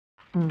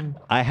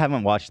I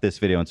haven't watched this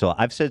video until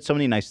I've said so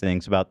many nice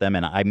things about them,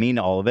 and I mean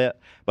all of it.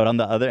 But on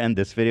the other end,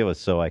 this video was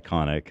so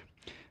iconic.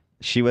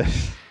 She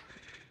was,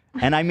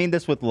 and I mean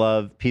this with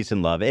love, peace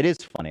and love. It is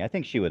funny. I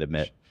think she would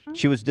admit.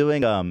 She was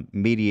doing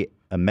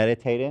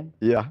meditating.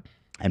 Yeah.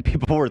 And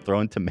people were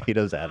throwing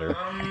tomatoes at her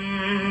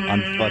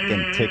on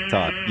fucking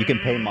TikTok. You can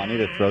pay money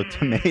to throw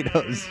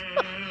tomatoes.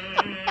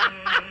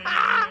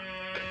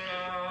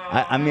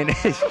 I mean,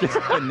 it's just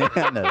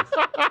bananas.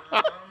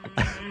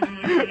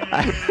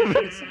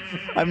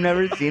 I've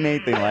never seen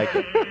anything like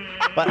it.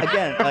 But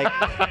again, like,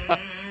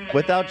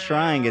 without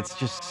trying, it's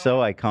just so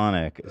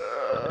iconic.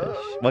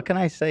 What can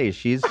I say?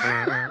 She's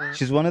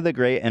one of the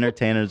great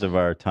entertainers of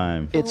our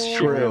time. It's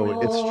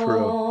true. It's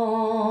true.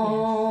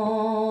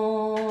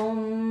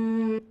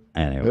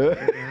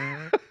 Anyway.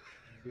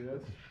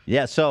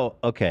 Yeah, so,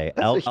 okay.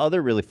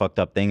 Other really fucked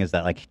up thing is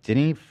that, like,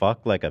 didn't he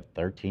fuck, like, a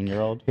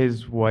 13-year-old?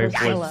 His wife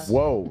was...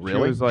 Whoa, really?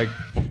 She was, like,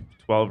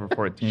 12 or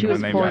 14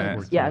 when they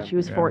met. Yeah, she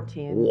was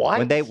 14. What?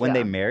 When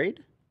they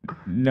married?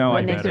 No,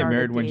 When I think they they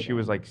married started when dating. she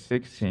was, like,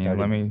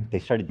 16. They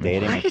started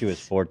dating when she was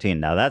 14.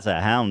 Now, that's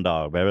a hound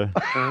dog, baby.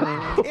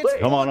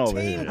 Come on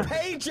over here.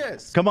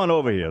 Come on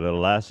over here, little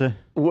lassie.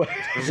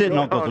 Sit in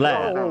Uncle's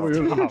lap.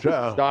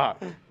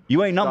 Stop.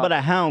 You ain't nothing but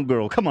a hound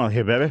girl. Come on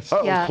here, baby.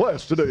 Yeah.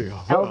 Class today.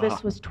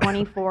 Elvis was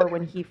 24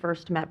 when he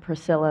first met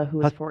Priscilla, who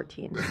was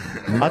 14.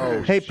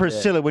 Hey,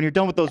 Priscilla, when you're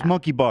done with those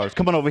monkey bars,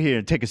 come on over here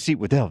and take a seat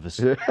with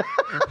Elvis.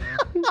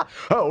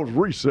 How was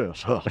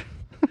recess, huh?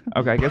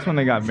 Okay, I guess when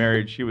they got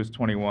married, she was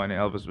 21,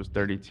 Elvis was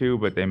 32,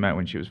 but they met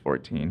when she was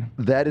 14.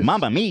 That is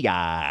Mamma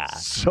mia.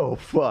 so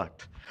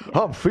fucked.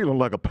 I'm feeling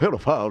like a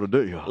pedophile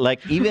today.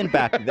 Like, even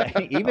back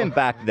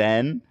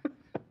then,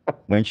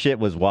 when shit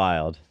was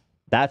wild,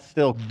 that's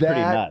still pretty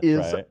That nuts,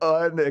 is right?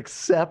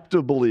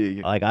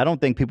 unacceptably. Like, I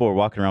don't think people were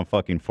walking around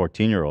fucking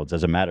 14-year-olds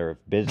as a matter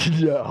of business.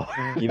 No.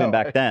 Even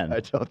back then. I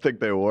don't think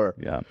they were.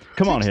 Yeah.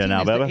 Come on here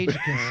now, baby.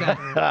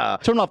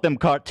 Turn off them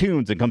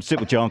cartoons and come sit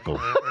with your uncle.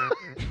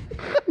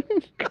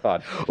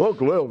 God.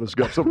 Uncle Elvis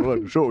got something I'd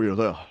like to show you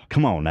there.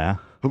 Come on now.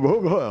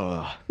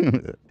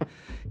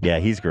 Yeah,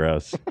 he's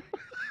gross.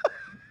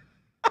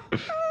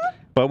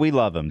 But we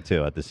love him,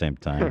 too, at the same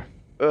time.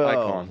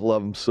 Icon.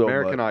 Love him so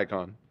American much.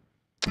 icon.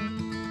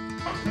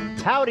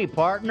 Howdy,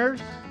 partners.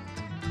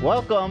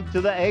 Welcome to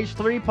the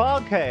H3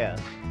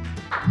 podcast.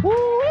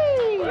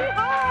 Woo-wee!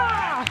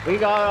 We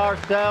got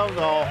ourselves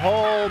a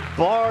whole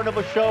barn of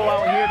a show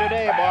out here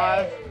today,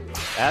 boys.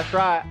 That's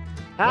right.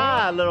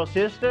 Hi, little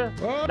sister.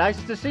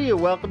 Nice to see you.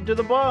 Welcome to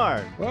the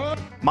barn.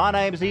 My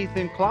name's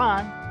Ethan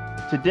Klein.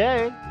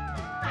 Today,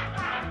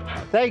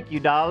 thank you,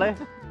 Dolly.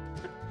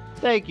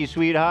 Thank you,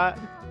 sweetheart.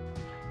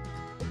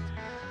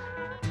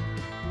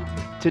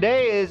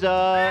 Today is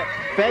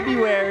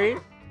February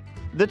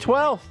the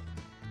 12th.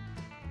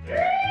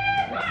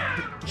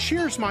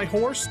 Cheers, my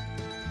horse.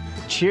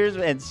 Cheers.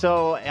 And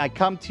so I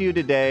come to you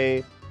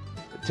today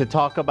to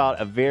talk about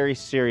a very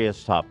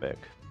serious topic.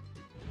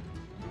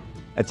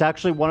 It's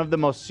actually one of the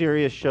most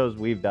serious shows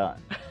we've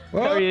done.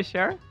 Are you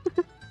sure?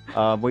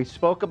 We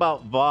spoke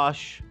about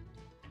Vosh.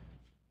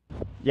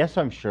 Yes,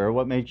 I'm sure.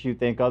 What makes you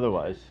think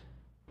otherwise?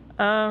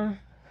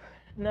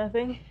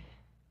 Nothing.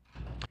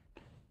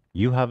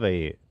 You have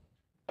a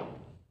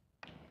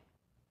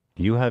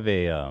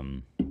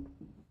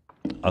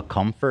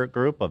comfort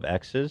group of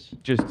exes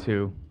Just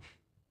two.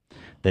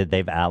 that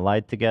they've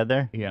allied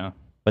together, Yeah.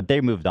 but they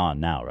moved on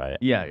now, right?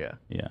 Yeah.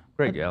 Yeah.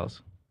 Great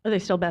gals. Are they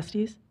still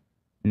besties?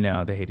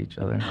 No, they hate each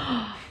other.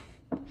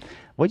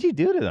 What'd you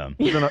do to them?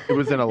 It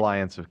was an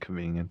alliance of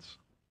convenience.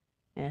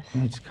 Yes.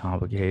 It's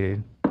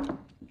complicated.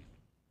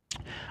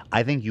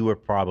 I think you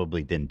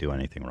probably didn't do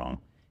anything wrong.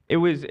 It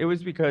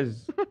was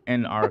because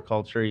in our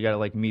culture, you gotta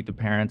like meet the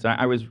parents.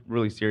 I was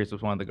really serious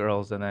with one of the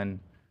girls, and then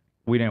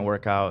we didn't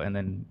work out, and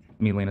then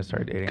me and Lena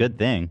started dating. Good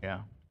thing. Yeah.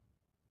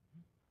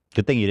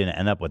 Good thing you didn't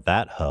end up with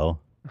that hoe.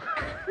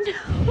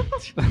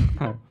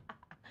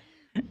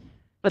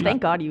 But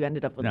thank God you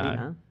ended up with No.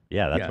 Lena.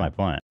 Yeah, that's Yeah. my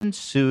point.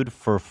 Sued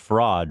for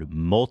fraud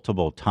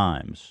multiple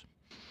times,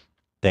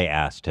 they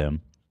asked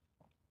him.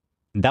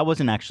 That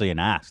wasn't actually an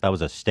ask. That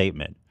was a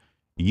statement.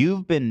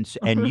 You've been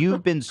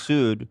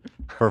sued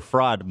for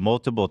fraud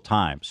multiple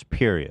times,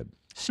 period.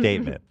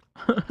 Statement.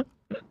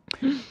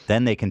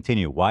 Then they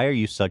continue. Why are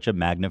you such a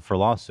magnet for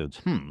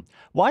lawsuits?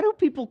 Why do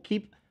people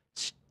keep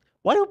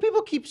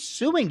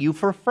suing you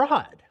for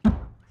fraud?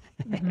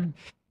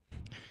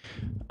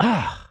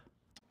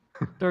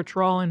 They're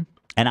trolling.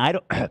 And I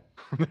don't.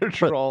 They're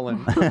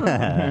trolling.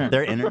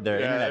 they're internet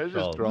they're just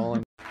trolls.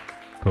 trolling.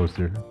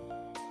 Poster.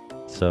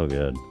 So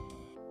good.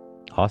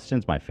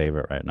 Austin's my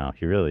favorite right now.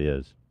 He really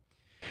is.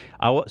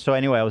 So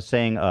anyway, I was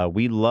saying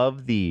we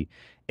love the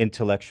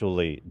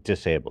intellectually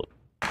disabled.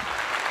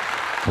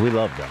 We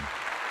love them,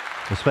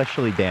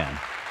 especially Dan.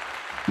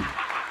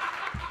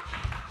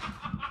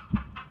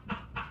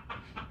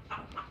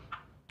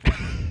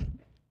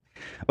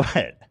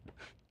 What?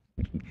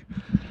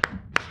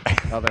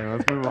 Nothing.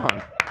 Let's move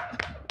on.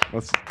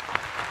 What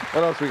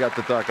else we got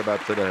to talk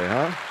about today,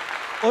 huh?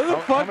 What the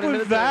How fuck many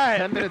was minutes? that?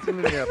 10 minutes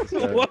into the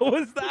episode. What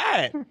was that?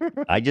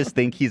 that? I just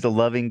think he's a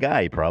loving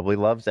guy. He probably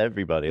loves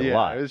everybody a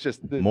lot. It was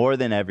just more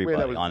than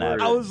everybody on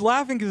average. I was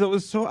laughing because it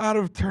was so out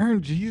of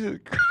turn. Jesus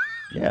Christ.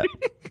 Yeah.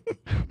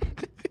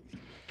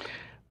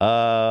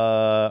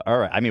 All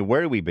right. I mean,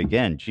 where do we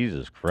begin?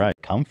 Jesus Christ.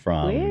 Come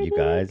from, Where you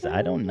guys?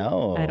 I don't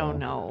know. I don't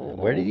know.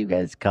 Where did you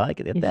guys get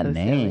He's that so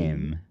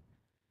name?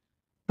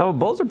 Oh,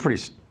 bulls are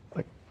pretty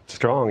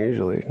strong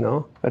usually.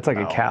 No, that's like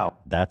a cow.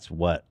 That's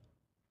what?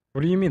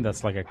 What do you mean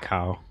that's like a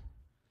cow?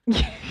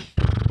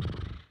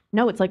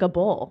 No, it's like a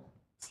bull.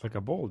 It's like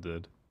a bull,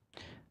 dude.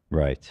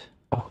 Right.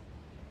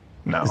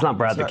 No. It's not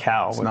Brad the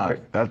cow. It's not.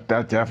 That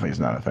definitely is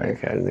not a thing.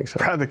 Okay, I didn't think so.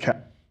 Brad the cow.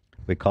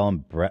 We call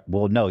him Brett.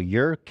 Well, no,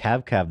 you're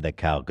Cav the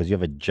cow because you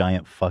have a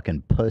giant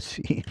fucking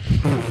pussy.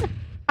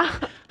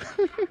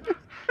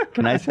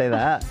 Can I say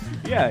that?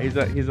 Yeah, he's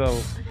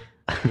a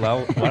well,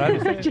 what did I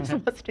say? I just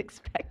wasn't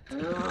expecting.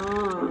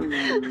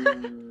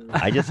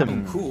 I just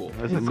am cool.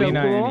 So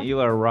Lena cool. and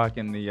Ela are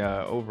rocking the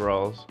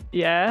overalls.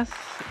 Yes.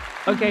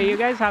 Okay, you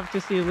guys have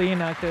to see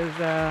Lena because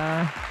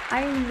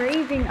I'm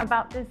raving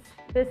about this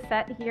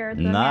set here.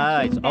 The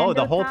nice. matching Oh,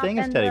 the bando whole top thing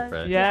is and Teddy the-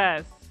 Fresh.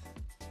 yes.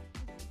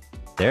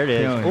 There it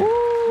is. Feeling it.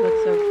 Ooh.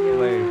 Looks so cute.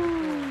 Later.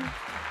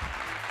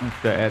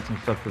 Have to add some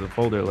stuff to the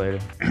folder later.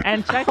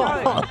 And check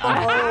out. Oh,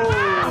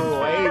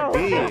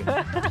 AB.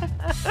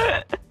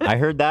 I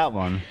heard that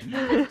one.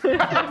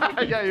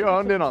 Yeah, you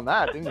honed in on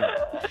that, didn't you?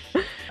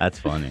 That's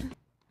funny.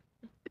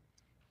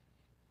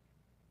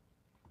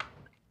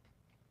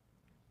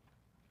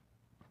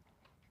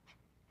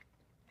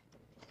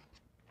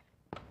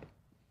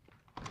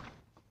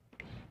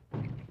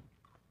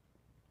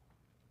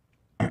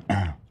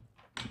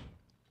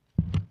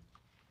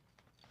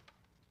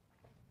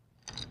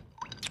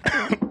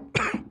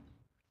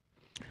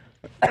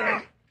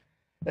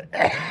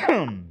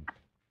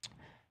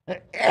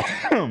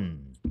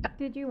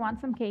 Did you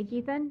want some cake,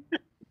 Ethan?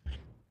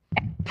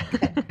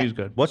 He's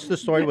good. What's the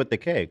story with the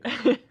cake?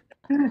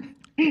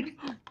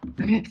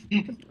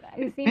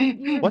 You see,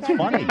 you What's said-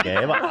 funny,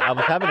 Gabe? I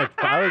was having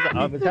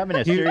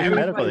a serious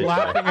medical issue.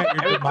 Laughing at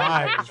your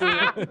demise.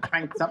 What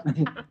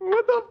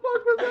the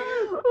fuck was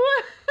that?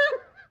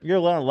 You're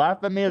gonna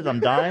laugh at me as I'm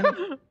dying?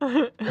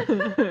 All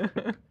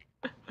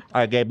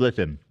right, Gabe,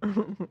 listen.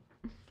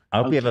 I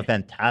hope you have a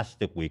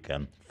fantastic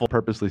weekend.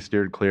 Purposely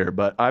steered clear,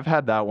 but I've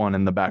had that one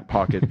in the back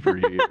pocket for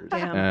years,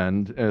 Damn.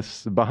 and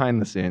it's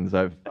behind the scenes.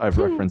 I've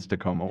referenced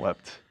Tacoma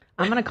Wept.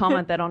 I'm gonna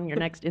comment that on your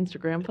next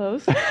Instagram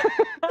post.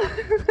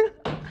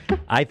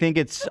 I think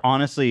it's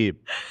honestly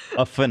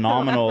a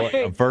phenomenal,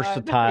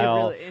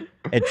 versatile.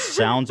 It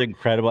sounds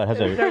incredible. It has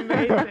It's a.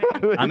 amazing.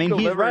 I mean, he's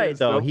Delivery right is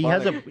though. so He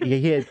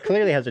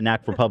clearly has a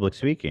knack for public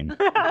speaking.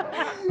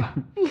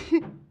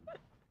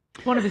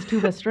 It's one of his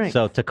two best strengths.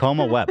 So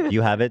Tacoma Wept.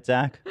 You have it,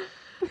 Zach?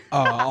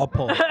 I'll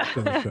pull it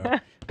after the show.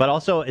 But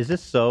also, is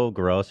this so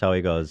gross how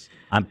he goes,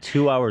 I'm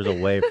 2 hours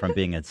away from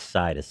being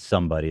inside of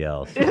somebody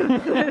else?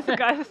 It's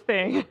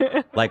disgusting.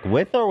 Like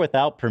with or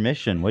without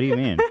permission? What do you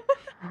mean?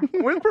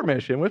 With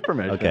permission, with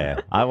permission. Okay.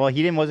 Well,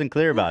 he wasn't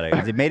clear about it.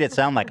 'Cause it made it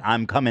sound like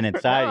I'm coming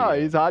inside Oh,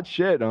 you. he's hot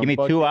shit. Give me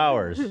 2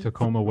 hours.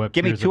 Tacoma Whip.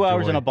 Give me Tears 2 of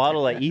hours Joy. and a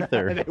bottle of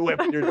ether. Whip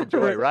tears of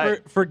joy, right?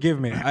 Forgive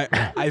me.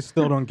 I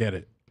still don't get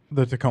it.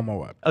 The Tacoma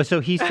Web. Oh,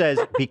 so he says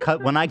because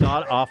when I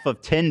got off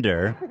of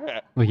Tinder,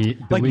 Well,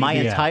 like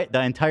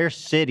the entire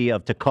city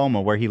of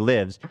Tacoma where he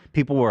lives,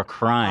 people were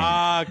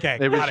crying. Okay.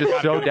 It was got just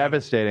got so got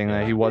devastating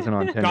that he wasn't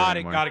on Tinder Got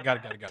it. anymore. Got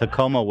it.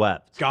 Tacoma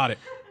wept. Got it.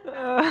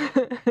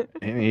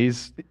 And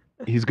he's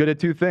good at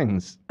two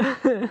things: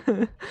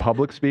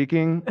 public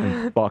speaking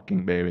and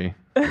fucking, baby.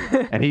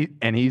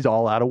 And he's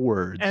all out of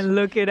words. And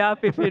look it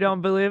up if you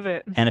don't believe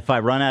it. And if I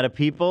run out of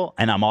people,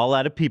 and I'm all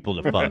out of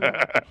people to fuck,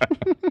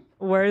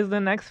 Where's the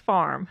next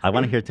farm? I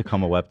want to hear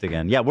Tacoma wept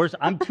again. Yeah,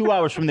 I'm 2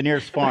 hours from the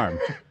nearest farm.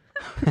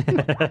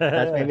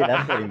 That's what he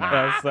meant.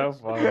 That's so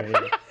funny.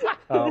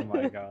 Oh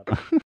my god.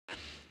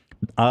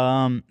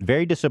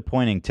 Very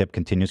disappointing, Tip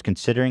continues,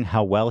 considering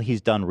how well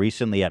he's done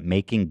recently at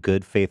making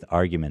good faith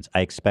arguments. I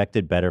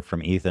expected better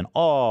from Ethan.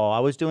 Oh, I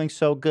was doing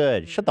so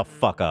good. Shut the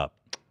fuck up.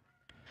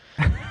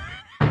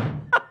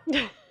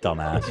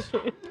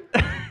 Dumbass.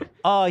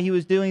 Oh, he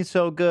was doing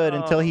so good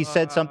until he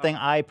said something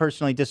I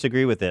personally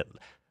disagree with it.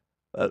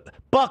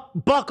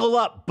 Buckle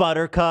up,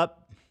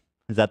 Buttercup.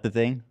 Is that the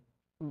thing?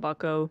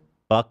 Bucko.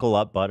 Buckle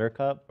up,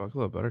 Buttercup?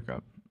 Buckle up,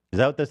 Buttercup. Is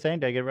that what they're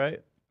saying? Did I get it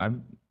right? I've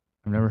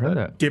never heard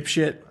that.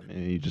 Dipshit. I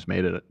mean, you just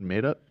made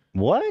up.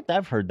 What?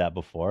 I've heard that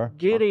before.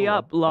 Giddy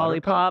up,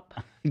 lollipop.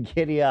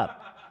 Giddy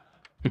up.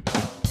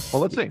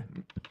 Well, let's see.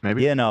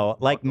 Maybe. You know,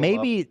 like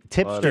maybe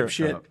Tipster.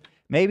 Dipshit.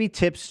 Maybe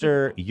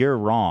Tipster, you're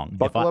wrong.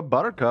 Buckle up,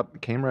 Buttercup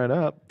came right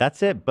up.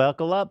 That's it.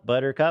 Buckle up,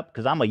 Buttercup,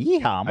 because I'm a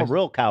yeehaw. I'm a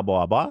real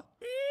cowboy, boy.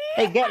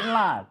 Hey, get in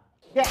line.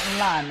 Get in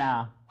line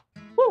now.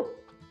 Woo!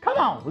 Come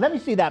on. Let me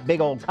see that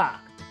big old cock.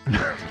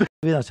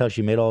 Maybe that's how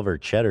she made all of her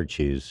cheddar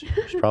cheese.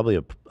 She's probably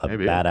a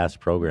badass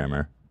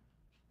programmer.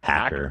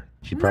 Hacker.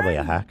 She's probably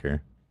a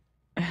hacker.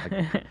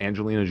 Like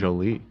Angelina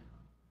Jolie.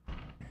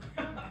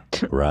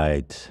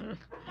 Right.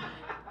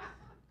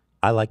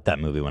 I liked that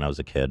movie when I was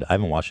a kid. I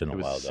haven't watched it in a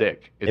It while. was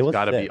sick. It It's was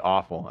got to sick. be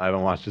awful. I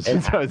haven't watched it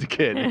since I was a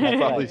kid. It's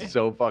probably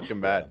so fucking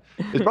bad.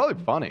 It's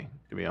probably funny,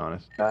 to be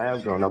honest. I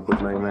have grown up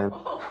with Mega Man.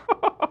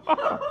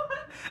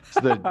 It's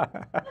the,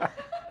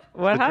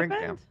 What the drink happened?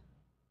 cam.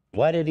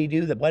 Why did he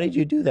do that? Why did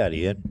you do that,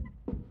 Ian?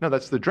 No,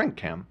 that's the drink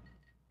cam.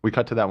 We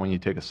cut to that when you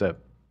take a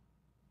sip.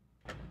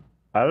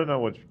 I don't know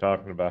what you're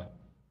talking about.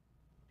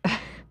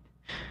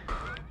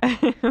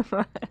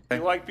 You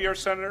like beer,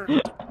 Senator?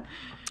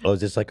 Oh,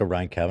 is this like a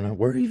Ryan Kavanaugh?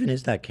 Where even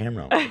is that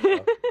camera?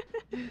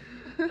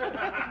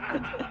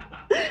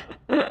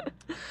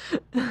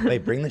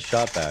 Wait, bring the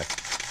shot back.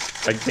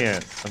 I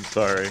can't. I'm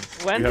sorry.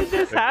 When did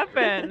this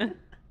happen?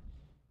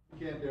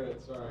 Can't do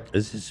it. Sorry.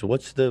 Is this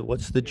what's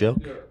the joke?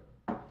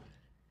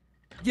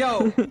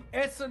 Yo,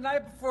 it's the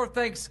night before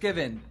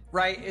Thanksgiving,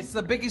 right? It's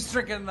the biggest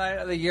drinking night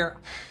of the year.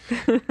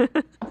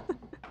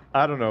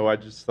 I don't know. I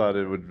just thought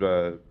it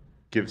would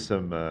give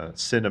some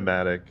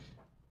cinematic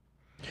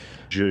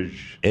zhuzh.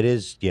 It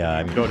is, yeah.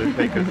 I'm Go to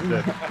take a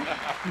sip.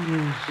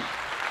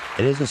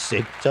 It is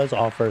it does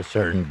offer a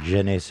certain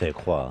je ne sais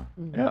quoi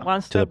One to the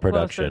step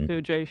production.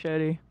 closer to Jay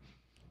Shetty.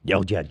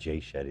 Yo, yeah, Jay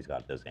Shetty's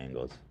got those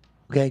angles.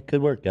 Okay,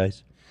 good work,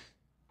 guys.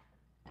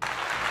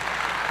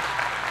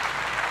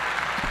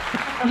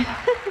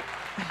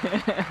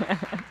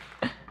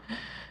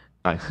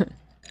 Nice.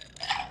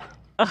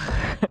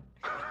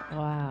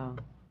 Wow.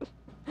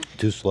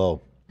 Too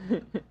slow.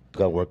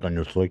 Got to work on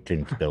your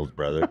switching skills,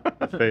 brother.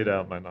 Fade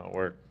out might not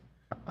work.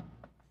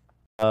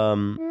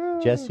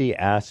 Jesse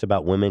asked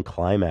about women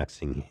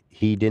climaxing.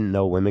 He didn't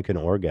know women can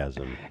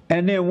orgasm.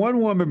 And then one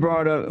woman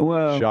brought up,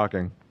 well,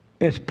 Shocking.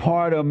 it's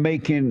part of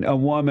making a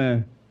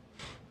woman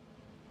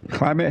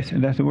climax,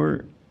 and that's the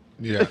word.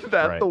 Yeah.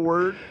 That's the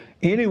word.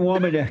 Any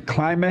woman that's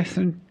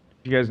climaxing,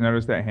 You guys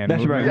notice that hand that's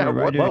movement? right. Yeah,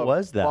 right the there. What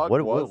was that? fuck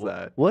What was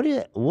that? What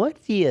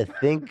do you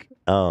think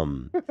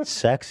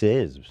sex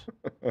is?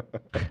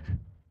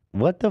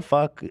 What the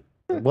fuck?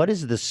 What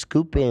is the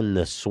scooping,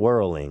 the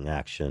swirling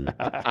action?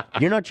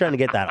 You're not trying to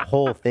get that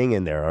whole thing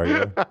in there, are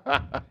you?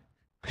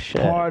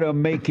 Shit. Part of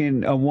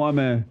making a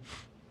woman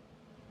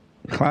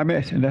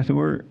climax, and that's the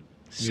word.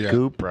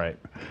 Scoop. Right.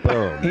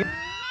 Boom.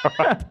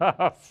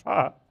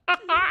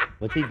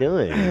 What's he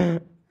doing?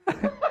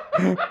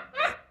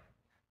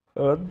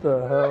 What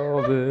the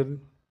hell, dude?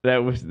 That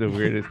was the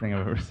weirdest thing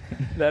I've ever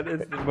seen. That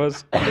is the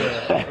most.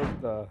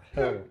 What the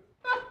hell?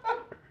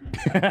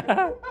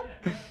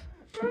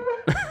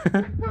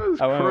 That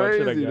was I wanna watch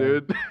it crazy, again.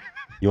 dude.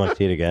 You want to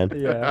see it again?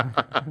 Yeah.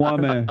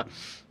 Woman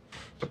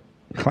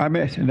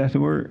climax, and that's the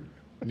word.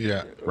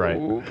 Yeah. Right.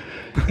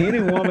 Any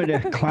woman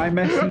that's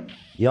climaxing,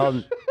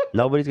 Y'all,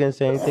 nobody's gonna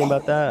say anything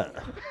about that.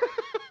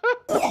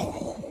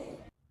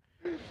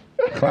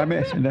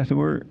 climax, and that's the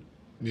word.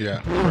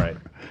 Yeah. Right.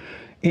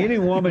 Any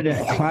woman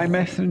that's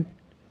climaxing,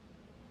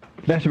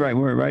 that's the right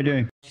word right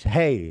there.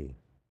 Hey,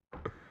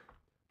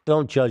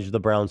 don't judge the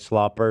brown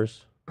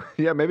sloppers.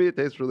 Yeah, maybe it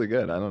tastes really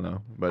good. I don't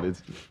know, but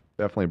it's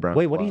definitely brown.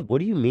 Wait, slop. what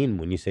do you mean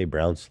when you say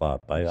brown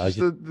slop? I Just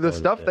just the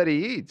stuff that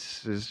he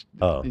eats is.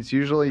 Oh. It's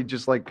usually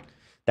just like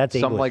that's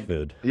some English like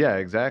food. Yeah,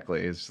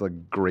 exactly. It's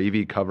like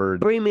gravy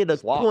covered. Bring me the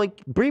slop.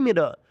 bring me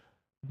the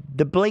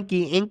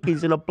blinky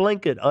inkies in a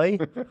blanket, eh?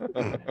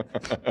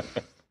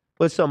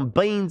 With some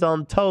beans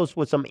on toast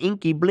with some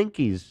inky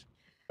blinkies.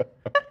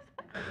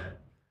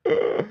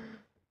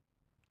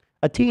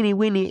 A teeny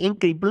weeny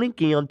inky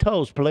blinky on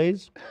toast,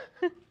 please.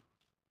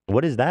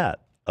 What is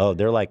that? Oh,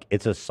 they're like,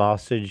 it's a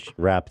sausage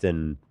wrapped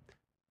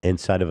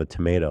inside of a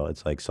tomato.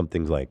 It's like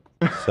something's like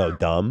so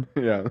dumb.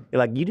 Yeah. You're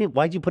like,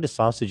 why'd you put a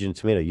sausage in a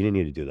tomato? You didn't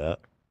need to do that.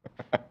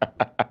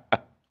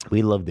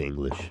 We love the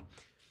English.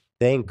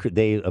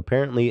 They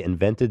apparently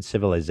invented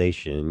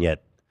civilization,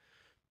 yet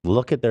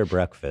look at their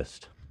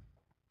breakfast.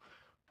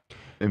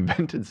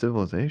 Invented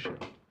civilization.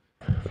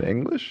 The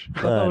English?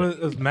 I thought it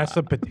was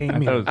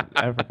Mesopotamia. I thought it was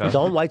Africa.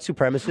 Don't white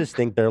supremacists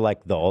think they're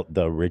like the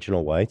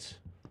original whites?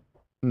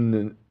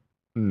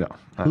 No,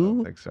 I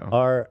don't think so.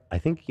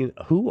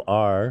 Who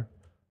are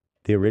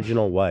the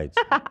original whites?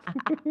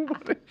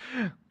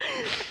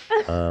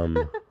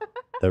 The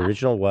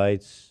original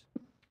whites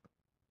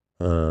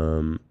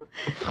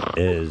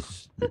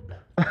is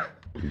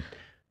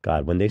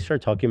God, when they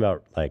start talking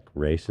about like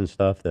race and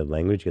stuff, the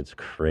language gets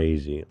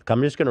crazy.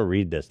 I'm just gonna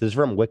read this. This is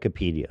from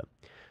Wikipedia.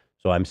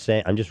 So I'm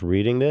just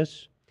reading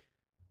this.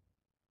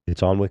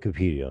 It's on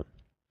Wikipedia.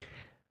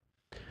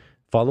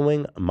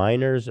 Following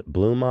miners,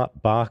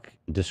 Blumenbach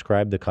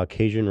described the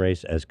Caucasian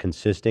race as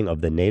consisting of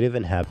the native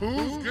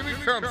inhabitants. Who's getting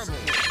canceled?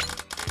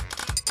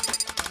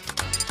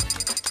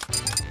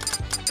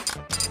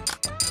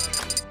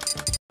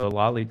 The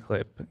lolly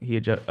clip, he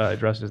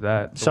addresses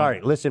that.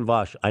 Sorry, listen,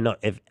 Vosh. I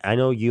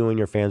know you and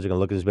your fans are gonna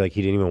look at this and be like,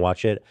 he didn't even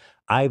watch it.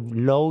 I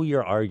know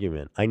your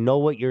argument. I know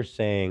what you're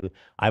saying.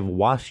 I've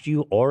watched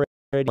you already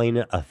explain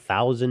it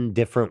 1,000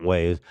 different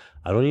ways.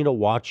 I don't need to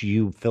watch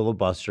you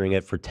filibustering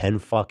it for 10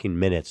 fucking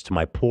minutes to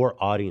my poor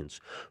audience,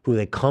 who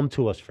they come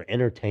to us for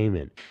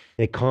entertainment.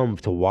 They come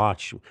to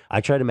watch.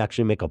 I try to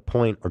actually make a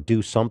point or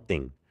do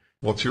something.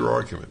 What's your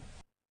argument?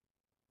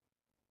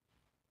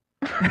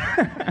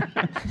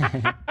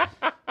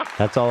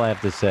 That's all I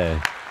have to say.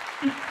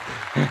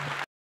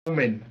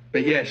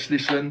 But yes,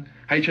 listen,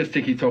 HS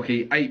Tiki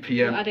Toki, 8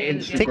 p.m.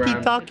 Instagram.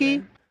 Tiki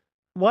Taki?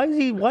 Why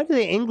do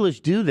the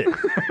English do this?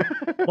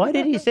 Why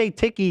did he say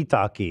Tiki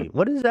Taki?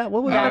 What is that?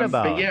 What was that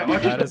about? Yeah,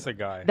 That is a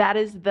guy. That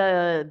is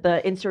the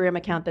Instagram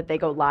account that they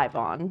go live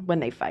on when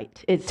they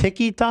fight. It's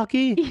Tiki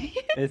Taki?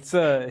 It's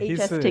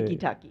HS Tiki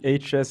Taki.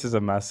 HS is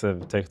a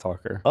massive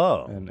TikToker.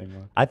 Oh, in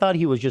England. I thought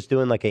he was just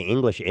doing like an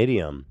English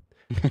idiom.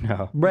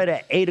 No. Right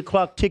at 8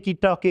 o'clock, Tiki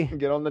Taki.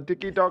 Get on the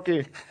Tiki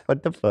Toki.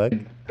 What the fuck?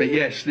 But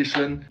yes,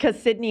 listen.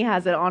 Because Sydney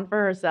has it on for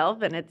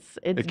herself, and it's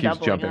It keeps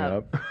doubling jumping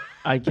up. up.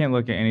 I can't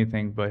look at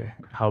anything but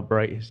how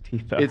bright his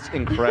teeth are. It's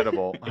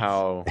incredible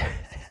how,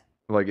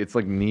 like, it's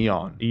like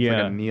neon. It's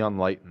Yeah. like a neon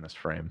light in this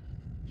frame.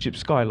 Chip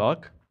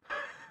Skylark.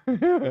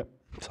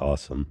 It's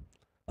awesome.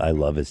 I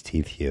love his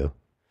teeth hue.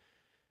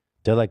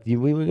 They're like, we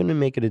were going to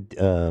make it,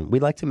 we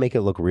like to make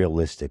it look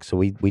realistic. So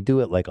we do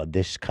it like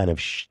this kind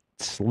of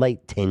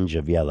slight tinge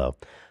of yellow.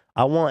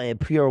 I want it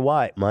pure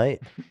white,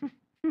 mate.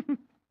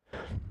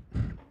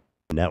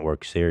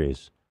 Network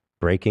series,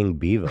 Breaking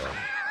Bevo.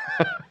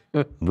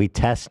 We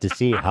test to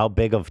see how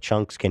big of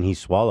chunks can he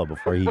swallow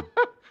before he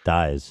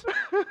dies.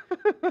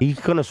 He's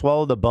going to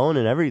swallow the bone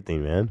and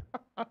everything, man.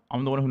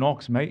 I'm the one who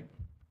knocks, mate.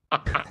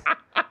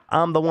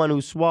 I'm the one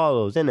who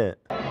swallows, innit?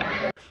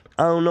 I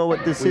don't know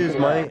what this is,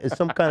 mate. It's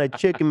some kind of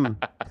chicken.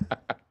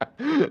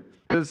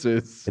 This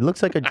is. It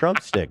looks like a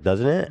drumstick,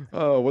 doesn't it?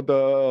 Oh, what the?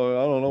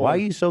 I don't know. Why are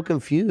you so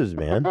confused,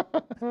 man?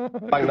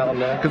 Bang that on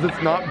there. Because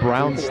it's not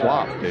brown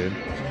slop, dude.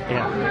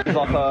 Yeah. It's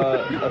like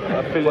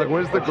a fillet. Like,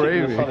 where's the of chicken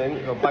or gravy?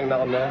 something. I'll bang that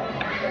on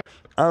there.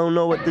 I don't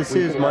know what this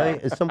is, mate.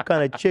 It's some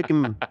kind of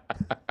chicken.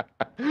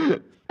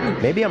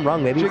 Maybe I'm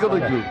wrong. Maybe it's Chickily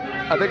not coop.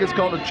 I think it's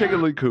called a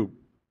chickily coop.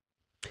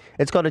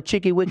 It's called a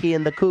chicky wicky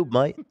in the coop,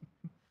 mate.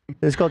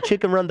 It's called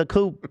chicken run the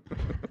coop.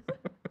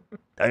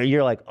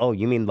 You're like, oh,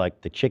 you mean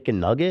like the chicken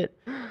nugget?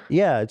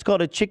 Yeah, it's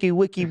called a chicky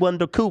wicky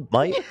wonder coop,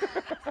 mate.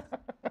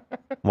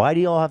 Why do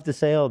you all have to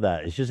say all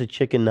that? It's just a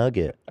chicken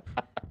nugget.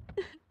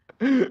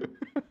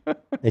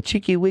 A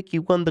chicky wicky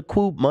wonder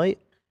coop, mate.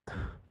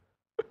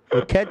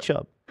 With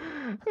ketchup.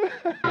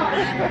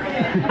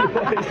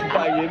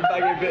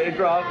 banging bit of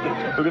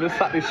graft. We're gonna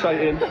sack this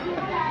straight in.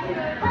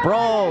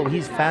 Bro,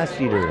 he's fast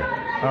eater.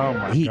 Oh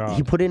my god.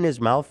 He put it in his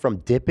mouth from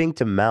dipping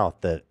to mouth.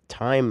 The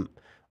time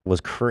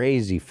was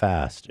crazy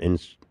fast. And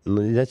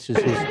that's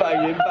just his...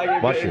 banging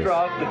Watch bit of this.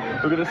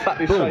 graft. We're gonna sack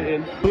this Boom. straight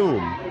in.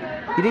 Boom.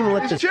 He didn't even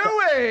let It's this...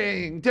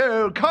 chewing,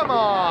 dude. Come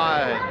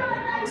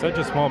on. Such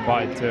a small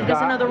bite too.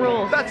 Doesn't know the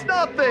rules. That's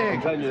nothing.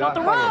 I'm telling you, not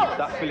that, the rules.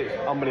 that fillet's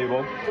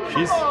unbelievable.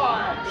 She's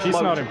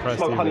not impressed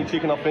Smoked honey either.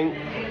 chicken, I think.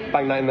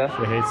 Bang that in there.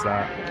 She hates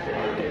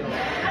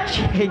that.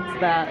 She hates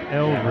that.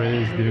 El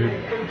Riz, dude.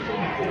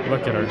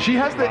 Look at her. She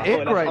has the Oh, ick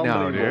that's right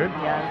now, unbelievable.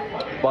 dude.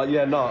 Yeah. But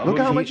yeah, no. Look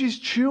how much he's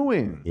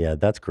chewing. Yeah,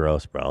 that's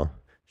gross, bro.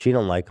 She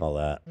don't like all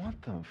that.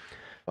 What the You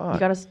fuck?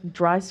 gotta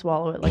dry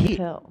swallow it like a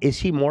pill. Is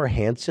he more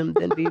handsome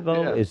than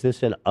Vivo? Yeah. Is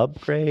this an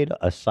upgrade,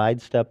 a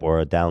sidestep, or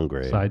a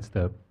downgrade?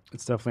 Sidestep.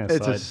 It's definitely a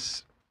It's a.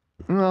 side.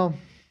 Well,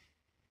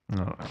 I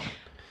don't know.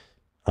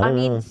 I I don't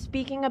mean, know.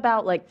 speaking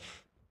about like,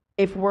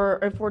 if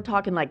we're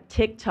talking like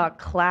TikTok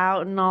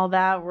clout and all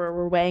that,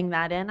 we're weighing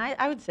that in.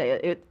 I would say I'd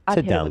a hit it with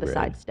a downgrade.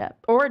 sidestep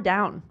or a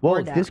down. Well, or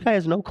a down. this guy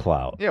has no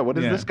clout. Yeah, what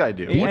does Yeah. this guy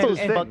do? And- What's his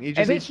and- thing? He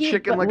just and eats he-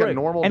 chicken but like a Rick,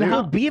 normal and dude.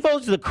 how-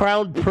 Bevo's the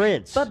crown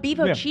prince. But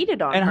Bevo Yeah.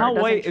 cheated on And her. how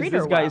doesn't white treat is her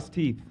this guy's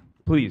teeth?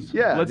 Please.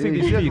 Yeah, Let's see dude,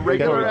 these he has teeth before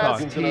regular we ass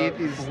talk. teeth.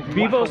 He's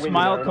Bevo's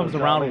smile comes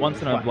around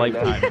once in a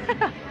lifetime.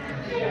 well.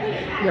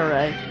 You're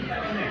right.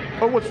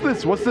 Oh, what's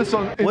this? What's this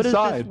on What is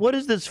inside? this? What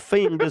is this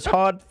thing? This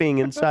hard thing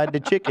inside the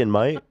chicken,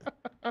 mate?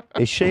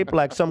 It's shaped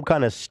like some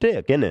kind of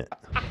stick, isn't it?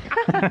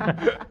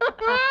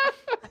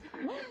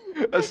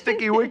 A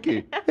sticky wicky.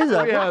 Is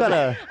that, Yeah, what kind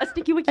of? A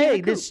sticky wicky.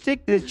 Hey, this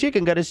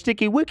chicken got a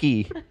sticky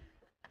wicky.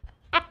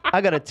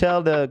 I gotta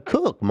tell the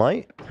cook,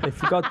 mate. They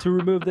forgot to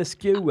remove the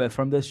skewer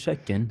from this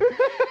chicken.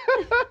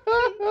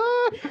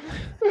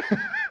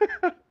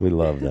 We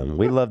love them.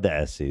 We love the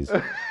Essies.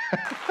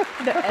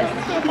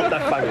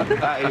 That's banging.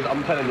 That is,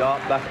 I'm telling you,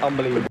 that's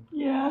unbelievable.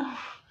 Yeah.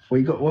 What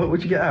you got?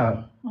 What'd you get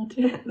out?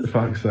 For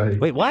fuck's sake.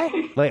 Wait, what?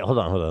 Wait, hold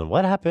on.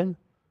 What happened?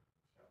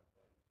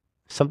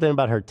 Something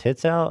about her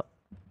tits out?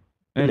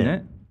 Isn't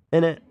it?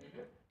 In it?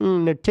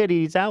 Their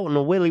titties out in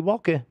a Willy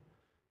Walker.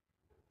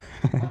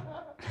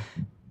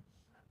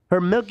 Her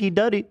milky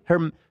duddy,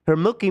 her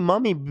milky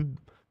mummy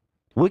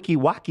wiki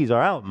wackies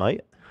are out,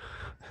 mate.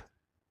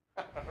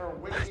 Her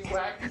wicky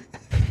wacky.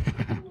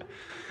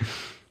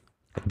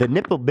 The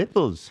nipple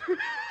bipples.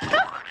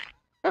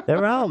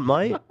 They're out,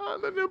 mate.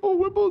 The nipple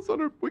whipples on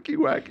her wicky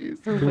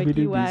wackies.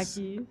 Wicky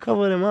wacky.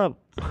 Cover them up.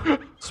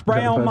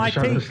 Spray on my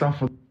Show the teeth.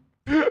 stuff on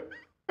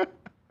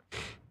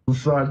the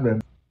side,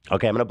 man.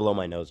 Okay, I'm gonna blow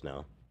my nose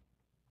now.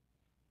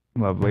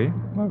 Lovely,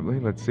 lovely.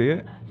 Let's see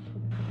it.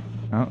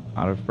 Oh,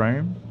 out of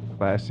frame.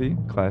 Classy,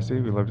 classy.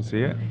 We love to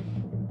see it.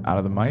 Out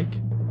of the mic.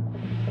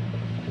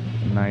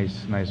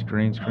 Nice, nice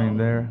green screen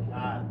there.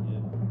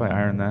 If I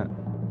iron that.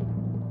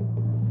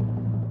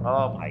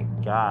 Oh my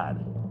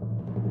God.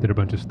 Did a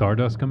bunch of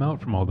stardust come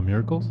out from all the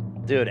miracles?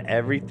 Dude,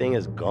 everything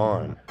is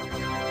gone.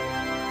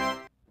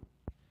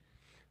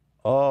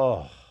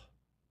 Oh.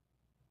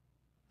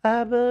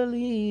 I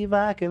believe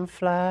I can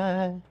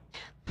fly.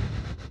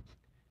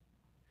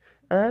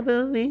 I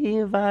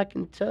believe I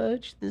can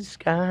touch the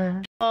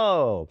sky.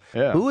 Oh,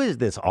 Yeah. Who is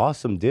this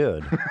awesome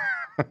dude?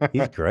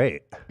 He's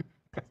great.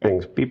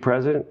 Things. Be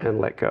present and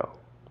let go.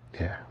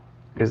 Yeah.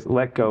 Because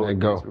let go is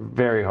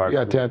very hard. You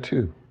got a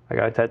tattoo. I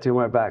got a tattoo on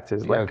my back.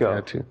 Says let go.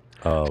 Tattoo.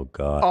 Oh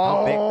God.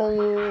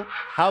 Oh,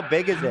 how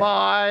big is it?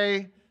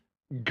 My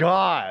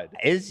God.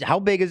 How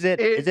big is it?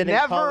 Is it in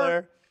never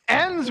color?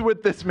 ends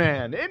with this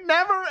man. It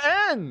never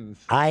ends.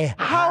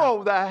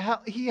 How the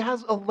hell he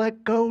has a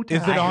let go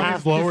tattoo? Is it on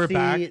his lower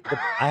back?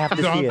 I have to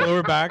Is it on see his it.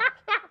 lower back?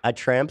 A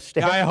tramp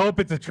stamp. I hope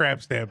it's a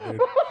tramp stamp, dude.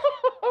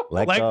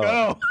 Let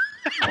go.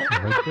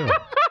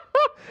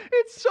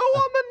 It's so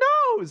on the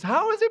nose.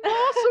 How is it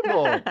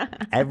possible?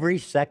 Every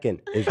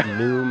second is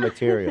new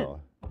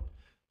material.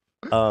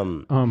 He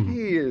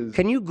is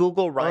Can you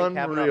Google Ryan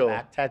Kavanaugh unreal.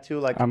 back tattoo?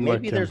 Like I'm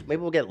maybe looking.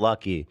 maybe we'll get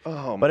lucky.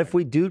 Oh, but if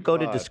we do go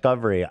to God.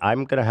 Discovery,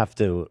 I'm gonna have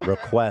to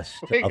request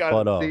We a gotta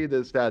photo. see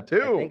this I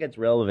tattoo. think it's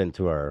relevant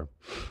to our.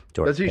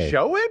 Does he case.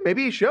 show it?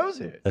 Maybe he shows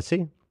it. Let's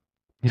see.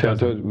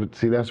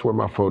 See, that's where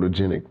my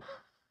photogenic.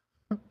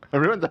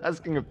 Everyone's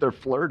asking if they're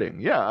flirting.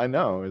 Yeah, I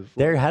know. It's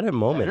They had a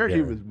moment. energy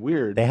here. was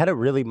weird. They had a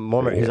really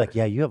moment. He's like,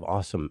 "Yeah, you have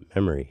awesome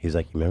memory." He's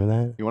like, "You remember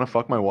that? You want to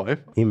fuck my wife?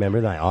 You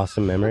remember that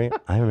awesome memory?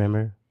 I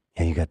remember.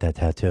 Yeah, you got that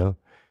tattoo.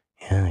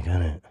 Yeah, I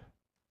got it.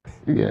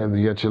 Yeah,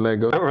 you got your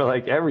leg go. I remember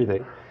like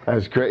everything.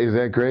 That's crazy. Is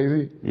that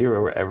crazy? You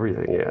remember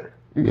everything, yeah.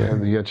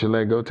 Yeah, you got your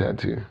leg go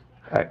tattoo.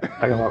 I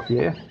got,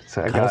 yeah.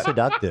 So I Kind of got,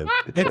 seductive.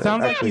 It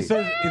sounds like he actually-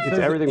 says, it's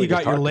everything you we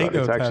got just your talked about. Lego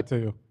It's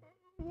actually- tattoo.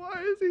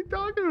 Why is he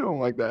talking to him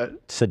like that?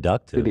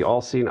 Seductive. The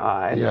all-seeing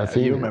eye. Yeah, I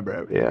see You it. remember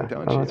everything, Yeah.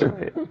 don't Oh, you? that's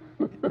right.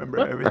 Remember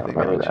everything, I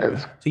remember don't you?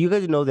 that. So you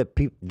guys know that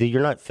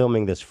you're not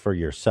filming this for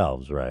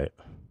yourselves, right?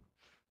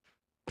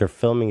 They're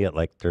filming it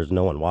like there's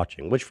no one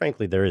watching, which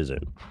frankly there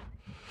isn't.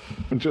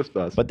 Just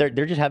us. But they're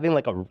just having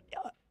like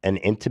an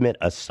intimate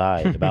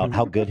aside about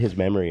how good his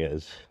memory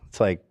is. It's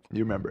like,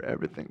 You remember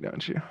everything,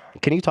 don't you?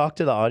 can you talk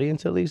to the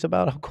audience at least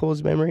about how cool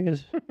his memory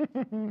is?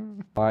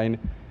 Line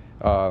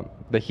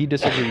that he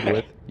disagreed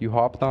with. You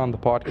hopped on the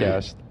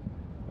podcast,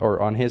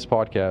 or on his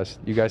podcast.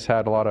 You guys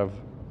had a lot of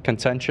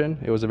contention.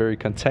 It was a very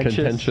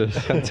contentious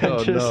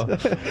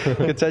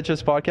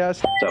contentious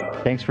podcast.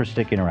 Thanks for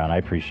sticking around. I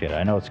appreciate it.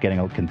 I know it's getting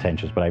a little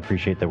contentious, but I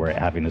appreciate that we're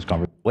having this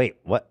conversation. Wait,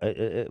 what?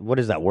 What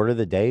is that word of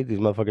the day? These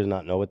motherfuckers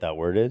not know what that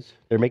word is?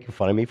 They're making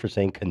fun of me for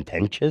saying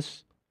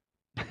contentious?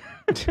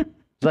 It's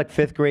like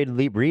fifth grade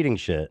reading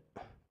shit,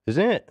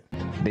 isn't it?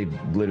 They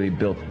literally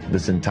built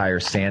this entire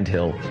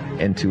sandhill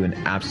into an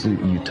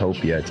absolute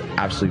utopia. It's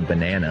absolute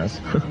bananas.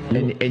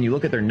 and you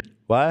look at their...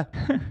 What?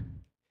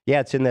 Yeah,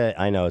 it's in the,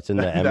 I know, it's in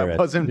the Emirates. That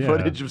wasn't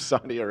footage of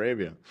Saudi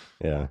Arabia.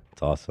 Yeah,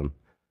 it's awesome.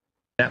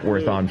 net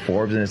worth on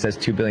Forbes and it says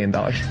 $2 billion.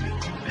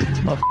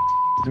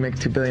 To make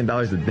 $2 billion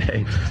a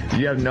day.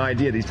 You have no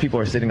idea. These people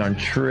are sitting on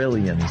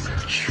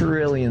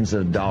trillions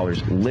of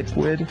dollars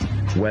liquid,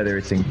 whether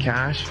it's in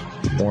cash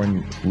or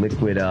in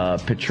liquid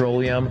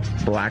petroleum,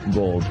 black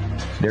gold.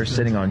 They're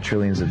sitting on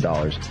trillions of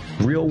dollars.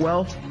 Real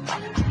wealth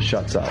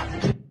shuts up.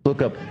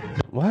 Look up.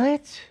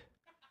 What?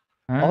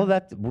 All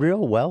that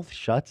real wealth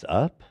shuts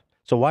up?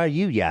 So why are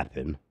you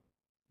yapping?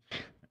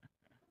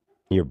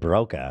 You're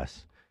broke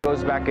ass.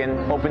 Goes back in,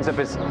 opens up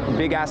his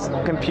big ass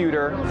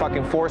computer,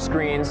 fucking 4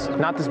 screens,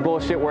 not this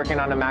bullshit working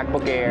on a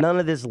MacBook Air. None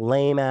of this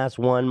lame ass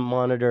one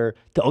monitor.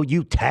 Oh,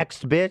 you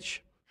text, bitch?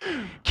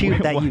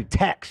 Cute that you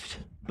text.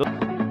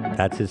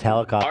 That's his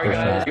helicopter All right,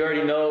 guys, shot. you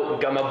already know,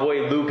 got my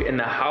boy Luke in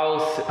the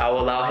house. I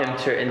will allow him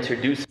to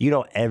introduce. You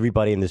know,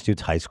 everybody in this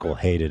dude's high school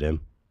hated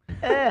him.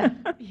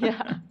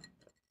 Yeah.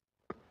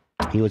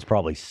 He was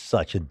probably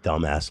such a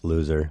dumbass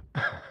loser.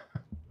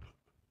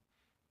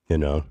 You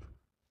know?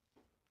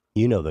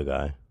 You know the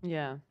guy.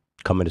 Yeah.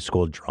 Coming to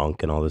school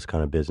drunk and all this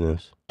kind of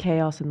business.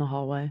 Chaos in the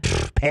hallway.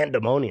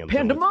 Pandemonium.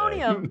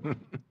 Pandemonium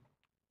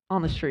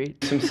on the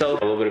street.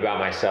 Himself, a little bit about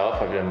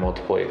myself. I've done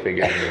multiple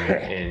figures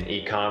in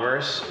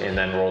e-commerce and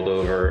then rolled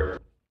over.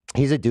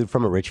 He's a dude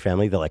from a rich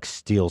family that like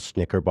steals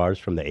Snicker bars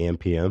from the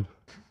AM/PM.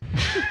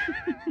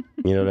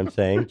 You know what I'm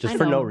saying? Just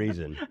for no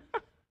reason.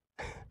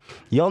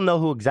 Y'all know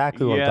who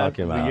exactly what I'm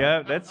talking about.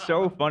 Yeah, that's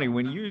so funny.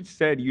 When you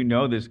said you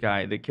know this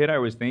guy, the kid I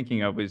was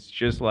thinking of was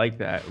just like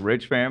that.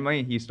 Rich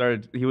family.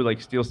 He would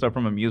like steal stuff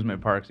from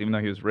amusement parks, even though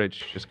he was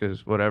rich, just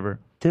because whatever.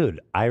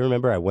 Dude, I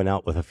remember I went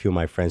out with a few of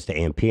my friends to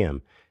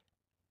AM/PM.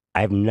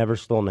 I've never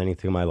stolen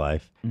anything in my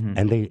life,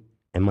 and they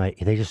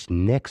just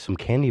nicked some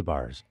candy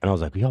bars, and I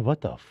was like, yo,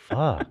 what the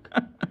fuck?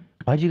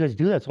 Why'd you guys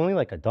do that? It's only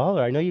like $1.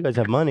 I know you guys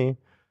have money.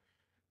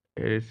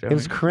 It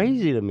was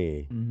crazy to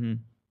me.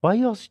 Why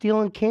y'all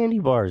stealing candy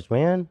bars,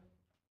 man?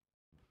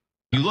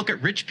 You look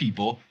at rich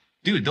people,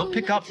 dude, they'll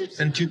pick up,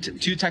 send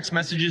two text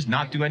messages,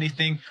 not do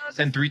anything,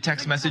 send 3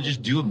 text messages,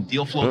 do a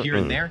deal flow here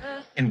and there.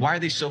 And why are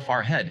they so far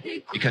ahead?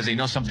 Because they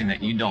know something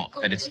that you don't,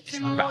 that it's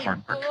not about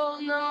hard work.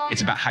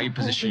 It's about how you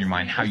position your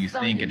mind, how you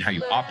think, and how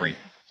you operate.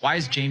 Why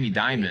is Jamie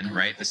Dimon,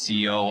 right, the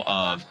CEO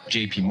of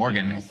JP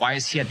Morgan, why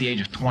is he at the age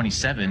of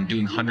 27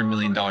 doing $100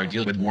 million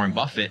deals with Warren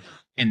Buffett?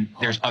 And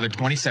there's other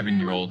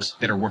 27-year-olds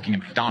that are working at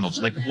McDonald's.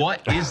 Like,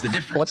 what is the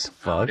difference? What the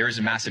fuck? There is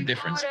a massive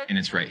difference, and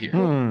it's right here.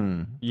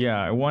 Yeah,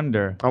 I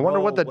wonder. I wonder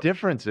what the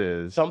difference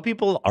is. Some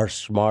people are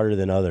smarter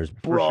than others.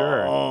 For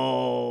sure.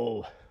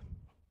 Oh.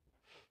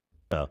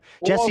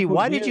 Jesse,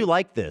 why did you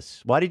like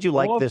this? Why did you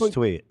like this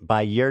tweet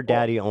by Your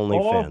Daddy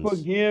OnlyFans?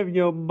 Forgive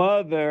your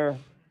mother.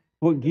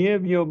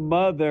 Forgive your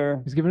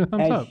mother. He's giving a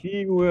thumbs up.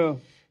 She will.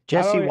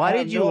 Jesse, why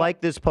did you like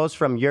this post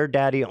from Your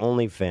Daddy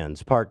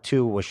OnlyFans? Part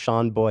 2 with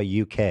Sean Boy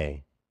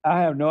UK.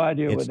 I have no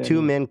idea what It's that two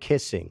is. men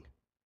kissing.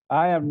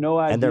 I have no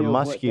idea. And they're what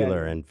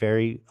muscular that is. and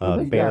very This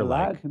guy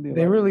bear-like. lied to me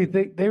They about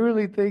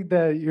really think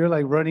that you're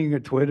like running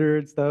your Twitter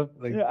and stuff.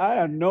 Like, Yeah, I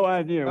have no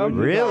idea. What you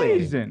Really?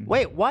 guys-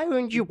 Wait, why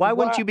wouldn't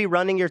you be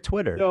running your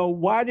Twitter? So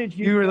why did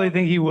you? you really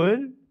think he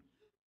would?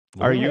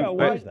 Are you? Yeah,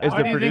 why- Is Why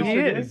the do you think he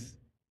producer? is?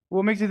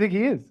 What makes you think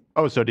he is?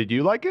 Oh, so did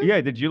you like it? Yeah,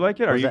 did you like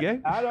it? Are Was you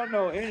that- gay? I don't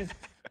know any.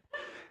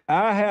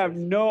 I have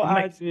no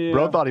idea.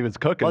 Bro thought he was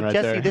cooking Well, right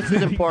Jesse, there. this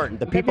is important.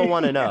 The people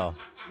want to know.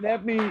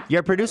 Let me.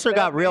 Your producer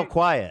got real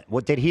quiet.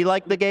 What did he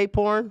like the gay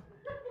porn?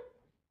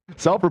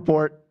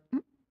 Self-report.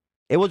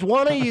 It was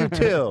one of you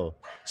two.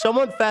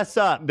 Someone fess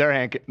up. They're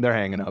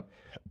hanging up.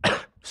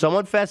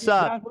 Someone fess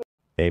up.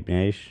 Babe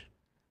Nash.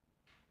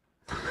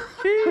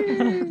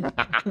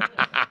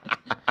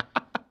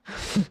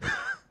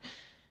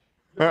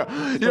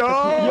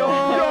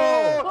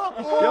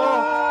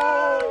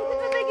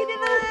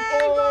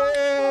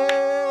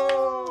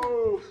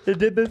 It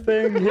did the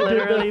thing. It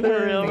Literally, did the for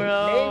thing. real,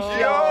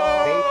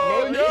 bro.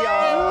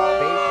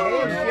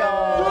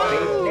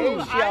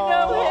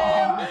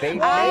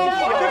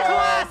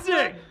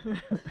 Classic.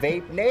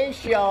 Vape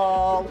Nation.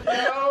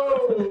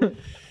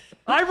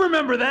 I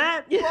remember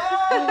that.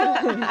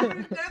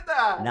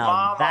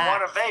 Now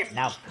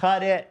now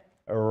cut it,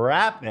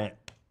 wrap it,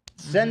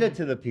 send it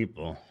to the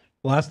people.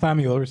 Last time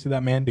you'll ever see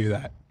that man do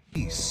that.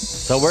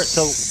 So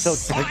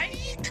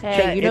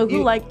Hey, you know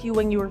who liked you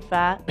when you were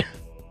fat?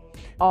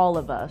 All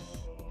of us.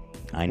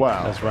 I know.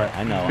 Wow. That's right.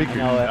 I know. Figured I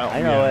know it it. out,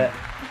 I know yeah.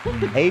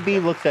 it. AB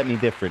looks at me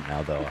different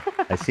now, though.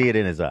 I see it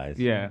in his eyes.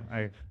 Yeah,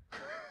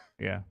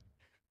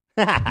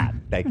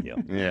 Thank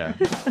you. Yeah.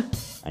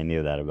 I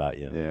knew that about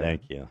you. Yeah.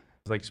 Thank you.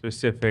 like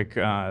specific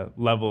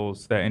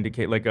levels that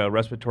indicate like a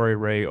respiratory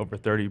rate over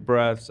 30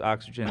 breaths,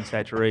 oxygen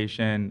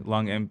saturation,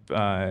 lung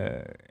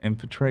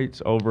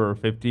infiltrates over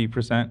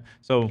 50%.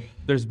 So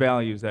there's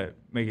values that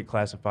make it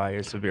classify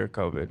as severe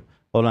COVID.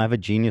 Hold on, I have a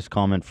genius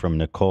comment from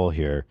Nicole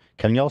here.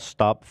 Can y'all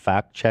stop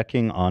fact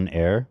checking on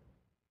air?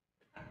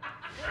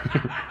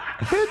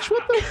 Bitch,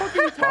 what the fuck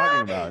are you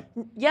talking about?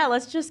 Yeah,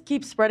 let's just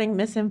keep spreading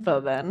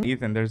misinfo then.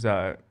 Ethan, there's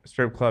a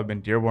strip club in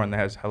Dearborn that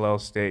has halal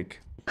steak,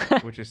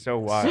 which is so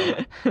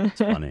wild. It's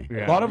funny.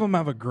 Yeah. A lot of them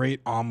have a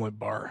great omelet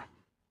bar.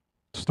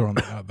 Just throwing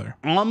that out there.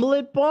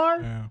 Omelet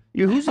bar?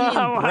 Yeah. Who's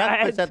eating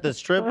breakfast at the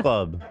strip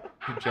club?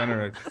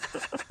 Degenerate.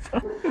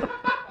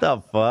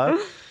 The fuck?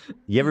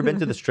 You ever been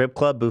to the strip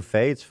club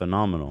buffet? It's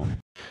phenomenal.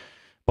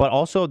 But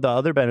also the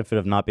other benefit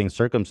of not being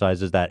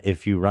circumcised is that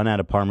if you run out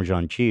of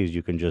Parmesan cheese,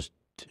 you can just,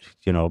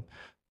 you know,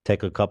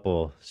 take a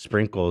couple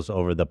sprinkles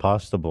over the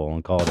pasta bowl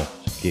and call it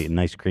a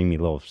nice creamy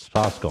little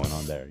sauce going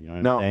on there. You know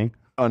what I'm saying?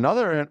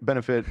 Another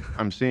benefit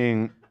I'm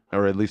seeing,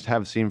 or at least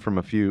have seen from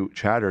a few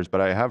chatters,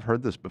 but I have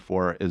heard this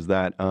before, is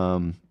that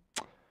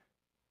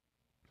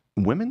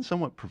women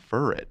somewhat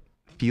prefer it,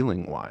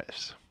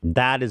 feeling-wise.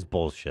 That is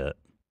bullshit.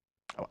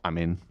 I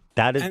mean,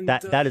 that is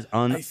that is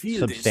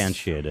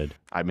unsubstantiated.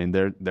 I mean,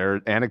 they're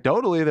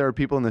anecdotally there are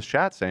people in this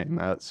chat saying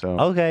that. So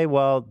okay,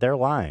 well they're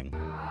lying.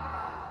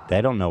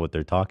 They don't know what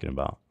they're talking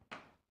about.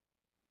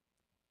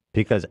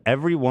 Because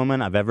every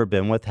woman I've ever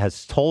been with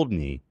has told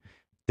me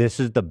this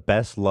is the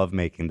best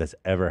lovemaking that's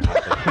ever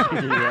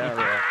happened. Yeah,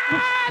 right.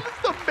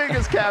 That's the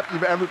biggest cap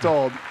you've ever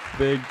told.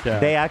 Big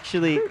cap. They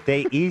actually,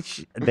 they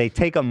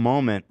take a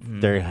moment,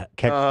 they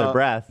catch their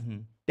breath.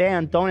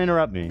 Dan, don't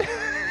interrupt me.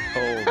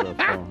 Hold the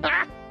phone.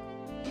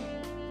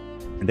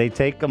 They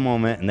take a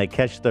moment and they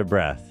catch their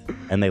breath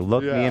and they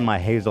look me in my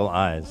hazel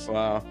eyes.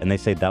 Wow. And they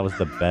say that was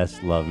the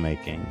best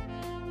lovemaking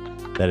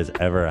that has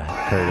ever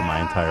occurred in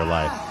my entire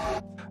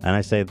life. And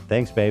I say,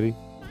 thanks, baby.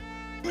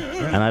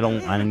 And I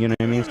don't, you know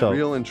what I mean? So,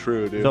 real and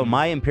true, dude. So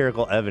my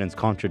empirical evidence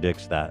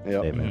contradicts that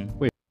statement.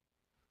 Wait.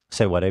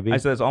 Say what, AB? I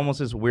said it's almost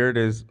as weird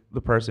as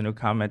the person who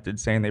commented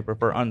saying they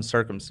prefer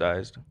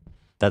uncircumcised.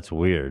 That's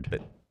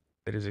weird.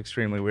 It is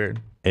extremely weird.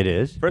 It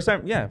is? First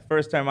time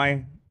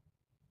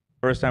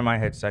I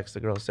had sex, the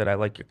girl said, "I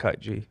like your cut,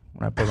 G,"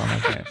 when I pulled on my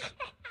pants.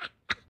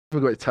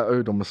 I've got it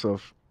tattooed on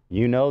myself.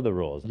 You know the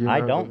rules. You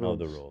I know don't the know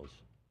the rules. rules.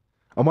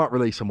 I might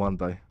release them one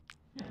day.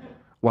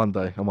 One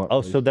day, I might. Oh,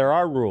 release so there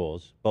are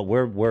rules, but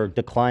we're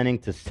declining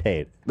to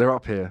state. They're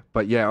up here,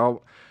 but yeah,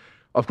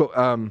 I've got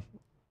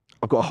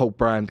a whole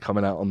brand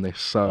coming out on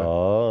this,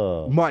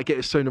 so might get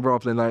it sooner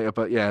rather than later.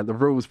 But yeah, the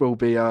rules will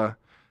be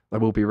they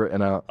will be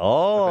written out.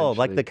 Oh,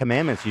 like the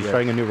commandments. You're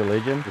starting a new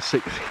religion?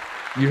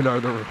 You know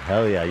the rules.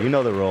 Hell yeah, you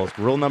know the rules.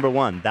 Rule number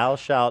 1, thou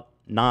shalt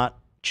not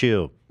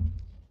chew.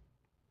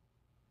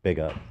 Big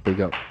up.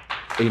 Big up.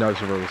 He knows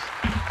the rules.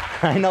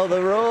 I know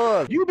the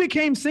rules. You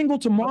became single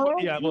tomorrow.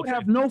 Yeah, you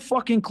have no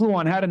fucking clue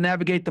on how to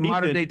navigate the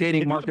modern day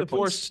dating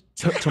marketplace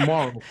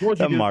tomorrow. What would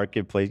you The do?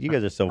 marketplace. You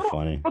guys are so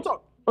funny.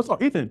 Let's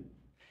talk. Ethan,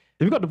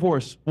 if you got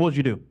divorced, what would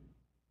you do?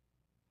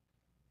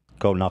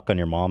 Go knock on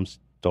your mom's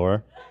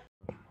door.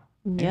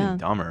 Yeah.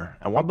 Dumber.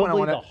 At one point, I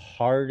Probably want the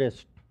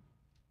hardest.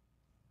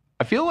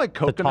 I feel like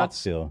talk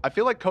coconuts. to. I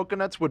feel like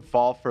coconuts would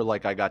fall for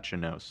like I got your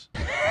nose.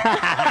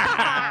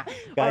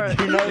 God,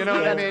 you know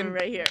what I mean?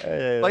 Right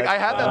here. Like I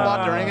had that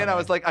thought during it. I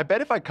was like, I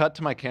bet if I cut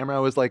to my camera, I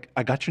was like,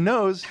 I got your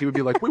nose. He would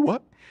be like, wait,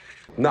 what?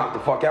 Knock the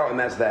fuck out, and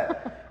that's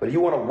that. But if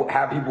you want to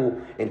have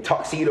people in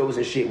tuxedos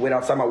and shit wait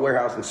outside my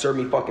warehouse and serve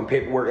me fucking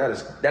paperwork,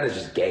 that is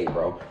just gay,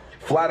 bro.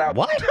 Flat out.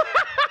 What?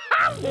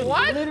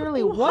 What?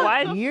 Literally,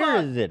 what year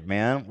is it,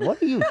 man?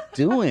 What are you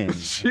doing?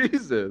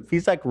 Jesus.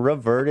 He's like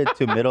reverted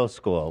to middle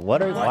school.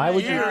 Why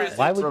would you?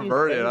 Why would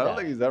reverted? you say I don't that?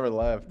 think he's ever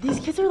left. These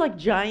kids are like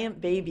giant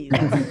babies.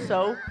 That's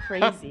so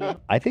crazy.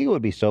 I think it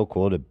would be so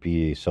cool to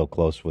be so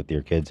close with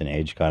your kids in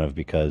age, kind of,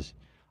 because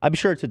I'm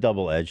sure it's a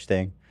double-edged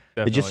thing.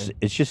 It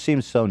just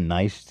seems so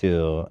nice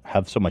to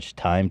have so much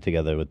time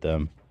together with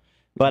them.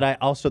 But I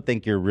also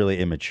think you're really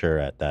immature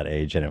at that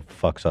age, and it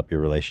fucks up your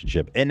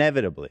relationship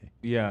inevitably.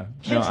 Yeah.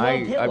 Kids No, love I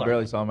Hitler.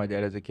 barely saw my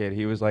dad as a kid.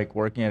 He was like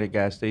working at a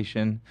gas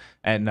station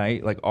at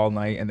night, like all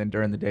night, and then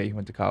during the day he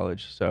went to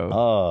college. So.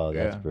 Oh,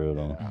 that's yeah.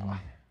 brutal.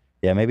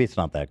 Yeah, maybe it's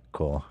not that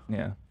cool.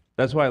 Yeah.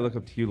 That's why I look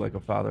up to you like a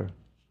father.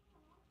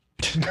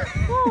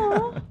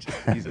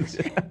 Jesus.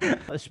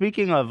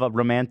 Speaking of a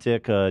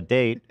romantic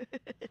date,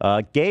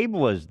 Gabe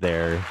was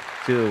there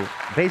to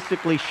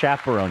basically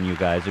chaperone you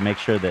guys and make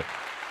sure that,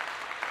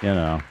 you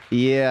know.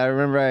 Yeah, I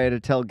remember I had to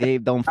tell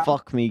Gabe, don't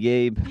fuck me,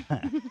 Gabe.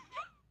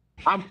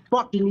 I'm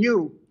fucking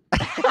you. I'm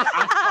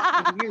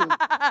fucking you.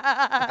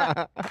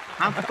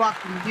 I'm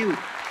fucking you.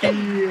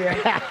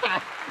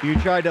 Yeah. You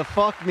tried to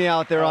fuck me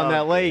out there on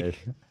that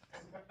lake.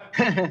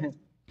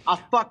 I'll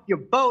fuck your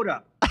boat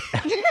up.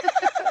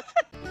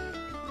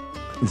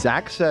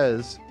 Zach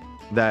says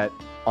that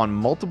on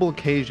multiple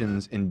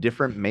occasions in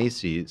different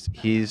Macy's,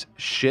 he's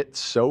shit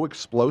so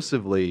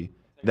explosively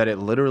that it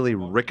literally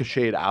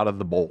ricocheted out of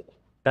the bowl.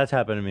 That's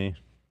happened to me.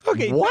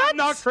 Okay, What?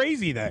 Not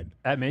crazy then.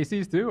 At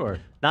Macy's too, or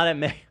not at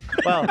Macy's?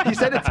 Well, he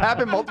said it's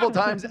happened multiple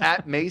times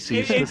at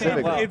Macy's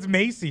specifically. It's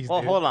Macy's. Well,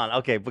 dude. hold on.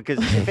 Okay, because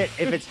if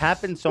it's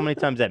happened so many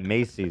times at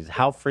Macy's,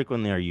 how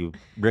frequently are you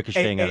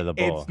ricocheting out of the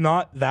bowl? It's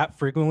not that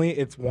frequently.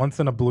 It's once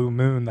in a blue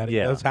moon that it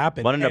does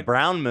happen. One in a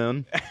brown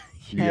moon.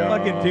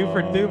 Fucking 2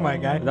 for 2, my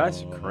guy.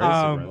 That's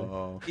crazy,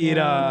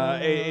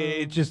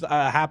 It just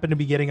happened to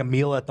be getting a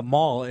meal at the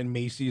mall, and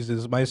Macy's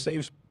is my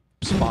safe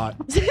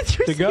spot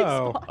to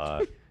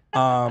go.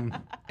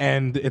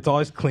 And it's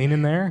always clean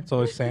in there. It's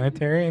always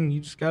sanitary, and you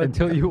just got to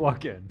until you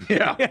walk in.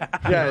 Yeah,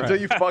 until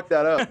you fuck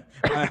that up.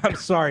 I'm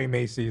sorry,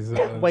 Macy's.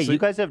 Wait, you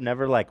guys have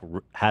never like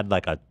had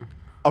like a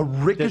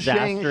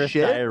ricocheting disastrous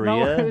shit?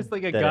 diarrhea? No, it's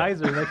like a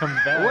geyser that comes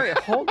back. Wait,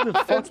 hold the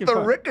fucking. It's the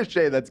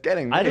ricochet that's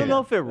getting me. I don't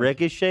know if it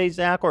ricochets,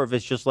 Zach, or if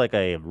it's just like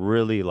a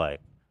really like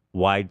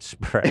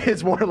widespread.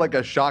 It's more like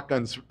a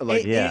shotgun,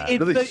 like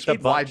really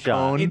wide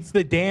cone. It's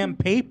the damn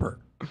paper.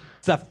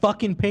 It's that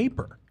fucking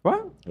paper.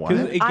 What?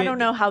 I don't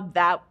know how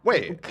that.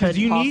 Wait, because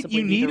you need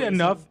possibly be the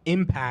enough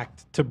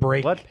impact to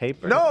break. What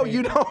paper? No,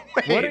 you don't.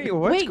 Wait,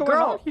 Wait,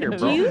 girl,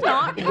 do you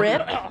not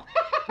rip?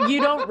 You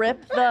don't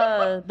rip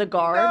the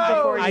guard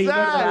before you go to the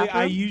bathroom?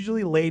 I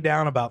usually lay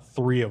down about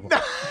 3 of them.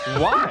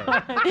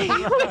 Why?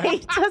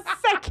 Wait a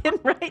second,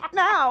 right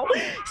now.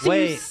 So you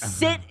Wait.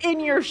 sit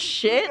in your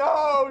shit?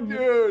 Oh,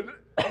 dude.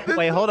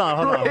 Wait, hold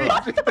on.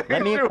 Crazy thing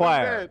Let me to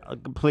inquire.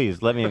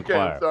 Please, let me Okay,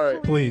 inquire. sorry.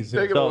 Please.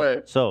 Take it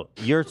away. So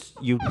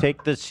you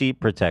take the seat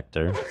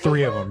protector.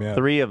 3 of them, yeah.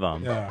 3 of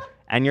them. Yeah.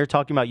 And you're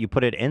talking about you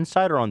put it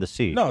inside or on the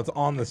seat? No, it's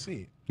on the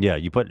seat. Yeah,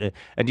 you put it,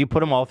 and do you put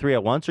them all 3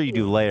 at once, or you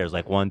do layers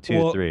like 1,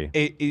 2,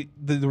 3?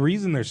 The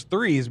reason there's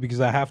 3 is because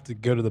I have to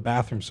go to the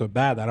bathroom so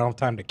bad that I don't have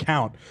time to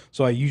count.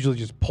 So I usually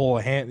just pull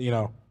a hand,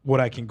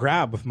 what I can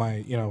grab with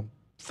my,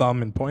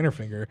 thumb and pointer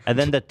finger. And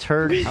then the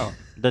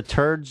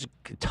turds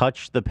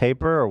touch the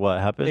paper, or what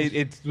happens?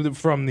 It's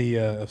from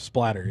the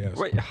splatter, yes.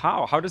 Wait,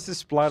 how? How does this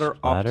splatter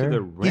up to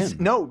the rim?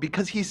 No,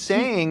 because he's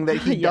saying that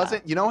he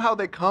doesn't. You know how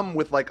they come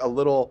with like a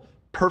little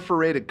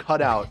perforated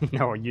cutout?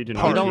 No, you did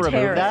part? You don't remove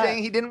He's that?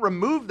 saying he didn't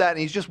remove that, and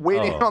he's just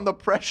waiting Oh. on the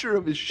pressure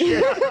of his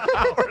shit.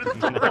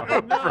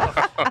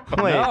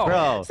 Wait,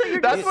 bro. So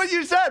you're That's just- what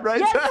you said, right?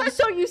 Yes, Zach?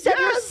 so you said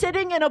you're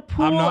sitting in a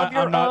pool of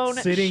your I'm not own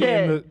sitting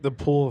shit. in the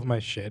pool of my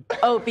shit.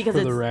 Oh, because for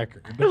it's the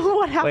record.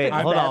 what happened?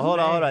 Wait, hold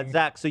on,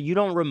 Zach. So you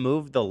don't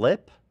remove the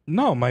lip?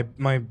 No, my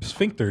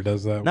sphincter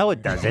does that. No,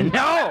 it doesn't.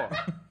 No.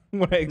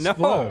 When I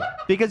explode.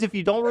 Because if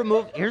you don't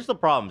remove, here's the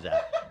problem,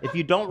 Zach. If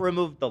you don't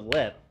remove the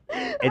lip,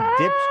 it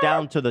dips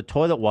down to the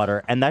toilet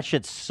water, and that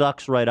shit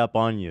sucks right up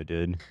on you,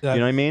 dude. You know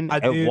what I mean?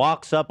 It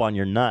walks up on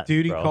your nuts,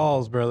 Duty bro.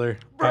 calls, brother.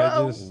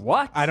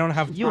 What? I don't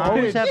have. You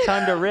always have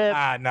time to rip.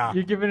 Nah.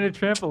 You're giving it a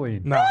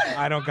trampoline. No,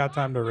 I don't got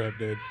time to rip,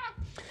 dude.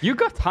 You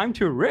got time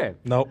to rip.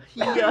 Nope.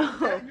 You have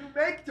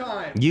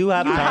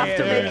time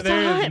to rip.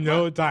 There is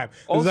no time.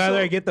 It's either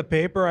I get the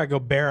paper or I go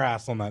bare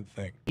ass on that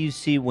thing.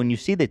 When you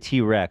see the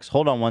T-Rex,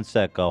 hold on one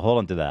sec, hold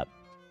on to that.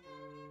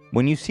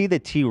 When you see the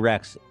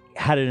T-Rex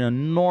had an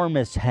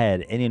enormous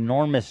head, an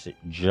enormous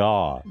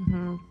jaw.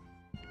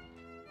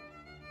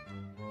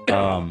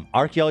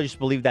 Archaeologists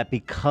believe that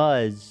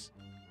because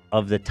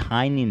of the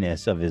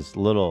tininess of his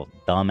little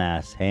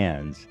dumbass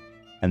hands,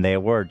 and they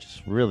were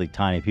just really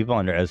tiny. People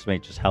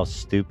underestimate just how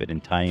stupid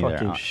and tiny they are.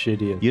 Fucking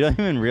shitty. You don't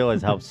even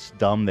realize how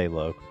dumb they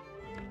look.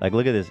 Like,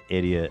 look at this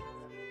idiot.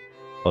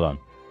 Hold on.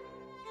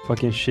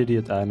 Fucking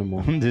shitty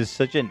animal. There's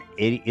such an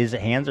idiot. His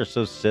hands are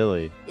so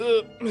silly.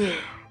 Look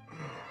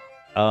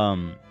how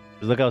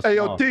small. Hey,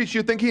 yo, Teach,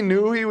 you think he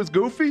knew he was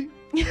goofy?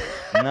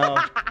 No.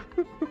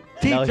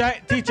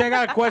 Teach, I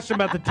got a question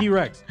about the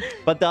T-Rex.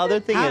 But the other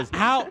thing is,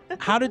 how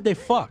did they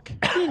fuck?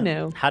 He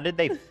knew. How did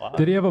they fuck?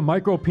 Did he have a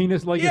micro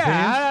penis like his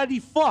hands? How did he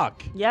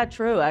fuck? Yeah,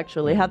 true.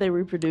 Actually, how they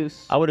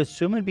reproduce. I would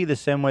assume it'd be the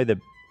same way that.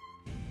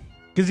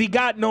 Cause he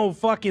got no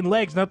fucking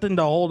legs, nothing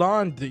to hold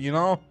on to, you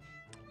know.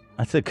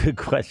 That's a good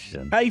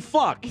question. How you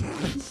fuck?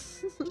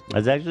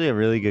 That's actually a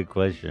really good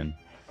question.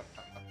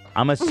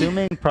 I'm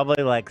assuming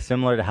probably like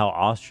similar to how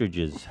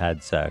ostriches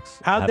had sex.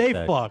 How'd they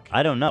sex. fuck?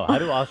 I don't know. How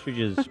do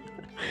ostriches?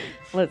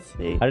 Let's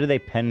see. How do they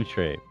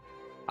penetrate?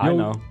 I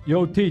know.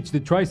 Yo, Teach, the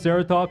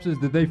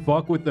Triceratopses, did they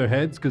fuck with their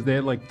heads because they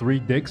had like 3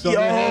 dicks on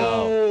their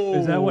heads?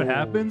 Is that what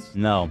happens?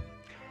 No.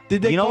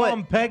 Did they You know call what?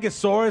 him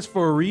Pegasaurus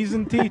for a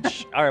reason,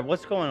 Teach? All right,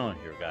 what's going on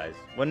here, guys?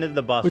 When did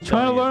the boss? We're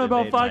trying to learn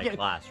about fucking.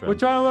 We're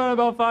trying to learn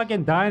about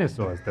fucking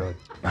dinosaurs, dude.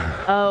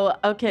 Oh,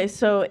 okay.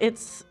 So it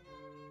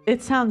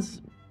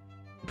sounds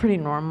pretty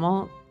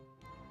normal.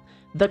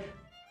 The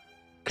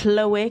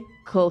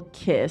cloacal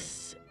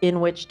kiss, in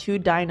which 2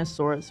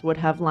 dinosaurs would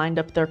have lined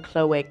up their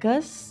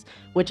cloacas,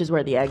 which is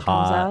where the egg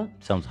comes out.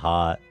 Sounds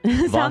hot.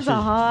 Sounds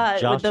hot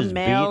Josh with the is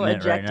male beating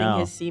it right ejecting now.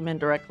 his semen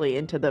directly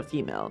into the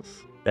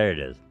females. There it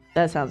is.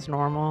 That sounds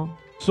normal.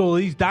 So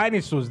these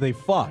dinosaurs, they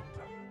fucked.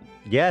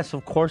 Yes,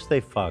 of course they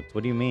fucked.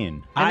 What do you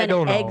mean? And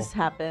then eggs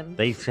happen.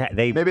 They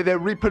Maybe they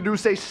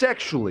reproduce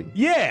asexually.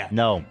 Yeah.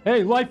 No.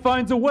 Hey, life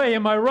finds a way.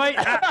 Am I right?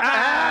 You're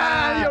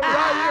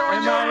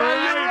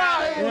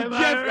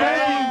right. Jeff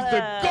Goldblum's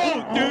the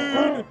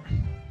GOAT, dude.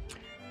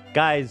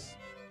 Guys,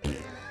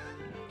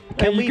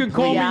 Hey, you can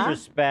call me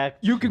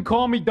respect? You can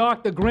call me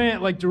Dr.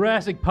 Grant like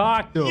Jurassic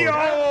Park, dude. Yo!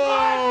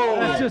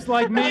 That's just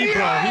like me,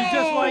 bro. He's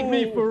just like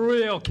me for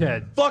real,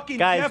 kid. Fucking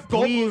Guys, Jeff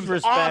please Goldblum's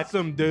respect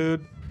awesome,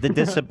 dude. the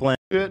discipline.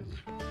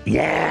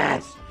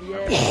 Yes.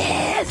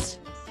 Yes.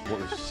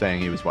 What was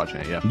saying he was watching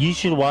it? Yeah. You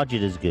should watch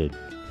it. It's good.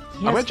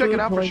 I'm gonna check it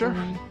out for sure.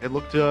 It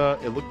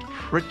looked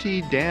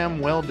pretty damn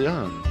well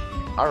done.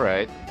 All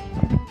right.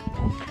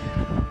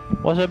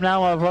 What's up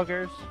now,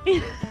 motherfuckers?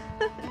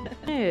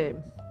 Hey,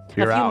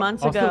 You're a few out.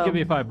 months I'll ago. still give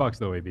you $5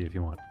 though, AB, if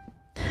you want.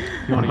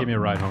 If you want to give me a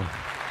ride home.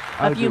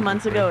 A few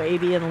months ago,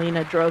 AB and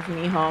Lena drove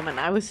me home, and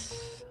I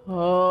was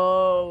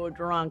so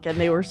drunk, and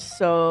they were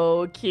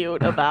so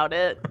cute about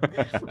it.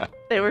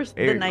 They were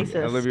the nicest.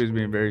 Olivia was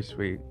being very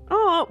sweet.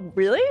 Oh,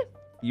 really?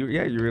 You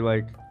were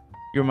like,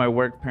 you're my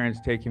work parents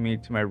taking me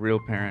to my real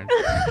parents.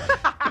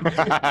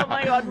 Oh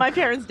my God, my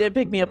parents did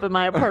pick me up in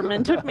my apartment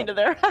and took me to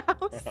their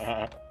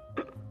house.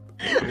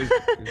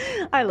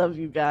 I love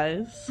you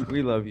guys.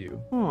 We love you.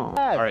 All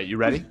right, you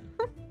ready?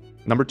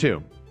 Number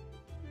 2.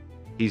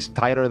 He's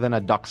tighter than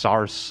a duck's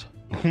arse.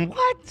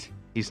 What?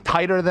 He's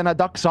tighter than a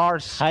duck's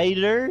arse.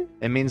 Tighter?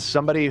 It means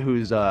somebody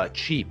who's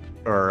cheap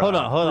or Hold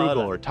on.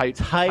 or tight.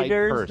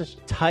 Tighter, tight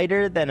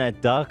tighter than a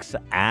duck's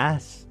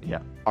ass?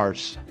 Yeah,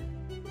 arse.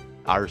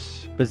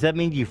 Arse. Does that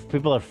mean you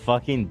people are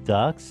fucking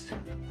ducks?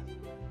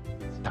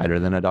 Tighter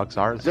than a duck's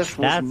arse. That's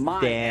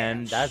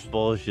Dan. That's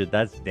bullshit.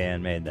 That's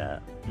Dan made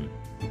that.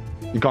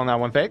 You calling that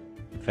one fake?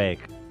 Fake.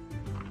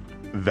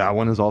 That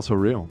one is also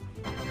real.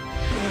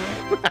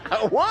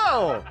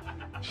 Whoa!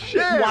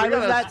 Shit! Why we was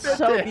got a that spit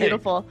so take.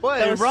 beautiful? What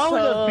That is was wrong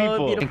with so those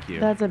people? beautiful. Thank you.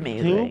 That's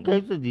amazing.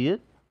 quesadillas?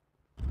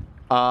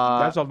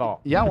 That's a lot.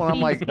 Yeah, when I'm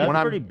like That's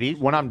when pretty I'm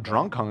beastly. when I'm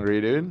drunk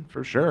hungry, dude,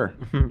 for sure.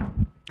 Oh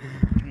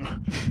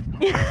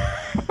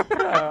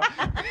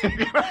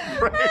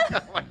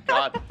my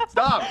god!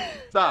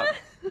 Stop!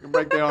 You can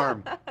break the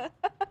arm.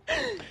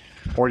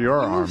 Or your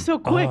arm. So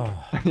quick.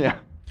 Yeah.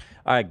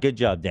 All right, good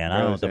job, Dan. I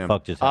don't know what the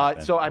fuck just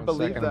happened. So I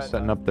believe that I'm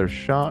setting up their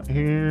shot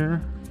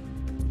here.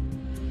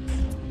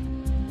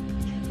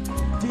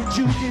 Did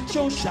you get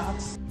your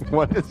shots?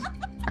 What is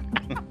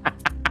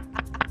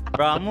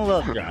Bro, I'm a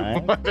little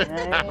drunk. what is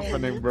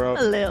happening, bro?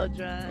 A little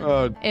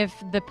drunk. If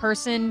the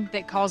person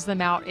that calls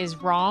them out is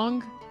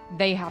wrong,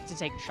 they have to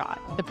take a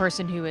shot. The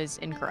person who is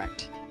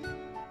incorrect.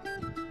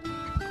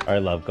 All right,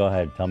 love, go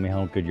ahead. Tell me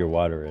how good your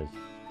water is.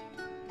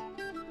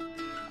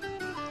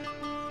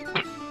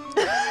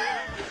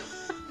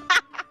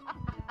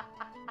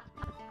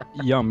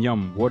 Yum,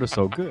 yum. Water's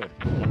so good.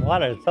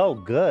 Water is so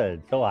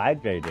good. So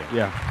hydrated.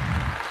 Yeah.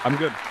 I'm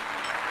good.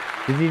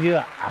 Did you do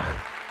it?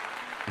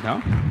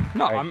 No?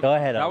 No, All right, go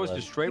ahead. That was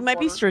Olive. just straight You might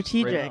be water,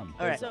 strategic. straight on.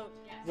 All right. So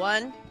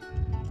 1,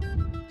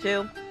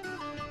 2,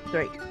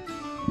 3.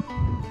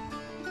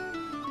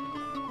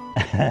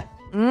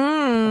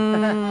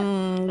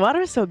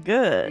 Water's so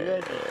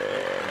good.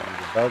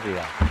 Both of you.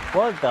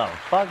 What the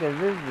fuck is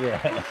this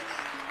shit?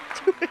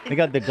 They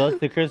got the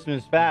Ghost of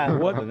Christmas Past.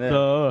 What the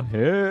hell?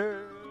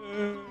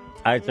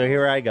 All right, so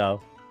here I go.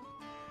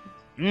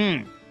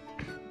 Yeah.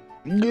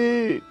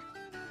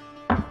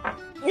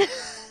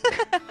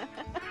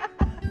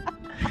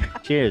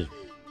 Cheers.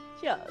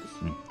 Cheers.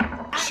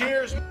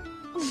 Cheers.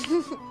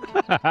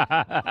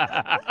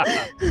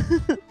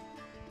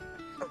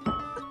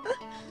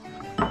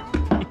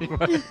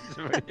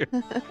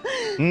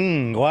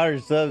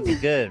 Water's so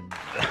good.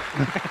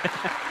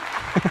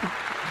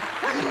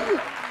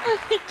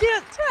 I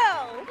can't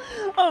tell.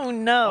 Oh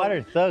no.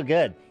 Water's so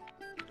good.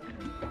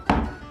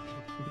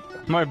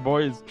 My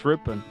boy is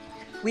tripping.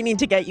 We need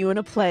to get you in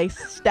a place.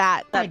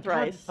 Stat that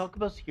thrice. Talk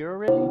about here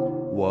already?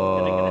 Whoa.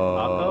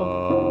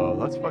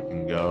 Let's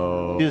fucking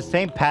go. Dude,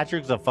 St.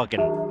 Patrick's a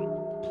fucking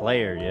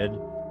player, dude.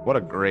 What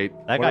a great,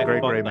 That what guy a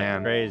great, fucked great like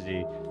man.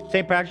 Crazy.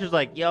 St. Patrick's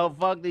like, yo,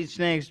 fuck these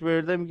snakes,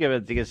 dude. Let me give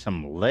it to get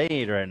some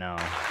laid right now.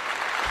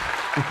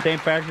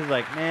 St. Patrick's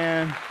like,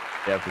 man.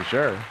 Yeah, for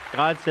sure.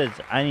 God says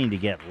I need to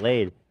get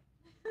laid.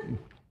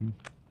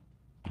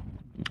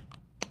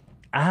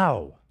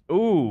 Ow.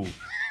 Ooh.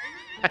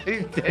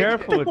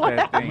 Careful with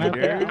that thing,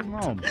 dude.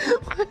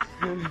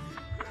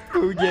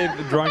 Who gave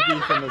the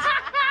drunkie from the...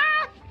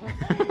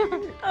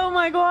 Oh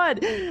my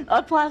god.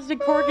 A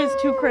plastic fork is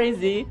too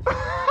crazy.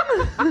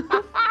 You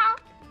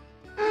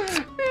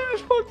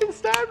just fucking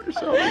stabbed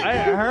yourself. I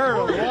heard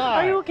a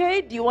lot. Are you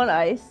okay? Do you want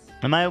ice?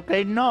 Am I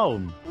okay?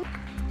 No.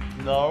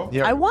 No.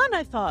 Yeah. I won,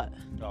 I thought.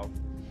 No.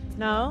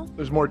 No?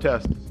 There's more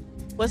tests.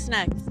 What's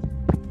next?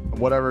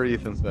 Whatever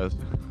Ethan says.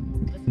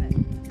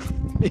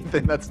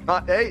 Ethan, that's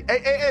not. Hey,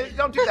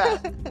 don't do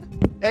that.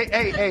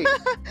 hey.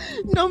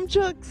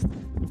 Nunchucks.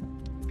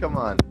 Come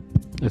on.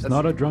 It's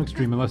not a drunk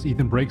stream unless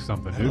Ethan breaks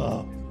something,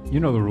 dude. You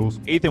know the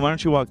rules. Ethan, why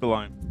don't you walk the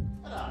line?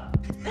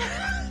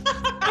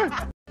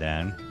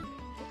 Dan.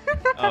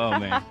 Oh,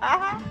 man.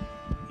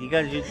 You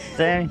guys used to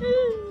say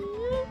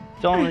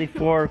it's only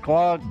 4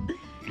 o'clock.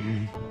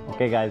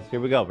 Okay, guys,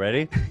 here we go.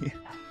 Ready?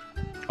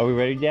 Are we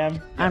ready,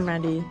 Dan? I'm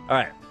ready. All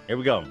right, here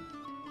we go.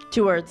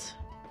 2 words.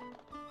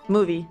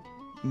 Movie.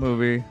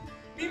 Movie.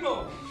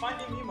 Nemo.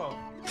 Finding Nemo.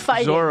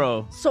 Fighting.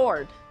 Zorro.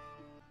 Sword.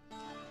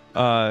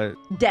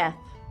 Death.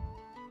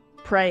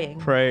 Praying.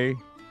 Pray.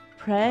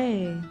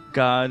 Pray.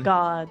 God.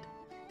 God.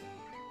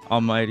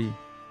 Almighty.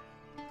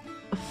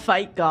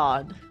 Fight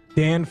God.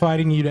 Dan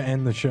fighting you to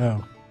end the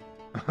show.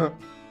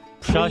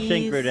 Shawshank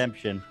Please.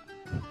 Redemption.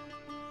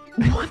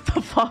 What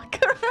the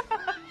fuck?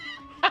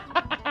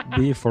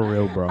 Be for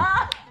real, bro.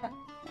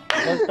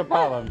 What's the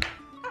problem?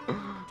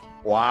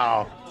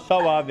 Wow.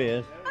 So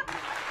obvious.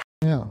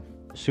 Yeah.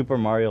 Super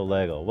Mario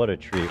Lego. What a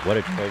treat. What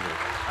a treasure.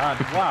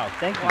 Wow,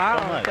 thank you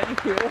so much.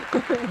 Thank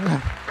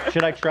you.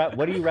 Should I try?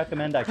 What do you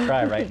recommend I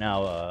try right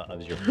now?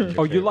 As your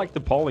Oh, you like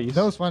the polys?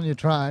 Those one you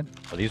tried.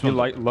 Oh, these You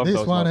ones. love This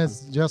those one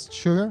ones. is just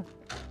sugar.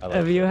 I like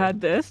Have you had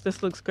this?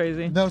 This looks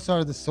crazy. Those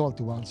are the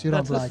salty ones. You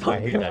That's don't the like.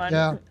 I hate them. that.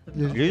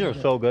 Yeah. These are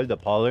so good. The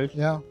polars.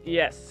 Yeah.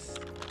 Yes.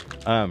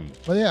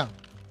 But yeah.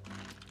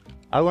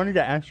 I wanted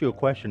to ask you a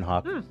question,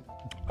 Hawk.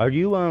 Are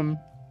you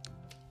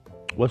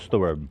what's the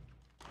word?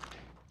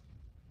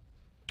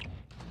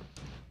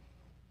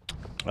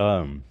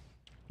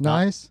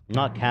 Nice.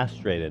 Not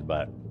castrated,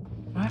 but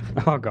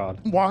Oh God.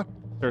 What?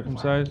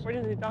 Circumcised? What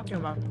is he talking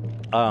about?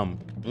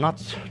 not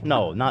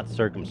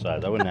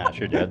circumcised. I wouldn't ask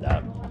your dad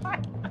that.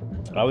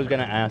 I was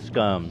gonna ask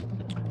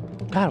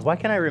God, why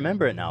can't I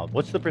remember it now?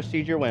 What's the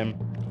procedure when?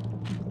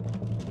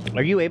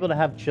 Are you able to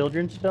have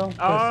children still?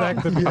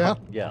 Vasectomy, yeah.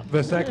 Yeah.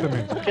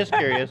 Vasectomy. Just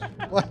curious.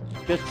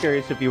 Just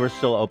curious if you were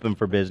still open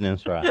for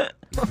business, right?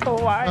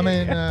 Why? I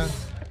mean,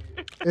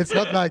 it's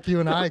not like you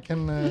and I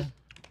can.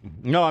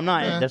 No, I'm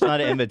not. That's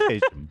not an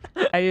invitation.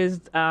 I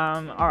used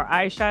our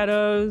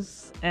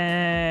eyeshadows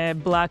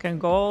and black and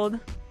gold,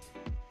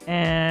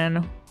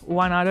 and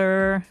one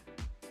other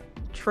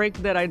trick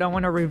that I don't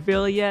want to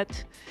reveal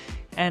yet,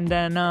 and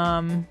then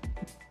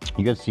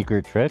You got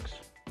secret tricks?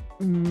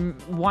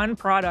 one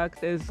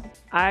product is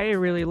I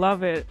really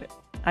love it.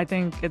 I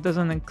think it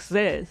doesn't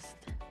exist,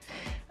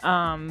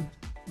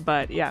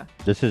 but yeah,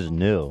 This is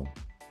new.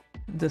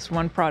 this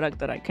one product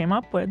that I came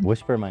up with.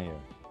 Whisper in my ear.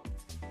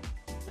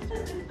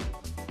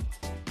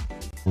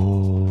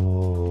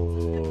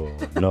 Ooh,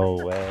 no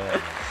way.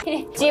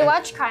 Do you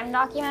watch crime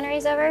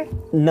documentaries ever?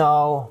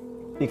 No,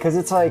 because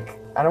it's like,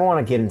 I don't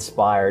want to get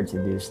inspired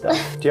to do stuff.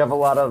 Do you have a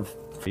lot of...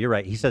 You're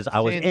right. He says I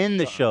was in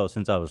the show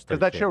since I was 13.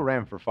 Because that show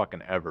ran for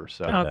fucking ever,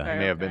 so Okay, it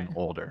may have been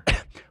older.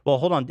 Well,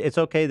 hold on. It's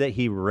okay that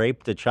he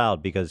raped a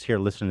child because here,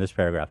 listen to this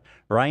paragraph.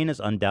 Ryan is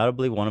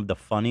undoubtedly one of the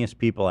funniest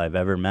people I've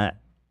ever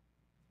met.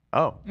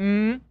 Oh.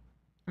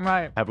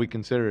 Right. Have we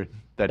considered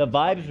that The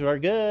vibes were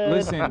good.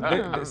 Listen,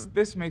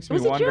 this makes me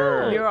was a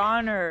wonder. joke. Your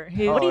Honor,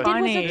 he's What he did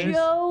funny. was a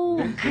joke.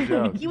 This is a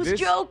joke. He was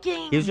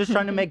joking. He was just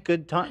trying to make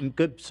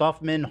good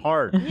soft men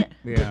hard.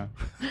 Yeah.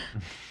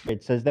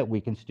 It says that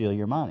we can steal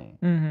your money.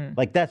 Mhm.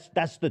 Like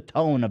that's the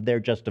tone of their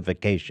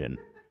justification.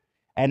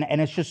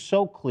 And it's just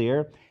so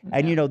clear.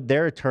 And you know,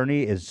 their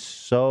attorney is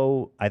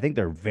so, I think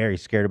they're very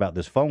scared about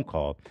this phone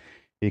call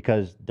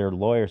because their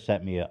lawyer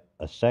sent me a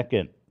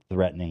second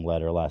threatening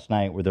letter last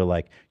night where they're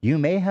like, you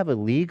may have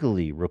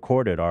illegally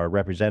recorded our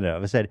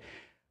representative. I said,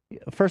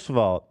 first of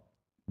all,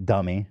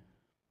 dummy,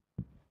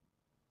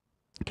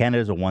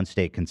 Canada's a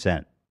one-state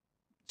consent.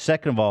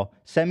 Second of all,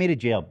 send me to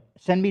jail.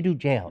 Send me to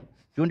jail.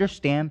 You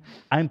understand?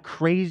 I'm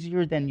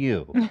crazier than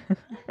you.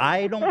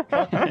 I don't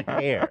fucking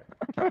care.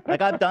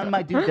 Like, I've done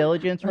my due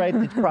diligence, right,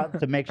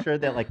 to make sure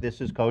that, like, this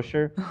is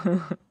kosher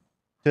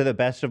to the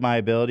best of my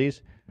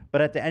abilities.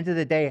 But at the end of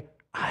the day,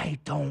 I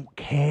don't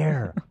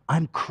care.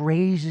 I'm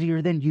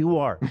crazier than you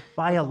are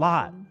by a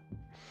lot.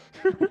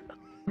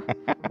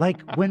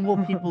 Like, when will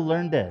people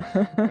learn this?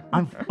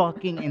 I'm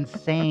fucking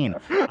insane.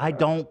 I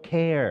don't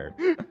care.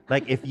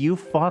 Like, if you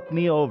fuck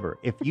me over,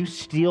 if you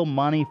steal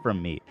money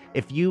from me,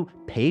 if you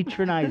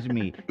patronize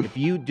me, if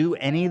you do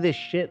any of this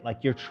shit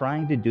like you're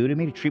trying to do to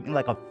me, to treat me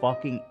like a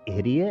fucking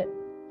idiot,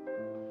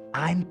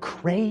 I'm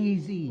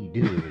crazy,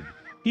 dude.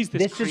 He's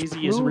this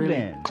crazy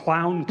Israeli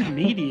clown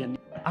comedian.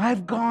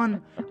 I've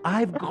gone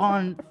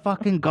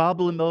fucking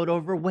goblin mode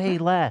over way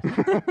less.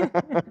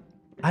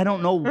 I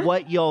don't know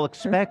what y'all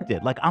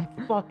expected. Like, I'm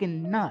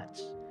fucking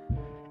nuts.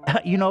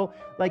 You know,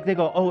 like they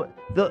go, oh,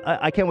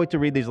 I can't wait to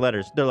read these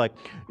letters. They're like,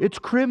 it's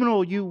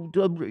criminal. You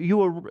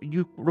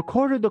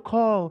recorded the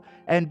call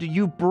and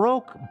you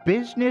broke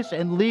business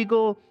and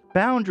legal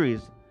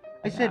boundaries.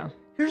 I said,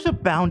 here's a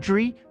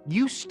boundary.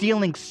 You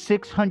stealing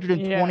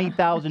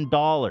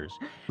 $620,000.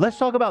 Let's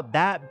talk about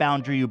that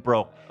boundary you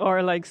broke.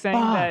 Or like saying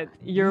that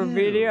your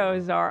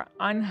videos are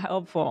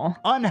unhelpful.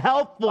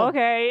 Unhelpful.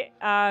 Okay,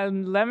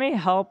 let me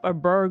help a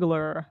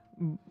burglar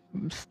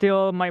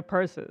steal my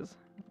purses.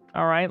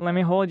 All right, let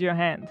me hold your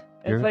hand.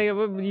 It's like,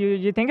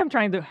 you think I'm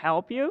trying to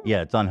help you?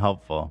 Yeah, it's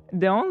unhelpful.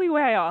 The only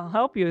way I'll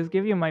help you is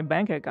give you my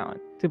bank account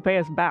to pay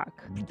us back.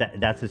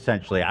 That's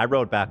essentially, I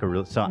wrote back a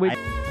real, so my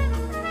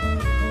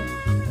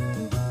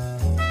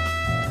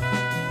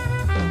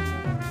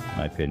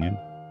opinion.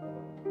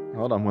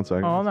 Hold on one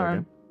second. Hold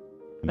on.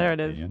 There it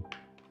is.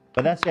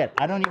 But that's it.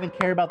 I don't even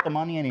care about the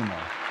money anymore.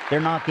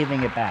 They're not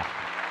giving it back.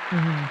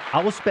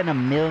 I will spend $1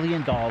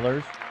 million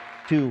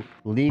to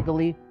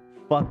legally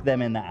fuck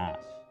them in the ass.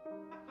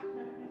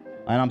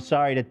 And I'm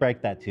sorry to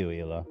break that to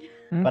you, Hila.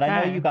 But I know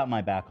Okay. you got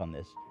my back on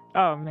this.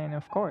 Oh, man,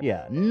 of course.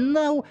 Yeah.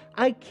 No,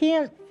 I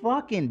can't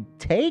fucking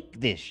take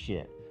this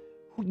shit.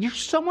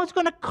 Someone's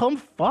gonna come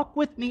fuck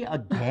with me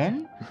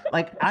again?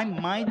 Like, I'm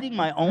minding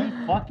my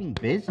own fucking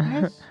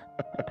business?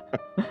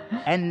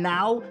 And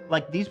now,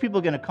 like, these people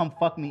are gonna come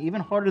fuck me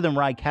even harder than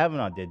Ryan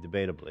Kavanaugh did,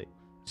 debatably.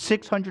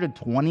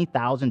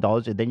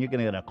 $620,000, and then you're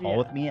gonna call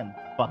with me and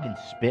fucking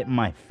spit in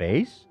my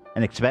face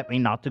and expect me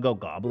not to go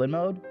goblin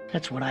mode?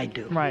 That's what I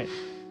do. Right.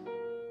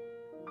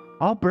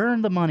 I'll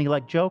burn the money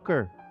like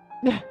Joker.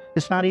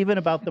 It's not even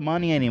about the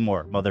money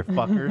anymore,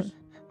 motherfuckers.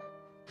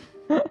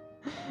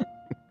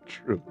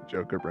 True,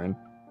 Joker brain.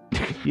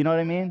 You know what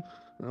I mean?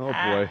 Oh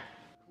boy.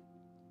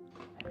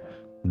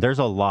 There's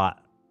a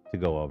lot to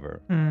go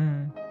over.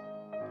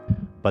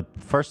 But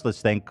first,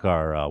 let's thank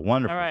our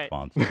wonderful All right.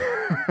 sponsor.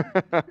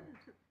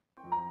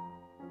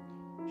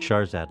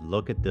 Sharzad,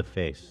 look at the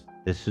face.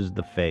 This is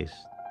the face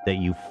that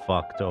you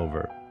fucked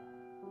over.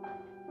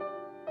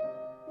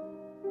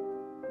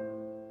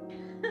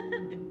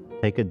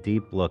 Take a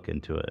deep look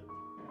into it.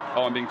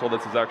 Oh, I'm being told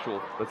that's his actual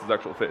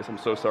face. I'm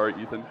so sorry,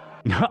 Ethan.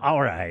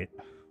 All right.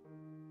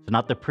 It's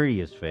not the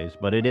prettiest face,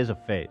 but it is a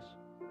face.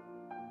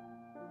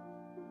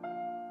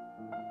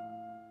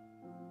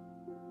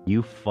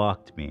 You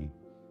fucked me.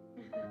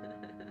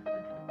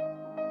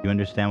 You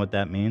understand what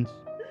that means?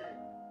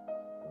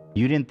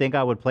 You didn't think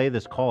I would play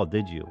this call,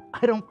 did you?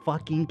 I don't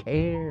fucking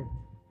care.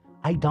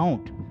 I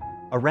don't.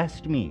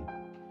 Arrest me.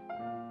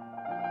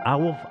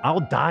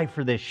 I'll die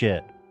for this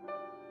shit.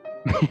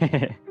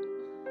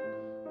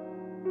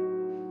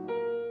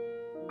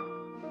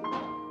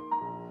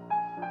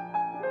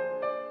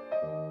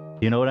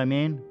 You know what I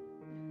mean?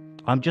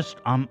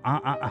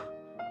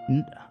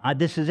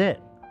 This is it.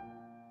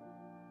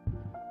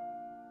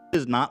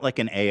 This is not like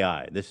an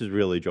AI. This is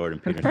really Jordan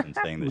Peterson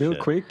saying this Real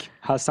shit. quick,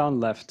 Hassan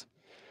left.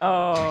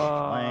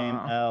 Oh. Lame.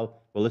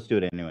 Well, let's do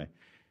it anyway.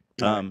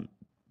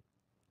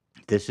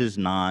 This is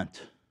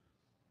not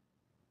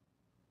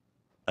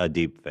a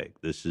deep fake.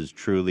 This is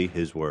truly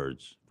his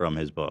words from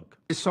his book.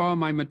 I saw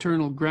my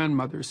maternal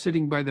grandmother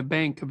sitting by the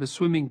bank of a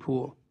swimming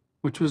pool,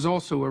 which was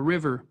also a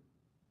river.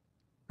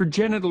 Her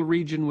genital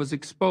region was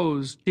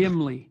exposed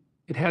dimly.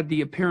 It had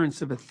the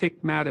appearance of a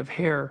thick mat of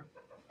hair.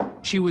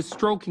 She was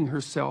stroking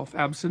herself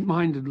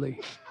absent-mindedly.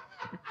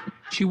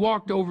 She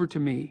walked over to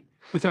me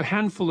with a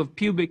handful of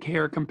pubic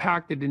hair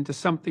compacted into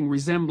something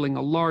resembling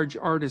a large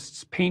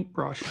artist's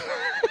paintbrush.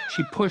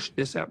 She pushed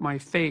this at my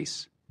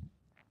face.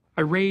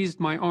 I raised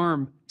my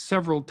arm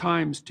several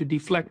times to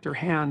deflect her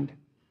hand.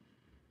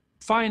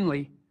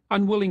 Finally,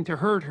 unwilling to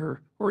hurt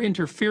her or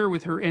interfere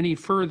with her any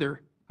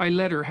further, I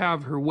let her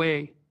have her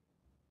way.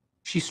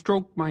 She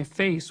stroked my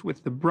face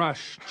with the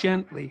brush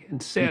gently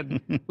and said,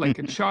 like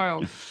a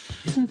child,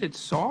 "Isn't it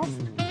soft?"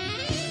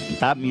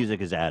 That music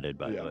is added,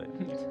 by the way.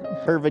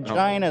 Her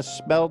vagina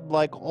smelled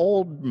like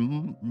old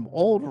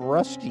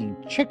rusty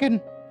chicken.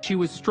 She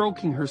was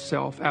stroking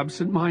herself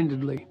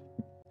absent-mindedly.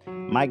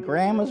 My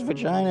grandma's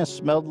vagina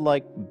smelled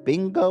like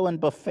bingo and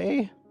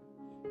buffet.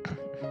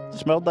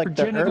 Smelled like Her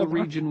the genital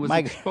early- region was my,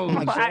 exposed.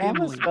 My grandma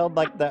dimly. smelled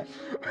like that.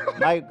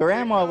 My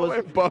grandma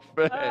was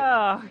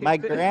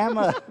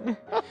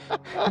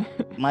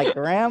my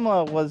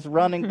grandma was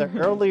running the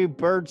early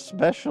bird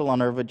special on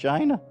her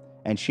vagina,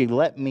 and she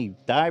let me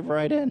dive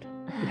right in.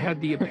 It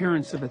had the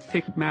appearance of a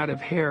thick mat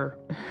of hair.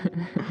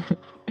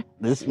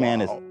 This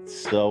man is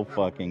so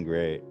fucking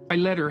great. I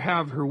let her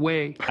have her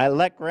way. I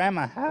let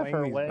grandma have Playing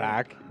her these way.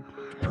 back,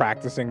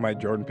 practicing my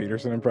Jordan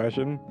Peterson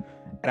impression,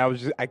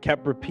 and I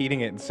kept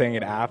repeating it and saying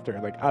it after,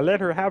 like, I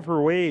let her have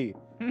her way.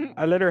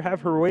 I let her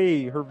have her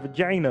way, her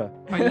vagina.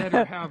 I let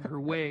her have her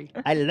way.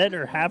 I let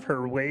her have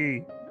her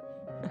way.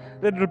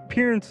 The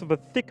appearance of a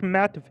thick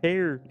mat of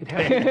hair. It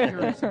had the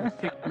appearance of a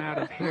thick mat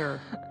of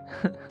hair.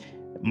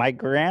 My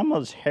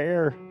grandma's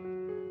hair.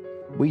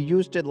 We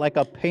used it like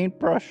a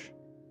paintbrush.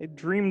 It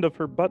dreamed of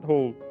her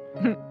butthole.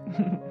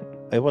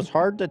 It was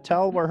hard to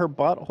tell where her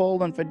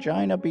butthole and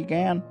vagina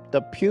began.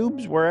 The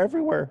pubes were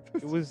everywhere.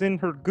 It was in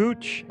her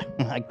gooch.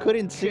 I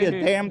couldn't see a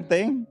damn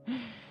thing.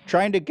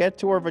 Trying to get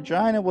to her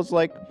vagina was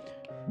like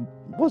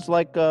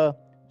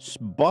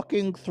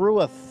bucking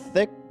through a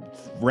thick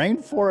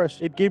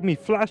rainforest. It gave me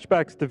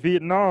flashbacks to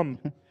Vietnam.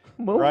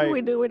 What Right. would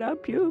we do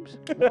without pubes?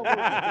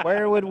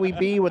 Where would we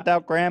be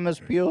without grandma's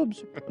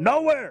pubes?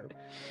 Nowhere.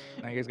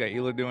 I guess got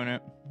Hila doing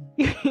it.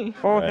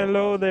 Oh,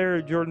 hello there,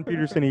 Jordan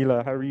Peterson,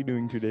 Hila. How are you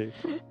doing today?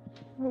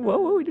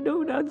 What would we do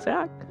without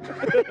Zach?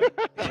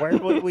 Where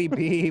would we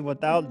be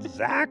without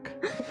Zach?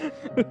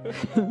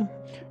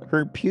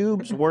 Her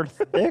pubes were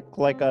thick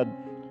like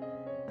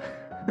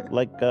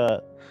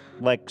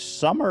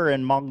summer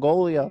in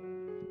Mongolia.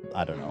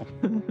 I don't know.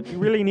 You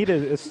really need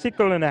a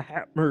sickle and a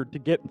hammer to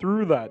get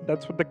through that.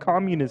 That's what the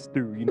communists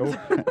do, you know?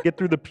 Get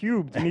through the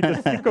pubes. You need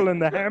the sickle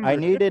and the hammer. I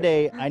needed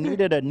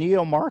a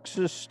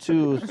neo-Marxist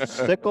to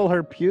sickle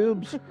her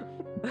pubes.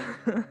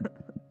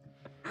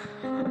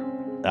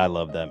 I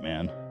love that,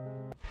 man.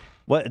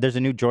 What? There's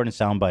a new Jordan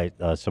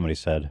soundbite. Somebody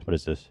said. What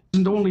is this?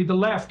 And only the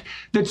left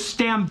that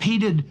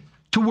stampeded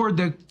toward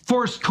the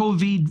forced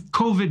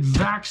COVID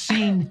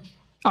vaccine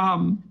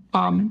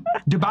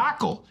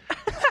debacle.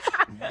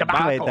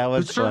 Wait, that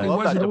was It certainly fun.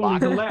 wasn't only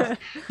the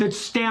left that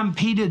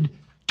stampeded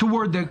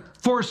toward the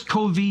forced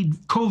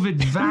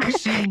COVID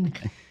vaccine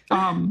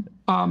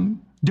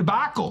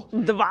debacle.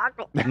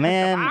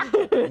 Man,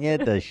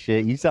 get the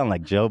shit. You sound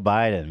like Joe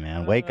Biden,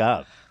 man. Wake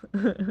up.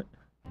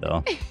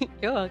 So,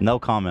 no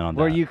comment on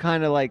that. Were you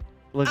kind of like,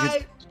 look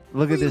at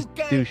this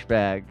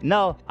douchebag?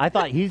 No, I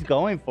thought he's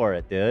going for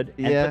it, dude.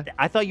 And- Yeah. but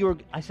I thought you were.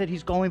 I said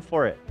he's going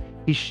for it.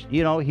 He's,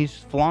 he's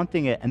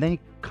flaunting it, and then he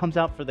comes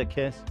out for the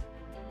kiss.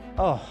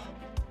 Oh.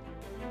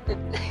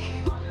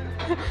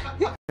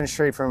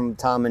 Straight from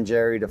Tom and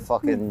Jerry to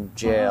fucking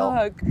jail.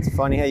 Fuck. It's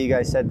funny how you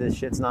guys said this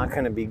shit's not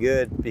gonna be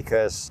good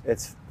because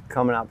it's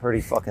coming out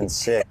pretty fucking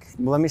sick.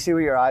 Let me see what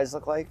your eyes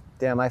look like.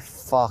 Damn, I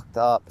fucked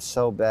up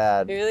so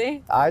bad.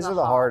 Really? Eyes are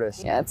the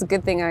hardest. Yeah, it's a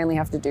good thing I only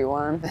have to do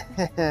one.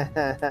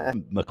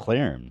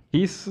 McLaren.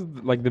 He's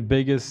like the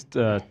biggest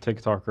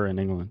TikToker in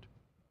England.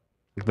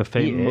 Like the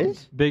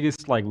famous,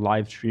 biggest like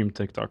live stream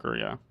TikToker.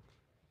 Yeah.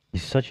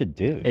 He's such a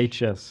dude.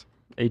 HS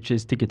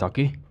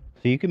TikToky.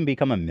 So you can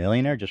become a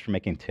millionaire just for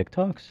making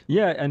TikToks?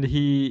 Yeah, and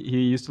he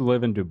used to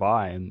live in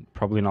Dubai and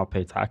probably not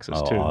pay taxes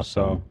Oh, too.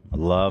 awesome. I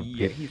love.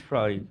 Yeah, he's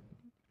probably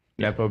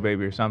Nepo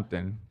baby or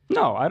something.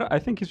 No, I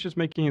think he's just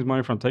making his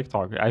money from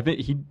TikTok. I think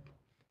he.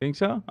 Think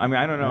so? I mean,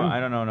 I don't know. Yeah. I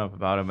don't know enough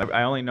about him.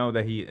 I only know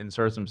that he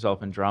inserts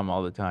himself in drama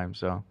all the time.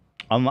 So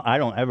I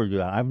don't ever do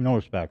that. I have no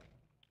respect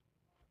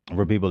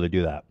for people to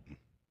do that.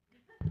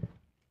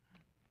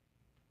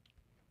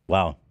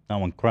 Wow, that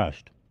one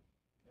crushed.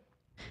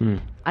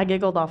 I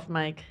giggled off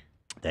mic.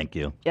 Thank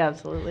you. Yeah,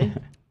 absolutely.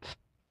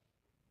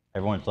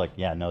 Everyone's like,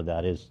 yeah, no,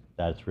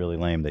 that's really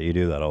lame that you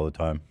do that all the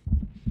time.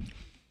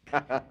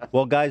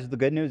 Well, guys, the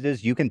good news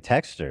is you can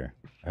text her.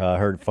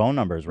 Her phone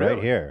number is right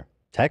Really? here.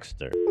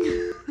 Text her.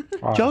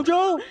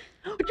 Jojo,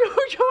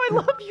 I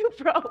love you,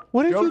 bro.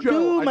 What did you Jojo,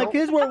 do? I My don't-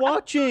 kids were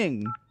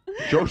watching.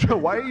 Jojo,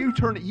 why are you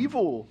turned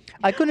evil?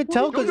 I couldn't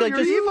tell because Jojo, I you're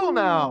just evil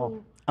now.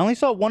 I only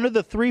saw one of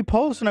the 3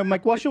 posts, and I'm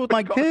like, watch it with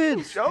my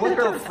kids. What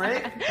the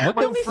frick? What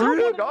the Oh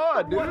frick? my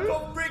god, dude. What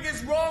the frig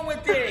is wrong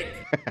with it?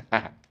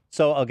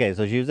 So, okay,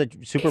 so she was a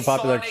super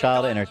popular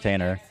child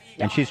entertainer,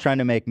 and she's trying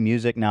to make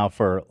music now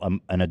for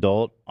an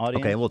adult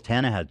audience. Okay, well,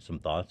 Tana had some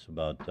thoughts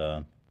about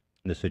the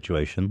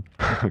situation.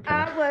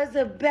 I was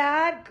a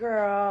bad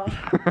girl.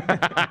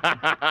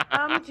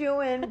 I'm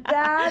doing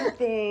bad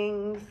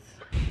things.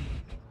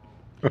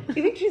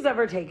 You think she's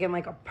ever taken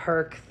like a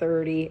perk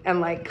 30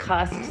 and like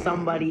cussed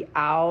somebody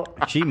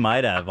out? She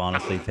might have,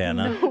 honestly,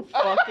 Tana. No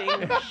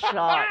fucking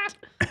shot.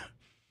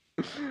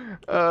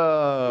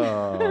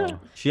 Oh.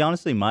 She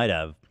honestly might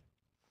have.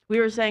 We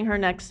were saying her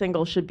next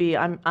single should be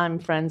I'm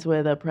friends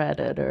with a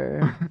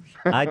predator.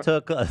 I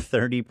took a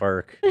 30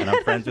 perk, and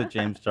I'm friends with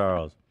James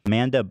Charles.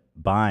 Amanda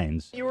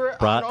Bynes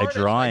brought a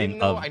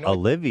drawing of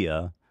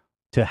Olivia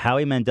to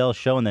Howie Mandel's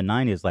show in the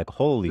 90s. Like,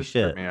 holy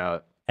shit.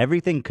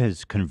 Everything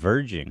is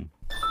converging.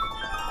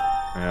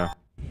 Yeah.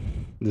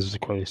 This is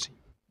crazy.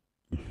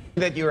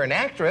 That you're an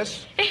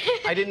actress.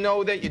 I didn't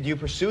know that. Do you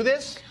pursue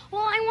this?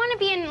 Well, I want to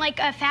be in like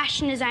a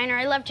fashion designer.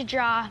 I love to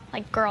draw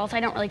like girls. I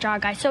don't really draw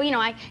guys. So,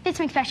 I did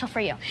something special for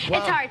you. Wow.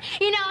 It's hard.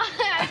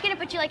 I was going to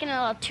put you like in a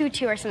little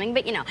tutu or something,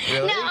 but Really? No,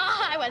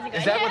 I wasn't going to.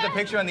 Is that what the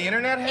picture on the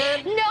internet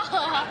had? No.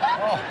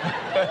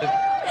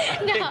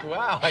 No.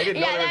 Wow, I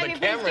didn't know there was a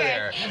camera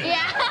there.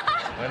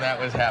 Yeah. When that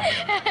was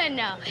happening.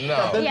 No.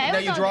 No. Yeah, Now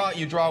it was all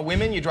you draw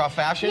women, you draw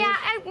fashion? Yeah,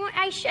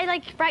 I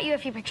like brought you a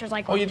few pictures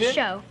like Oh, you on the did?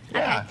 show.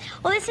 Yeah. Okay.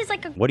 Well, this is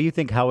like a What do you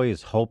think Howie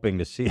is hoping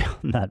to see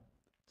on that,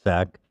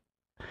 Zach?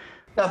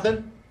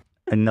 Nothing.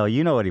 And no,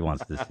 you know what he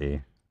wants to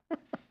see.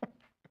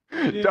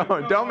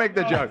 Don't make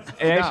the joke.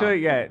 Actually,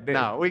 yeah.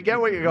 No, we get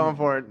what you're going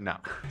for. No.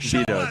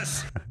 She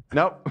does.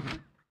 Nope.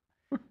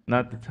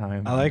 Not the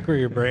time. I like where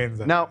your brain's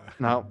at. No.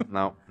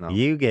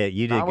 You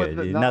did Not with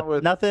good. the- not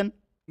with- Nothing?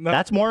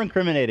 That's more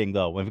incriminating,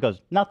 though, when it goes,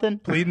 nothing?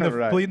 Pleading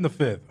the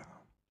fifth.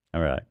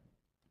 All right.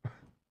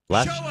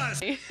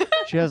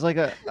 She has like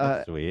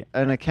Sweet.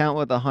 an account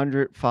with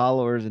 100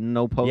 followers and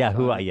no posts. Yeah,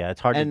 on it. yeah,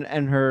 it's hard to-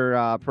 And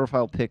her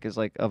profile pic is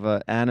like of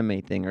an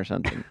anime thing or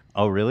something.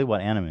 Oh, really? What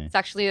anime? It's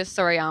actually a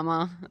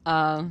Sorayama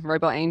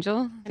robot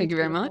angel. Thank you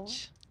very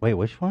much. Wait,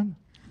 which one?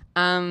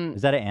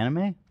 Is that an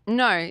anime?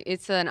 No,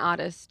 it's an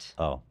artist.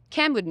 Oh.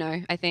 Cam would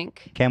know, I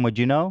think. Cam, would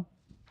you know?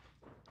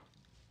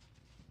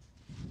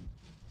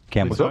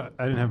 Cam, What's up?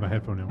 I didn't have my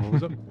headphone in. What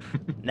was up?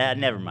 Nah,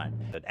 never mind.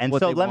 And What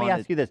so they let me wanted.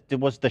 ask you this: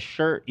 Was the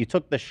shirt? You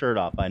took the shirt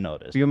off? I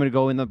noticed. You want me to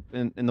go in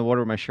the water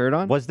with my shirt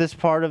on? Was this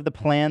part of the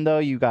plan though?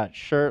 You got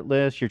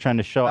shirtless. You're trying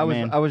to show.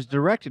 I was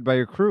directed by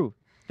your crew.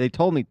 They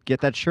told me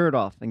get that shirt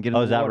off and get in Oh,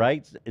 the is that water.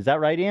 right? Is that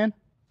right, Ian?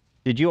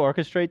 Did you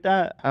orchestrate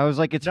that? I was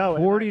like, it's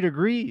 40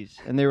 degrees,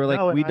 and they were like,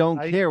 No, we I- don't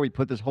I- care. We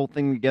put this whole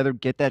thing together.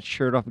 Get that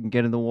shirt off and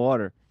get in the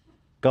water.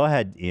 Go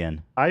ahead,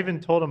 Ian. I even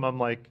told him, I'm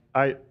like,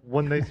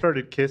 when they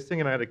started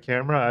kissing and I had a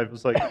camera, I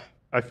was like,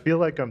 I feel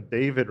like I'm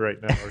David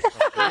right now or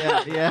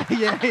something. yeah,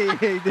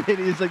 he did.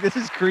 He's like, this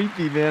is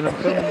creepy, man. I'm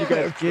filming you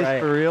guys kiss right.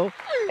 for real.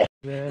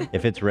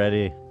 If it's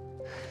ready.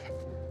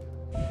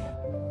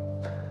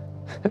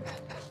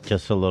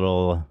 Just a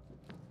little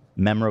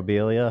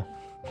memorabilia.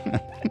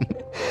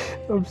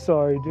 I'm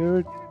sorry,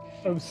 dude.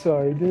 I'm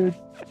sorry, dude.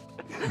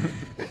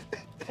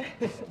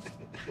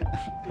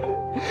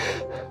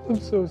 I'm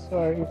so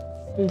sorry.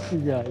 Thank you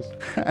guys.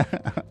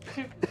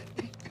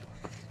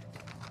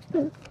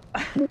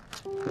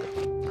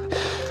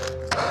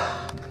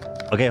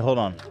 Okay, hold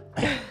on.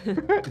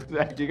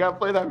 Zach, you gotta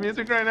play that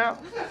music right now.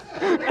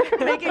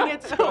 Making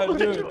it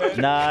so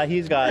Nah,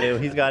 he's got to.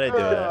 He's got to do it.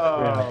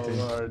 Oh,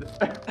 Lord.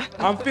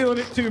 I'm feeling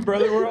it too,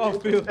 brother. We're all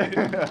feeling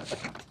it.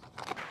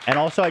 And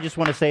also, I just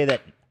want to say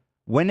that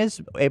when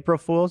is April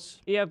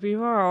Fool's? Yeah,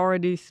 people are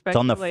already It's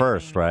speculating. on the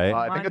 1st, right?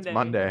 I think it's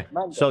Monday.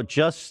 So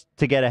just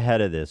to get ahead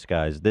of this,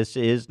 guys, this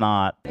is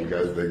not You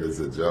guys think it's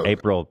a joke?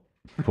 April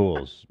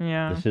Fool's.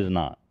 Yeah. This is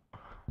not.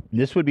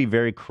 This would be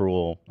very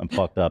cruel and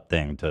fucked up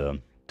thing to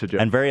joke.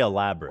 and very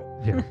elaborate.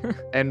 Yeah.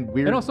 And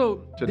weird And also,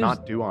 to there's-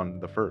 not do on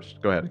the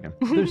 1st. Go ahead, Kim.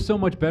 There's so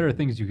much better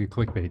things you could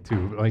clickbait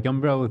too. Like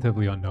I'm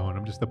relatively unknown.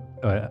 I'm just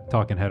a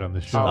talking head on the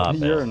show. Stop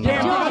it. You're Don't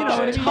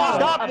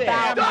talk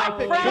about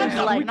my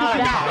friend like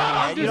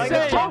that. I'm You just don't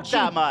saying. talk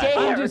that much. Dare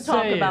I'm just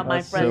talk saying. about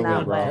my friend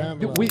that way.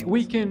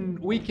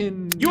 We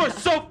can. You are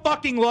so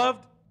fucking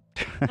loved.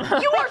 You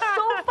are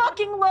so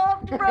fucking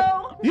loved,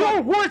 bro.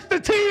 You're worth the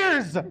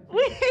tears.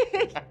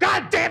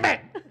 God damn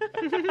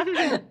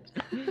it.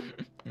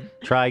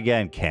 Try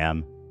again,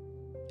 Cam.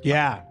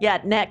 Yeah.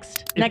 Yeah,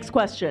 next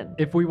question.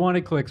 If we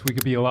wanted clicks, we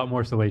could be a lot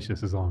more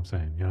salacious. Is all I'm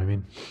saying. You know what I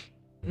mean?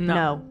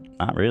 No.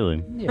 Not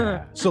really.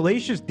 Yeah.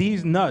 Salacious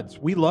D's nuts.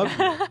 We love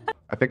you.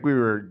 I think we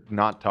were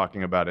not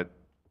talking about it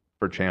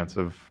for chance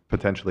of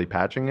potentially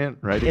patching it,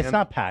 right? It's Ian?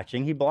 not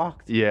patching. He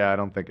blocked. Yeah, I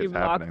don't think it's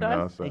blocked happening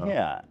though. us? So.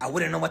 Yeah. I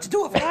wouldn't know what to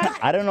do if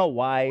I I don't know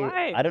why.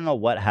 Why? I don't know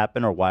what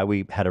happened or why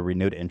we had a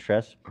renewed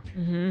interest.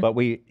 But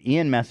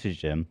Ian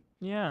messaged him,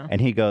 Yeah.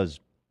 and he goes.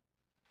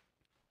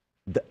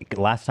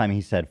 Last time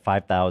he said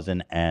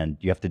 5,000, and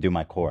you have to do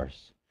my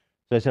course.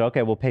 So I said,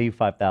 okay, we'll pay you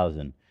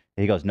 5,000.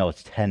 He goes, no,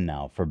 it's 10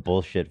 now for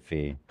bullshit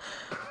fee.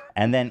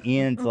 And then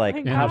Ian's like, my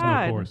Ian has no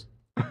God. course.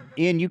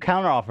 Ian, you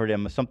counteroffered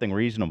him something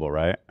reasonable,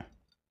 right?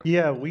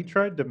 Yeah, we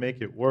tried to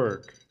make it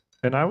work.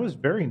 And I was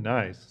very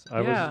nice.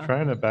 I Yeah. was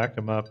trying to back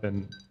him up.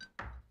 And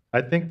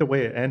I think the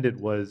way it ended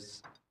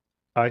was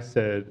I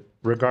said,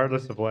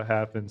 regardless of what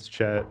happens,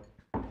 Chet,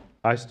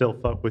 I still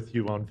fuck with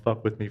you on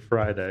Fuck With Me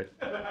Friday.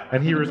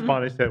 And he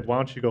responded, he said, "Why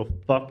don't you go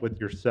fuck with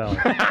yourself?"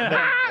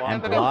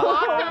 And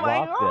Oh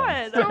my walked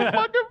in. god. So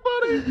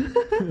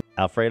fucking funny.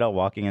 Alfredo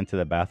walking into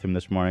the bathroom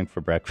this morning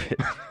for breakfast.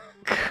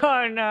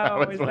 Oh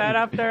no! Is that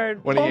after?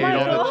 When he oh ate my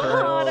all the god!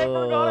 turnips. I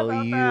forgot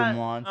about you that.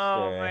 monster.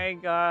 Oh my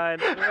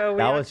god! We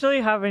That was-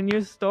 actually have a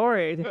new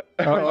story.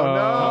 Oh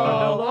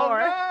no!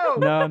 Lord.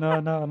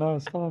 No.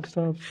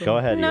 Stop. Go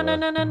ahead, No, Eli.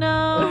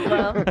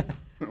 no.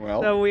 Well,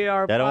 Well, So we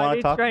are They don't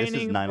wanna potty talk? This is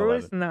training 9/11.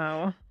 Bruce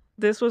now.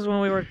 This was when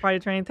we were potty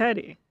training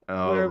Teddy.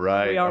 oh, We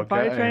right. are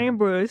potty okay. training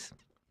Bruce,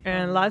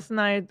 and last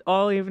night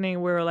all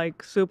evening we were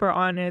like super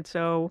on it.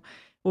 So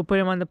we'll put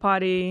him on the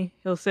potty.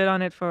 He'll sit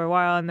on it for a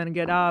while and then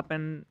get up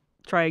and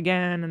try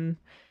again, and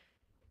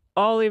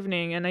all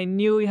evening. And I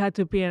knew he had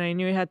to pee and I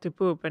knew he had to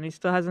poop, and he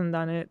still hasn't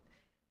done it,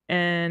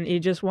 and he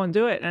just won't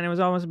do it. And it was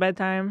almost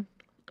bedtime,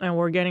 and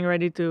we're getting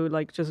ready to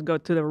like just go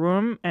to the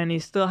room, and he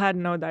still had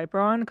no diaper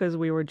on because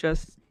we were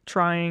just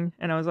trying.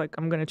 And I was like,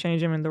 I'm gonna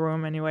change him in the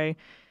room anyway.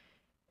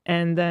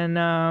 And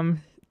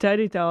then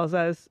Teddy tells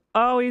us,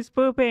 "Oh, he's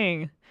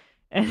pooping,"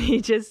 and he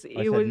I said,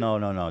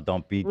 no,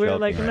 don't be we're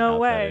joking like, right no now,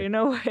 way, Teddy."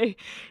 no way.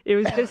 It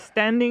was just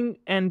standing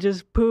and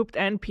just pooped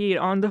and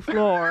peed on the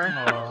floor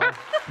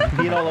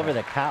Peed all over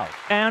the couch.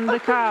 and the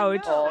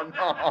couch. Oh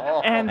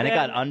no! And it then,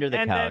 got under the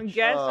and then couch.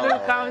 guess who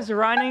comes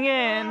running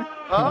in?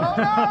 Oh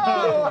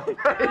no!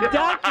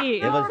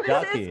 Ducky. It was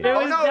Ducky. It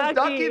Oh was no! It's Ducky.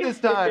 Ducky this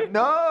time.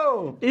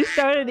 No! He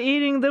started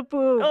eating the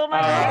poop. oh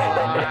my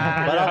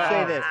god. But I'll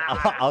say this.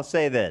 I'll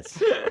say this.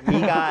 He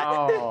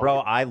got, bro,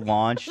 I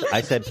launched.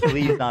 I said,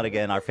 please not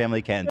again. Our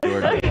family can't do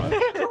it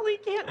anymore. We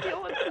can't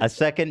deal with it. A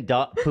second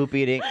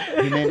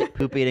human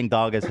poop eating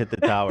dog has hit the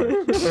tower.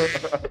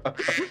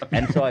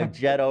 And so I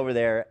jet over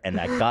there and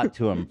I got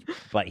to him,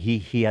 but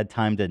he had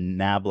time to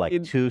nab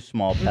like 2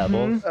 small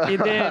pebbles. He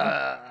did.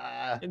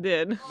 He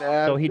did.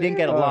 So he didn't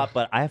get a lot,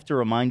 but I have to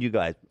remind you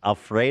guys,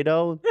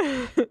 Alfredo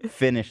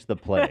finished the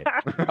plate.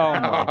 Oh my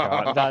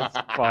god, that's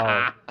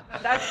foul.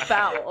 That's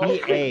foul.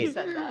 He ate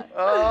said that.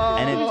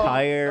 an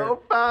entire,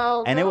 So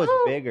foul. and it was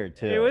bigger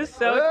too. It was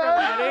so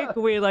traumatic.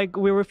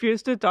 We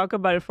refused to talk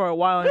about it for a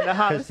while in the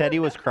house. Because Teddy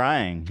was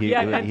crying. He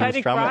Yeah, was and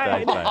Teddy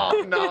traumatized cried. by it.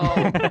 Oh no!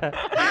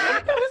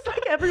 It was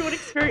like everyone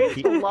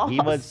experienced the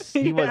loss.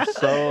 He was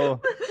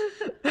so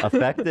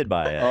affected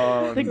by it.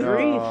 Oh, the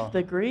no.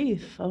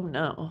 grief. Oh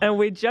no. And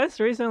we just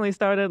recently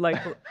started like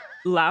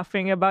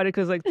laughing about it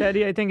because like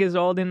Teddy, I think, is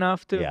old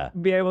enough to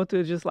be able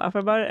to just laugh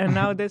about it. And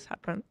now this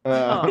happened.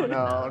 Oh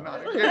no!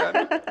 Not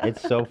again!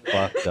 It's so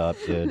fucked up,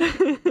 dude.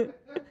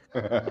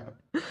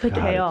 The God,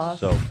 chaos. it's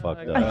so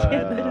fucked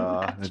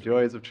up. The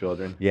joys of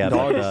children. Yeah,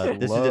 but Dogs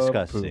this is love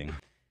disgusting. poop.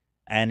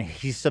 And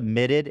he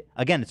submitted,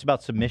 again, it's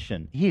about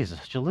submission. He is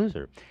such a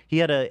loser. He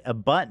had a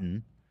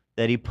button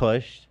that he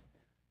pushed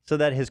so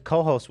that his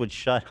co-host would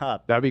shut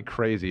up. That'd be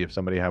crazy if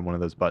somebody had one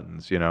of those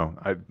buttons. You know,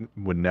 I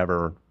would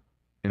never,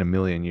 in a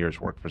million years,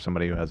 work for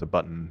somebody who has a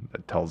button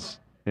that tells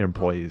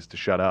employees to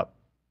shut up.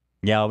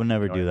 Yeah, I would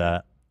never do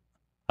that.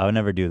 I would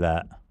never do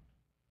that.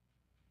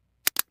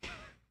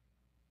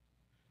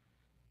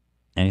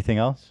 Anything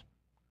else?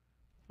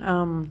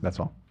 That's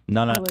all.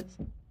 No. I was-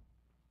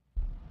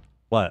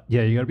 What?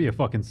 Yeah, you gotta be a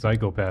fucking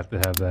psychopath to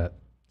have that.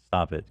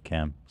 Stop it,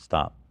 Cam.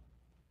 Stop.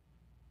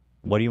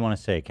 What do you want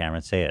to say,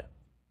 Cameron? Say it.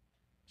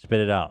 Spit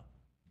it out.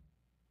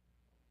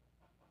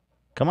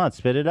 Come on,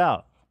 spit it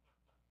out.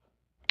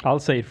 I'll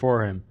say it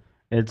for him.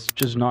 It's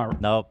just not.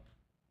 Nope.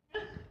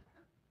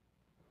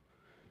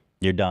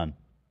 You're done.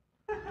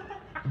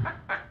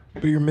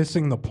 But you're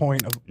missing the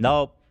point of.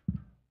 Nope.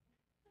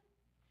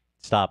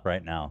 Stop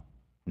right now.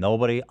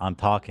 Nobody, I'm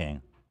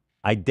talking.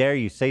 I dare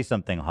you, say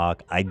something,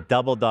 Hawk. I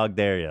double dog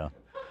dare you.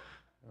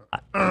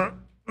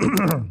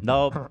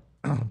 Nope.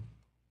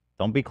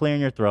 Don't be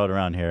clearing your throat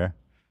around here.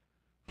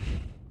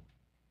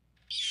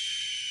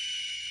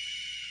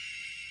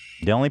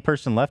 The only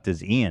person left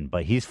is Ian,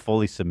 but he's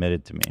fully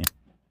submitted to me.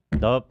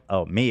 Nope.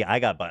 Oh, me. I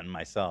got button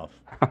myself.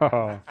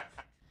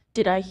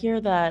 Did I hear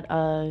that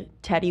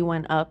Teddy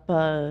went up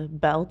a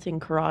belt in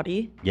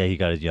karate? Yeah, he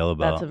got his yellow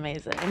belt. That's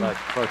amazing.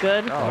 Fuck.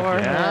 Good Oh, for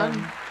yeah.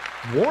 him.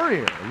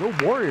 Warrior, a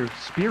little warrior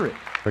spirit.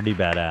 Pretty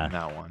badass. in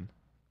that one.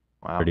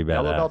 Wow. Pretty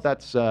Yellow badass. belt.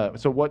 That's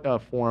so. What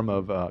form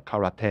of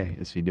karate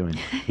is he doing?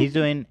 He's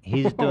doing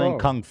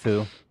kung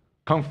fu.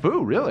 Kung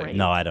fu, really?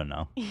 No, I don't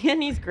know.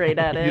 And he's great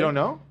at it. You don't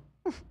know?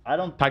 I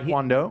don't.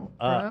 Taekwondo,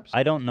 perhaps?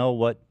 I don't know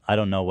what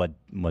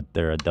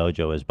their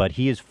dojo is, but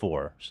he is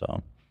 4.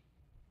 So.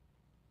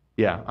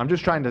 Yeah, I'm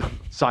just trying to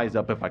size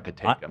up if I could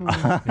take him.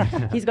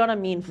 He's got a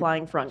mean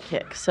flying front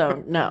kick,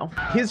 so no.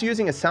 He's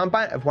using a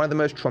soundbite of one of the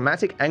most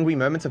traumatic, angry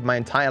moments of my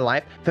entire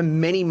life for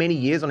many, many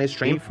years on his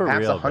stream, for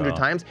perhaps real, 100 bro.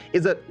 times,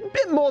 is a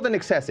bit more than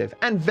excessive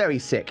and very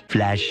sick.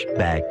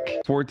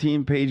 Flashback.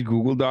 14-page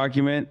Google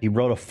document. He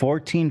wrote a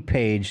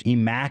 14-page Why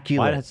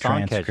immaculate did Song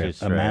catch you transcript, a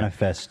straight?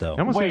 manifesto.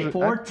 Wait,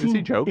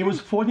 14? It was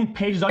 14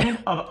 pages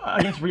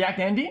against React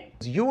Andy?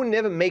 You will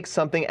never make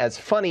something as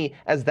funny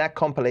as that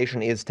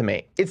compilation is to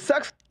me. It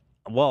sucks.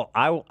 Well,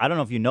 I don't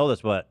know if you know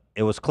this, but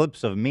it was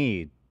clips of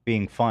me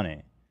being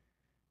funny.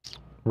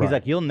 Right. He's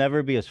like, you'll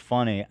never be as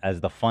funny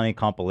as the funny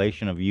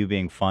compilation of you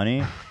being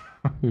funny.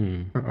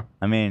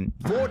 I mean,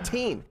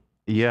 14.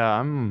 Yeah,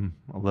 I'm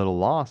a little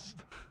lost.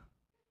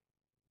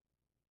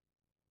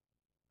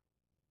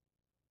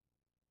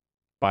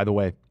 By the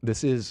way,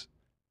 this is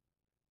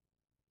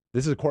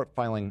a court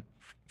filing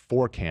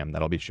for Cam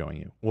that I'll be showing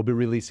you. We'll be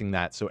releasing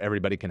that so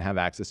everybody can have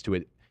access to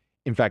it.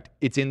 In fact,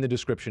 it's in the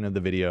description of the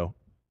video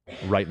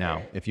right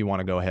now if you want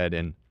to go ahead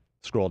and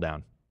scroll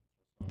down.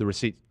 The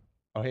receipt.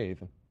 Oh, hey,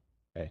 Ethan.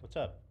 Hey. What's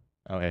up?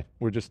 Oh, hey.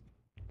 We're just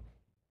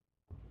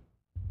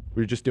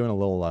doing a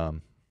little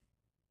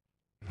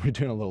we're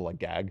doing a little like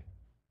gag.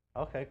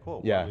 Okay,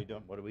 cool. Yeah. What are we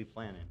doing? What are we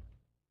planning?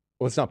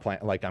 Well, it's not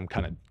planned. Like I'm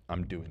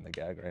doing the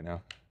gag right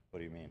now. What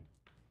do you mean?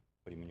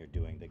 What do you mean you're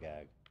doing the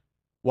gag?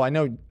 Well, I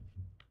know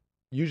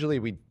usually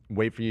we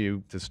wait for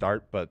you to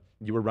start, but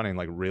you were running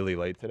like really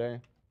late today.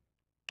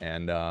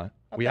 And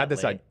we had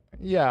this late.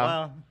 yeah,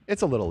 Well,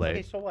 it's a little late.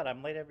 Okay, so what?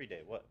 I'm late every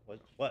day.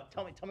 What?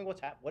 Tell me what's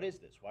happening. What is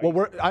this? Why Well,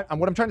 are you-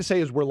 what I'm trying to say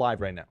is we're live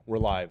right now. We're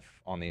live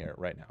on the air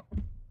right now.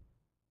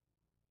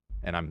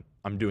 And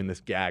I'm doing this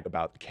gag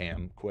about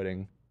Cam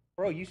quitting.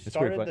 Bro, you It's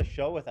started weird, the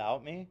show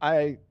without me?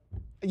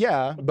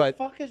 Yeah, What but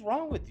the fuck is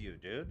wrong with you,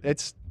 dude?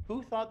 it's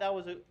Who thought that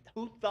was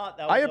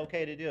I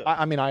okay to do?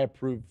 I mean, I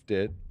approved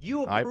it.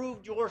 You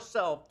approved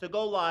yourself to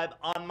go live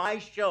on my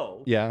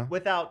show Yeah.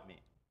 without me.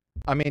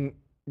 I mean,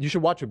 you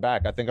should watch it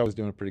back. I think I was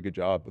doing a pretty good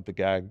job with the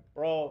gag.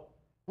 Bro,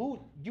 who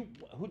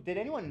did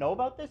anyone know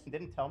about this and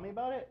didn't tell me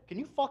about it? Can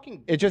you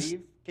fucking It just-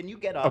 leave? Can you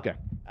get up Okay.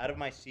 out of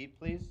my seat,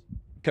 please?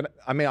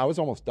 I mean, I was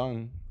almost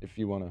done if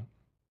you want to.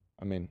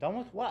 I mean, Done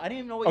with what? I didn't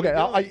even know what okay,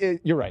 you were doing.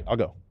 you're right. I'll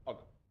go.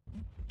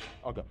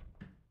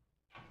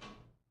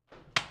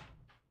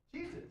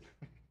 Jesus.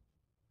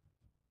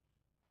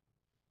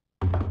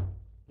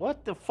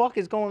 What the fuck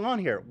is going on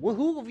here?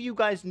 Who of you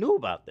guys knew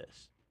about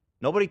this?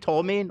 Nobody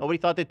told me? Nobody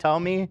thought they'd tell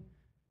me?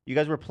 You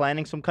guys were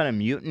planning some kind of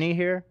mutiny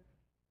here?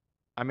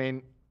 I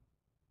mean,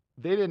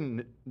 they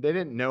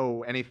didn't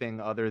know anything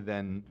other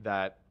than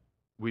that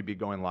we'd be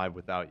going live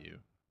without you.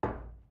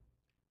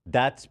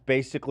 That's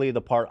basically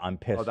the part I'm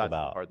pissed Oh, that's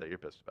about. the part that you're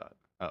pissed about.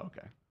 Oh,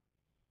 okay.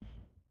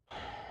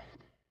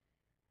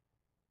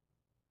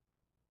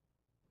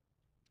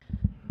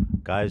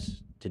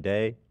 Guys,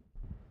 today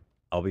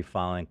I'll be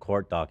filing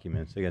court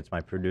documents against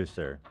my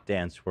producer,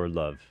 Dan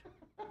Swerdlove,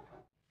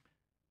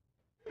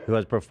 who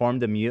has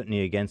performed a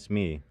mutiny against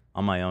me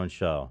on my own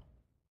show.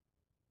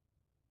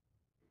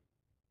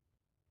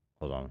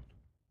 Hold on.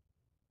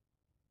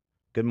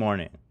 Good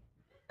morning.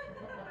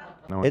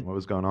 What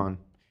was going on?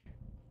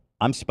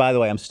 By the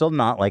way, I'm still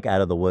not like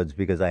out of the woods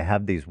because I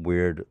have these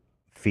weird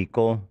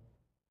fecal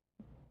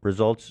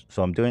results.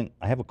 So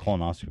I have a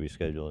colonoscopy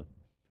scheduled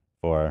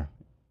for,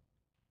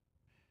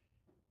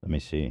 let me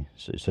see.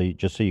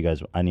 Just so you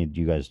guys, I need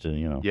you guys to,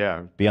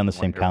 Yeah, be on the wanna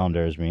same hear about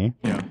calendar as me.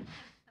 Yeah.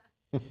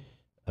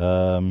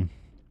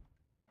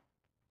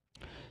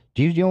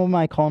 Do you know what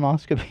my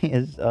colonoscopy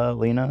is,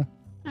 Lena?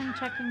 I'm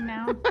checking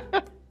now.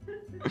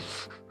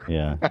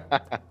 Yeah.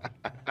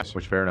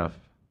 Which fair enough.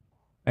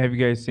 Have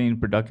you guys seen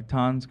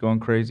Producatons going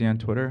crazy on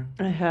Twitter?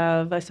 I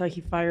have. I saw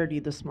he fired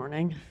you this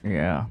morning.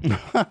 Yeah.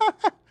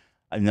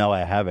 No, I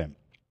haven't.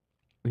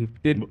 We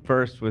did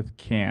first with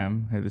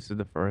Cam. Hey, this is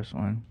the first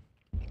one.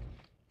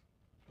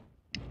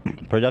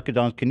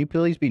 Producadons, can you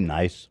please be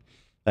nice?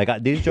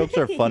 Like, these jokes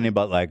are funny,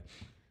 but like,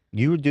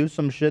 you do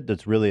some shit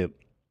that's really,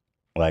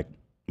 like,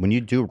 when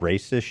you do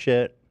racist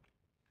shit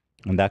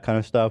and that kind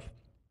of stuff,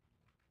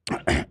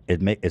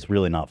 it's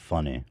really not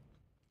funny.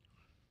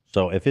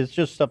 So if it's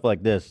just stuff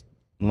like this,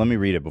 let me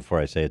read it before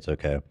I say it's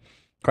okay.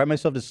 Cried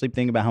myself to sleep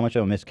thinking about how much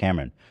I miss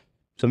Cameron.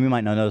 Some of you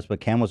might not know this, but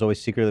Cam was always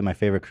secretly my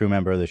favorite crew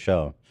member of the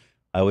show.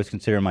 I always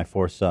consider him my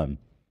fourth son.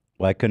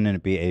 Why couldn't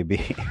it be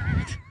AB?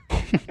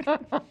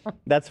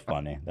 That's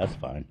funny. That's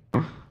fine.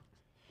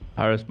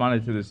 I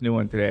responded to this new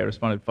one today. I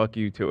responded, fuck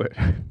you to it.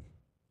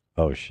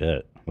 Oh,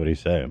 shit. What do you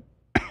say?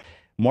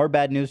 More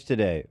bad news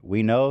today.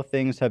 We know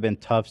things have been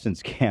tough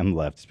since Cam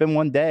left. It's been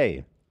 1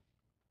 day.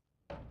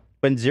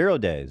 Been 0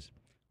 days.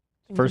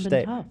 Things First have been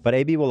day. tough. But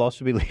AB will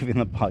also be leaving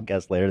the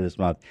podcast later this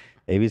month.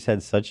 AB's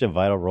had such a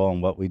vital role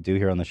in what we do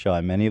here on the show,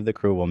 and many of the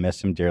crew will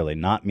miss him dearly.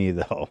 Not me,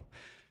 though.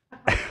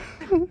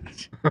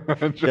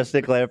 Just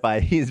to clarify,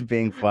 he's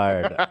being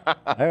fired.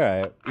 All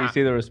right. You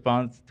see the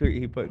response tweet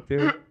he put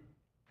too?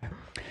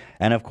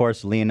 And of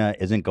course, Lena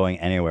isn't going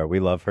anywhere. We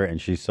love her,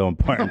 and she's so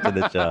important to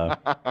the show.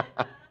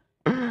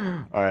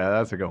 All right,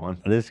 that's a good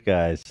one. This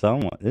guy is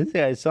something.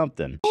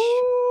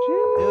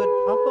 Dude,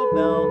 Taco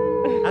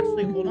Bell.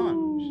 Actually, hold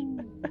on.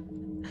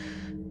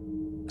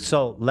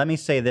 So let me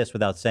say this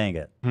without saying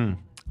it.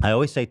 I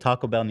always say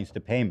Taco Bell needs to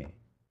pay me.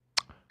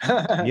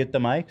 Mute the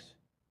mics.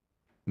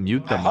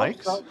 Mute the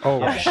mics? Oh,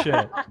 Yeah.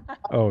 shit.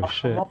 Oh,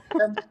 shit.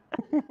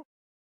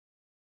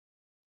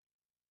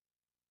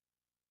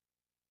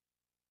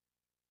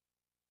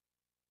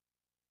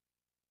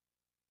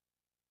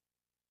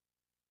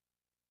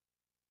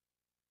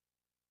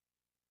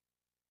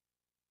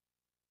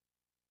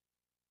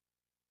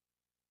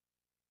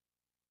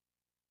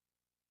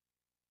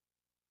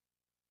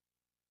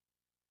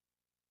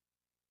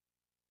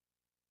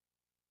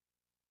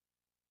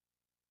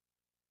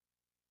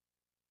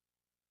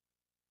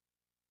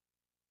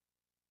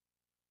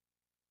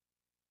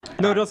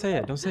 No, don't say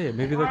it. Don't say it.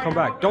 Maybe they'll come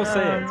back. Don't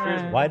say it.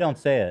 Seriously. Why don't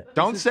say it?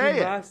 Don't This is say too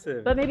it.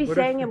 massive. But maybe What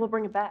saying if- it will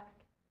bring it back.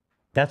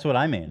 That's what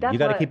I mean. That's You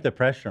got to what- keep the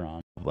pressure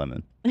on,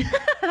 women.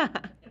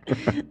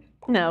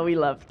 No, we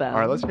love them. All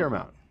right, let's hear them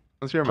out.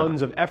 Let's hear them out.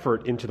 Tons of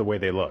effort into the way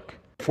they look.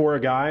 For a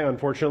guy,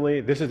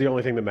 unfortunately, this is the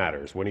only thing that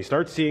matters. When he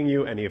starts seeing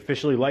you and he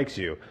officially likes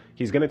you,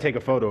 he's going to take a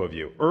photo of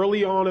you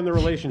early on in the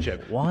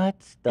relationship. What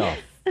the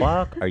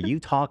fuck are you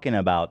talking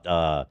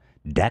about,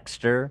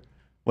 Dexter?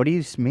 What do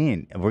you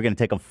mean? We're going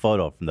to take a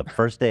photo from the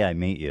first day I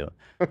meet you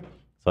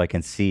so I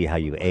can see how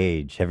you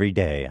age every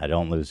day. I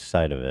don't lose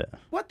sight of it.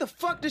 What the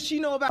fuck does she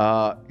know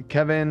about?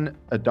 Kevin,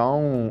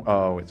 don't.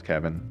 Oh, it's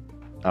Kevin.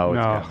 Oh,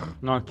 it's No, Kevin.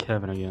 not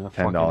Kevin again. I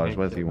fucking $10. hate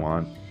What does he Kevin.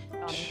 want?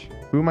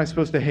 Who am I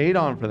supposed to hate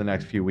on for the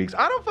next few weeks?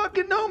 I don't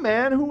fucking know,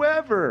 man.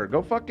 Whoever.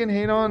 Go fucking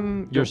hate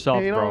on Yourself,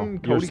 go hate bro. on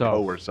Cody Yourself.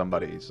 Ko or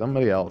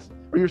somebody else.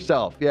 Or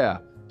yourself, yeah.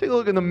 Take a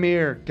look in the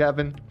mirror,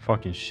 Kevin.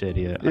 Fucking shit,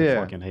 yeah. Yeah. I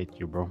fucking hate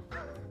you, bro.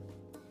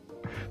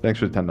 Thanks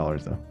for the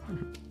 $10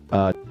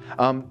 though.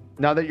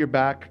 Now that you're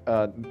back,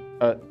 a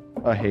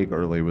hey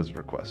girly was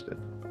requested.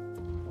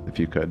 If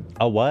you could.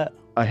 A what?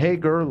 A hey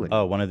girly.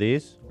 Oh, one of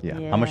these?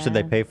 Yeah. How much did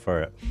they pay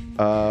for it?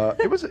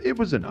 It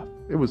was enough.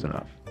 It was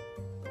enough.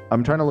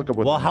 I'm trying to look up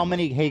what. Well, how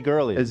many hey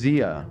girlies?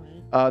 Azia.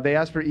 They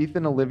asked for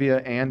Ethan, Olivia,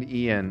 and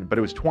Ian, but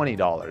it was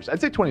 $20. I'd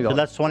say $20. So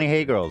that's 20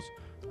 hey girls.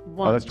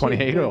 Oh, that's 20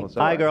 hey girls.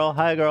 Hi girl,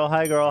 hi girl,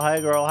 hi girl, hi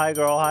girl, hi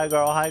girl, hi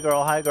girl, hi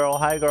girl, hi girl,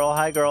 hi girl,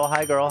 hi girl,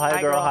 hi girl,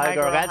 hi girl, hi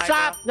girl.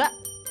 Stop! That's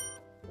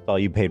all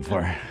you paid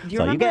for. Do That's you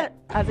all you remember get.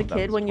 as a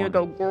kid when you would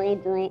go girl,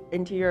 girl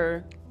into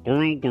your...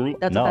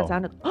 That's No. what that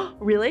sounded.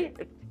 Really?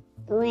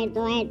 Yeah. What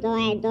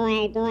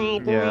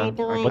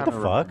the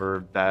fuck?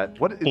 That.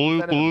 What is that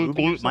in a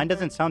movie? Mine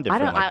doesn't sound I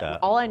different don't. like that.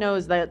 All I know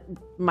is that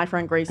my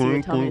friend Gracie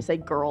would tell me to say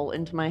 "girl"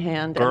 into my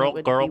hand, and Girl, it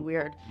would girl. be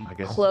weird. I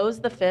guess.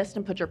 Close the fist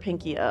and put your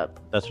pinky up,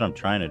 That's what I'm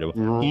trying to do.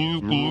 and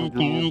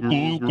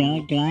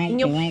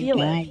you'll feel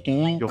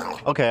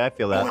it. Okay, I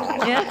feel that.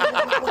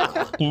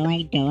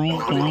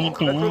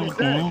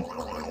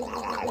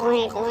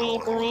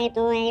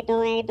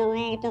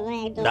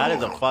 That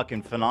is a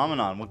fucking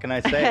phenomenon. What can I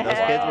say? Those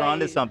kids were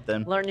onto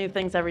something. Learn new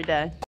things every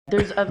day.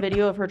 There's a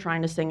video of her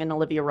trying to sing an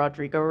Olivia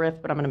Rodrigo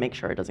riff, but I'm gonna make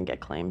sure it doesn't get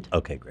claimed.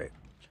 Okay, great.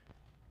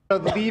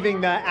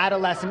 Leaving the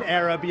adolescent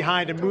era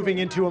behind and moving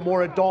into a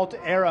more adult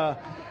era,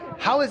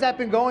 how has that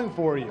been going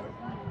for you?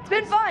 It's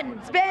been fun.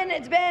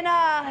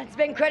 It's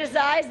been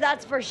criticized,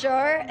 that's for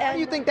sure. And How do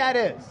you think that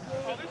is?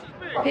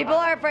 people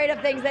are afraid of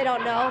things they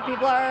don't know.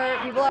 People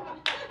are.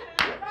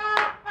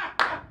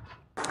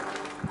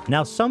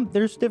 Now,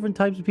 there's different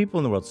types of people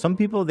in the world. Some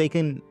people, they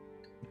can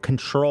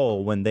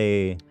control when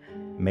they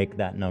make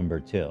that number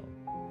too.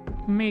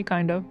 Me,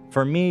 kind of.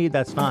 For me,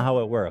 that's not how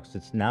it works.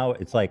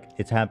 It's like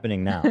it's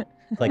happening now.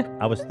 It's like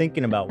I was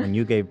thinking about when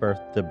you gave birth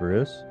to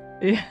Bruce.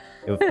 Yeah.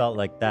 It felt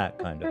like that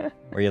kind of,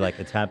 where you're like,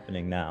 it's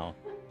happening now.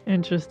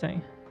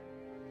 Interesting.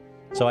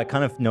 So I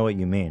kind of know what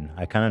you mean.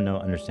 I kind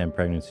of understand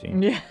pregnancy.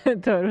 Yeah,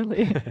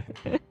 totally.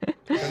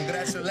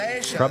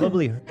 Congratulations.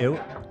 Probably,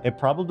 it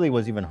probably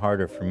was even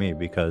harder for me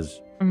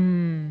because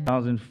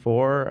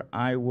 2004,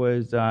 I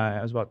was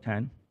about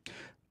 10.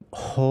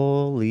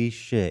 holy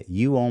shit,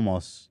 you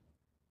almost.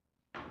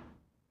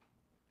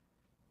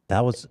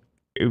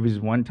 It was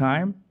one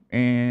time,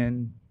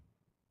 and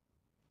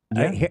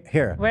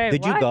Here. Wait,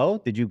 Did you what?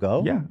 go? Did you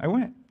go? yeah, I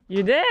went.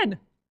 You did?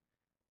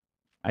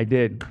 I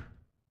did.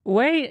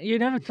 Wait, you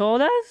never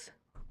told us?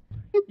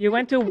 You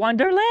went to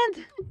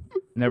Wonderland?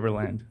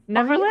 Neverland.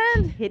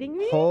 Neverland? Kidding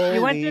me? Holy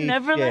You went to shit.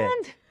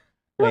 Neverland?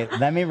 Wait,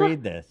 let me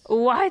read this.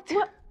 What?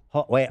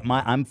 Wait,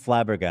 I'm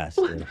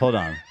flabbergasted. Hold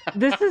on.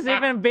 This is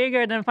even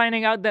bigger than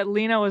finding out that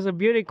Lena was a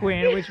beauty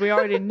queen, which we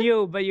already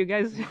knew, but you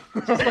guys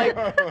just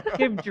like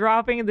keep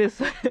dropping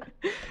this.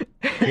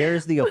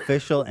 Here's the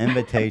official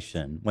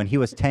invitation. When he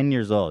was 10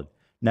 years old,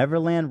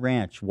 Neverland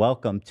Ranch,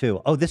 welcome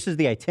to. Oh, this is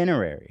the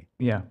itinerary.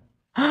 Yeah.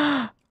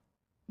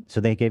 So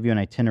they gave you an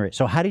itinerary.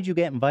 So how did you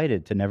get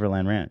invited to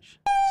Neverland Ranch?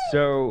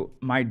 So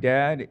my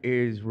dad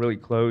is really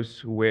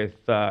close with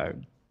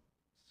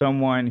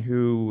someone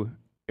who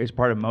is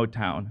part of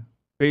Motown.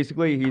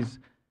 Basically, he's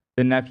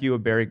the nephew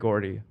of Berry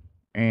Gordy.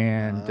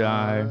 And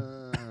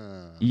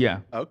yeah.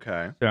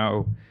 Okay.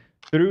 So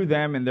through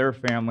them and their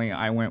family,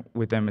 I went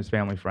with them as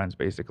family friends,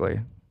 basically.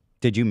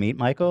 Did you meet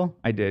Michael?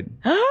 I did.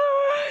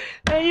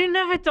 And you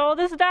never told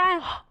us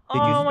that? Did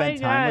you Oh my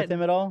spend time God. with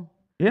him at all?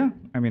 Yeah,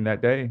 I mean,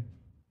 that day.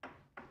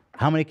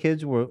 How many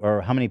kids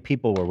or how many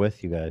people were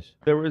with you guys?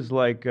 There was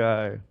like,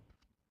 I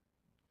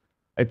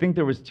think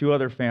there was 2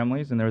 other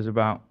families, and there was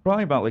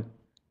probably about like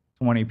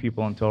 20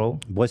 people in total.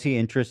 Was he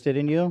interested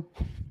in you?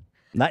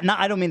 Not,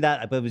 I don't mean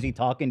that, but was he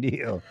talking to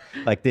you?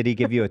 Like, did he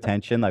give you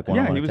attention? Like, Yeah,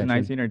 one-on-one he was attention?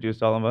 nice. He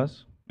introduced all of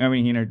us. I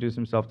mean, he introduced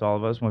himself to all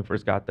of us when we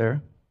first got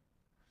there.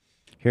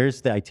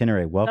 Here's the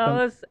itinerary. Welcome. Tell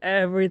us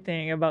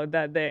everything about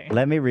that day.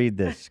 Let me read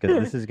this because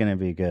this is going to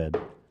be good.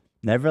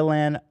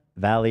 Neverland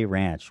Valley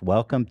Ranch.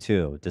 Welcome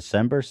to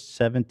December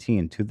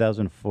 17,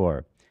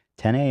 2004,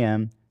 10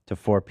 a.m. to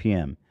 4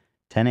 p.m.,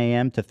 10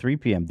 a.m. to 3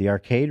 p.m. The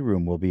arcade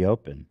room will be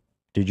open.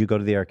 Did you go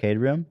to the arcade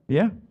room?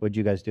 Yeah. What'd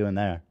you guys do in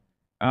there?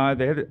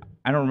 They had,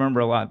 I don't remember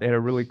a lot. They had a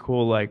really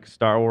cool like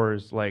Star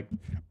Wars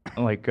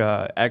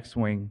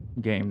X-wing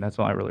game. That's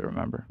all I really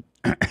remember.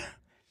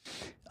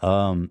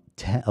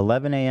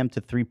 11 a.m.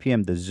 to 3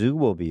 p.m. The zoo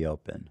will be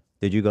open.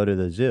 Did you go to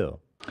the zoo?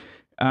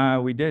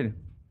 We did.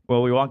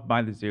 Well, we walked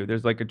by the zoo.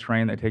 There's like a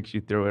train that takes you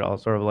through it, all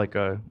sort of like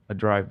a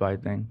drive-by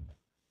thing.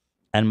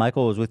 And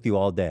Michael was with you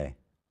all day?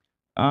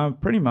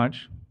 Pretty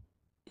much.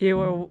 You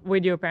were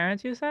with your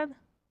parents, you said?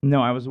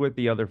 No, I was with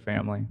the other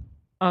family.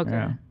 Okay.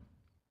 Yeah.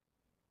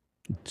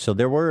 So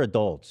there were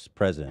adults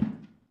present?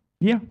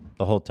 Yeah.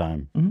 The whole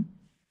time?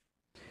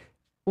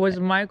 Was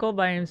Michael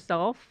by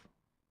himself?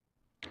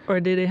 Or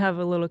did he have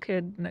a little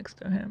kid next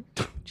to him?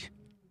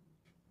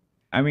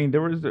 I mean,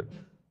 there was a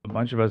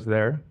bunch of us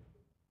there.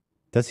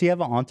 Does he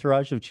have an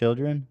entourage of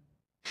children?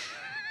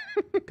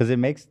 Because it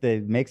makes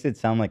it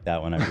sound like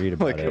that when I read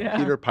about like it. a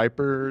Peter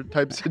Piper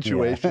type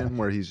situation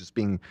where he's just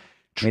being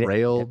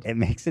trailed. It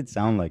makes it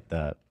sound like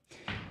that.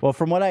 Well,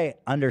 from what I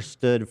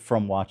understood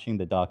from watching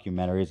the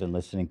documentaries and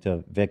listening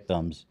to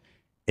victims,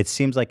 it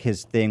seems like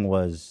his thing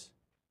was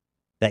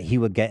that he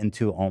would get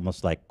into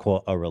almost like,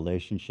 quote, a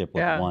relationship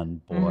with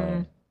one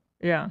boy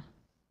Yeah.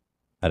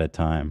 at a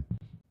time.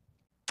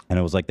 And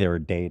it was like they were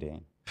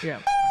dating. Yeah.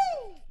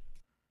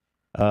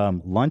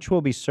 Lunch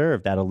will be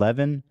served at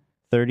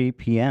 11:30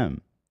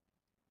 p.m.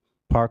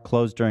 Park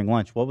closed during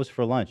lunch. What was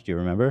for lunch? Do you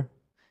remember?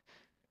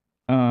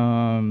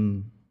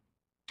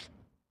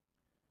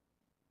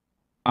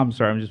 I'm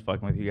sorry, I'm just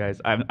fucking with you guys.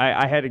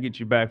 I had to get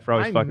you back for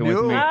always fucking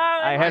with me.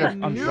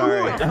 I'm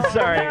sorry. I'm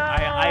sorry.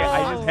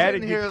 I just had to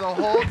get here the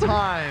whole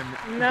time.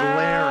 No.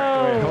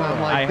 Glaring. And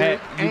I'm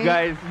like, you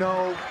guys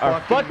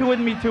are fucking with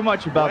me too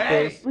much about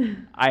this.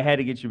 I had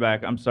to get you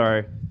back. I'm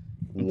sorry.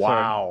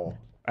 Wow.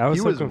 I was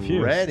He so was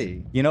confused.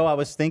 ready. You know, I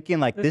was thinking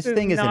like this is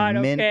thing is in not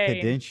mint okay.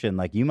 condition.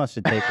 Like you must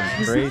have taken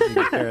crazy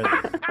care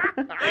of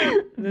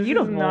this.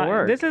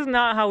 This is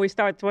not how we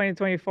start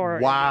 2024.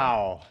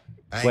 Wow.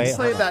 Wait, He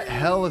played that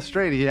hella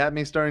straight. He had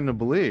me starting to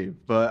believe,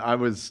 but I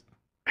was,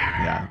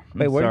 yeah.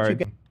 Wait, where sorry. did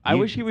you get? I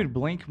wish he would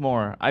blink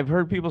more. I've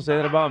heard people say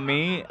that about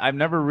me. I've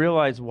never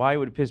realized why it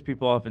would piss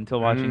people off until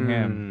watching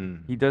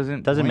him. He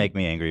doesn't Doesn't blink. make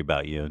me angry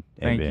about you.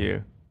 Thank AB.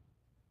 you.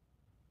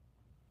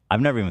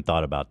 I've never even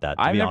thought about that.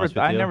 To I be never honest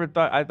with you.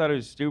 thought it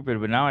was stupid,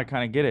 but now I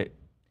kind of get it.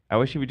 I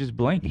wish he would just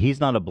blink. He's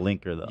not a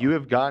blinker though. You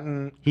have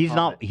gotten. He's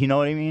not. You know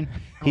what I mean?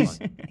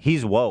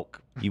 He's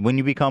woke. When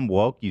you become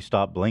woke, you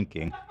stop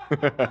blinking.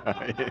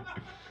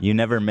 You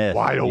never miss.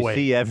 Wide awake.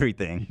 You see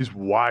everything. He's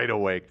wide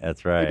awake.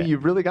 That's right. Maybe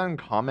you've really gotten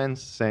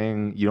comments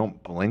saying you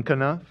don't blink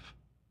enough.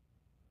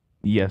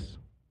 Yes.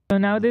 So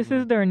now this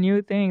is their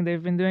new thing.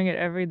 They've been doing it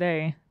every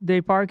day.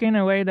 They park in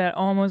a way that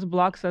almost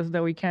blocks us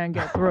that we can't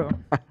get through.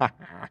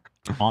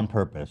 On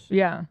purpose.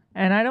 Yeah.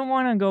 And I don't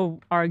want to go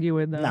argue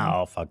with them.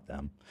 No, fuck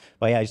them.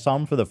 But yeah, I saw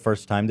him for the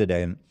first time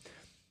today. And,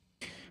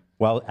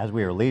 well, as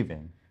we were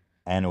leaving,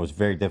 and it was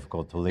very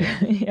difficult to leave.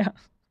 Yeah.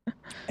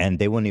 And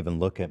they wouldn't even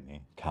look at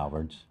me.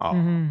 Cowards.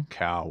 Oh,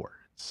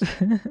 cowards.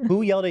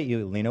 Who yelled at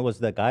you, Lena? Was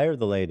it the guy or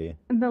the lady?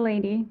 The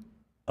lady.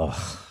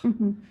 Ugh.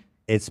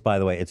 It's, by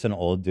the way, it's an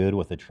old dude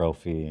with a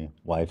trophy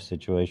wife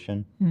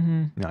situation.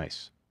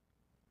 Nice.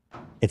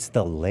 It's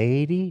the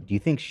lady? Do you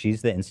think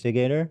she's the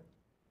instigator?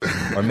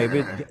 Or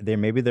maybe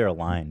they're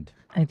aligned.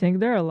 I think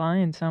they're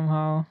aligned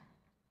somehow.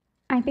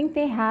 I think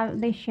they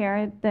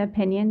share the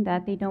opinion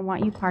that they don't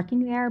want you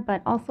parking there,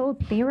 but also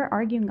they were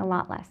arguing a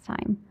lot last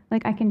time.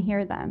 Like I can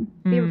hear them.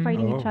 They were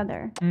fighting each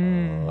other.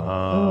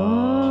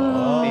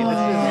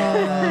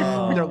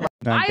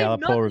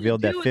 Gallup poll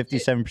revealed that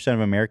 57% of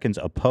Americans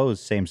oppose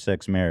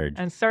same-sex marriage.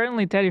 And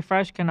certainly Teddy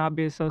Fresh cannot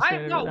be I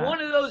associated am not with that.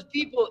 one of those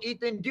people,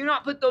 Ethan. Do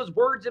not put those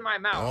words in my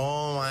mouth.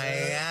 Oh my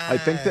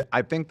God.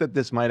 I think that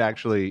this might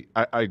actually.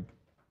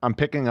 I'm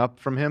picking up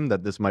from him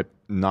that this might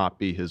not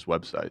be his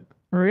website.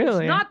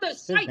 Really? It's not the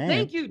site. name.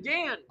 Thank you,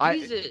 Dan.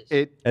 Jesus.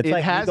 It It's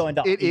like you has. going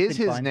to- It you is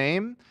can his find-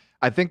 name.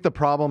 I think the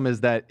problem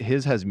is that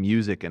his has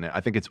music in it. I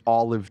think it's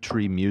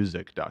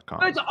olivetreemusic.com.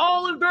 It's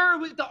Olive Burr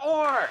with the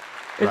R.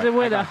 Is it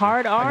with a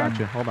hard R? I got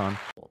you. Hold on.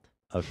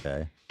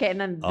 Okay. Okay,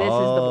 and then this is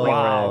the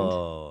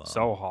boyfriend.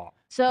 So hot.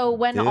 So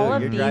when Dude, all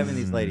of you're these driving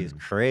these ladies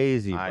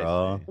crazy,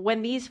 bro.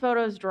 when these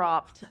photos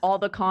dropped, all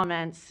the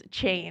comments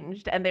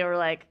changed and they were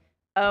like,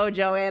 "Oh,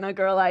 Joanna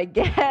girl, I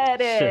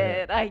get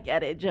it. I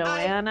get it,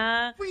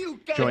 Joanna."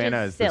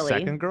 Joanna is the silly.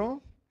 second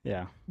girl.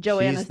 Yeah.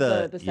 Joanna's She's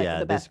the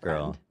yeah, best this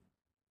girl. friend.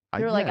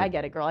 They were like, "I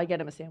get it, girl. I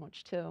get him a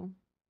sandwich too."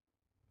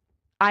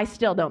 I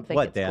still don't think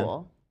What, it's Dan?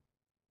 cool.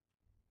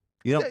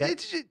 You don't get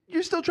It's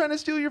you're still trying to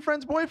steal your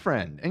friend's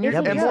boyfriend, and Here's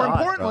you're, the and deal. more hot,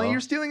 importantly, bro. you're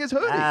stealing his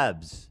hoodie.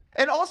 abs.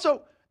 And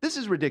also, this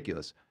is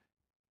ridiculous.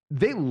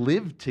 They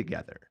lived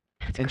together,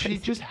 and she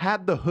just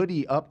had the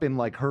hoodie up in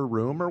like her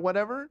room or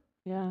whatever.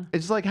 Yeah.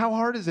 It's like, how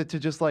hard is it to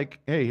just like,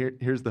 hey,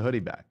 here's the hoodie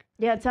back?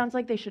 Yeah, it sounds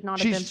like they should not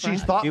have been She's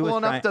friends. thoughtful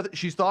enough that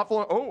she's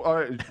thoughtful.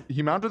 Oh,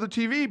 he mounted the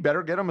TV.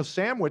 Better get him a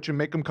sandwich and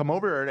make him come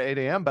over at 8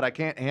 a.m. But I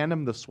can't hand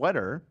him the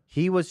sweater.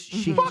 He was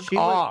she. Fuck she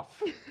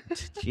off.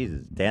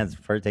 Jesus, Dan's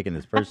taking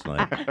this personally.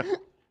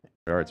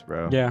 Arts,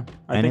 bro. Yeah,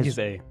 I And think his- he's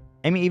A.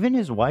 I mean, even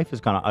his wife is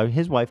kind of.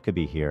 His wife could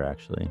be here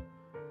actually.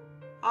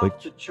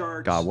 off the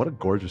charts. God, what a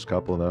gorgeous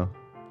couple, though.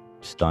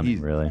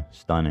 Stunning, really.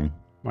 Stunning.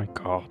 My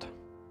God.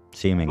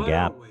 See him in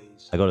Gap.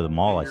 I go to the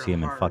mall, I see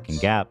him in fucking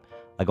Gap.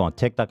 I go on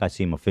TikTok, I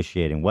see him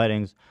officiating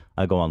weddings.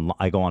 I go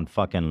on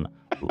fucking,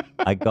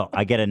 I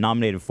get a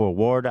nominated for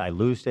award, I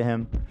lose to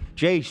him.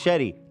 Jay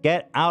Shetty,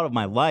 get out of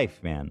my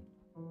life, man.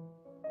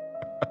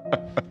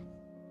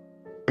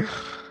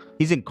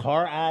 He's in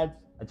car ads.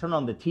 I turn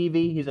on the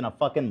TV, he's in a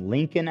fucking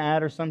Lincoln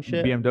ad or some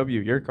shit.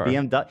 BMW, your car.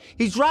 BMW.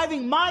 He's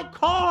driving my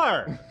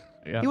car.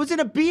 Yeah. He was in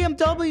a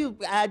BMW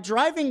ad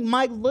driving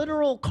my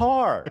literal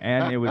car.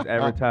 And it was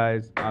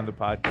advertised on the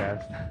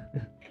podcast.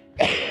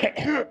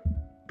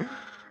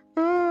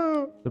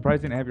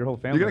 Surprising to have your whole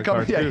family. You're gonna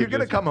in the come, car, too, you're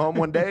gonna just- come home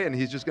one day and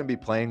he's just gonna be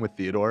playing with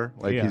Theodore.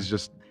 Like Yeah.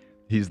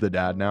 he's the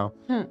dad now.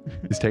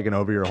 He's taking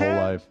over your whole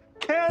life.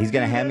 He's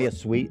gonna hand me a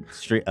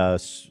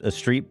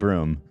street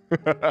broom.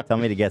 Tell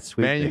me to get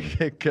sweet. Man,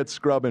 you get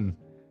scrubbing.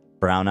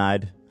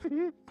 Brown-eyed.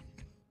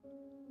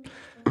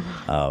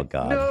 Oh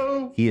God,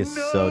 No, he is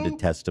so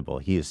detestable.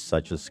 He is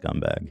such a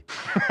scumbag.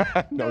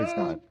 No, he's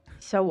not.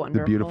 So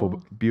wonderful.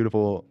 The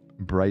beautiful,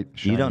 bright,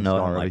 shining You don't know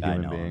star him of like a I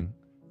human know him. being.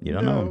 You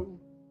don't know him.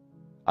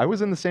 I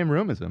was in the same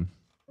room as him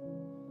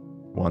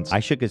once. I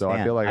shook his so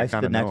hand. I feel like I kind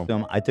stood of next know to him.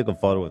 him. I took a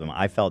photo with him.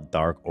 I felt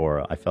dark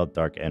aura. I felt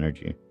dark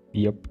energy.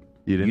 Yep.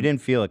 You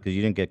didn't feel it because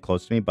you didn't get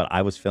close to me, but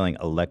I was feeling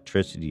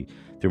electricity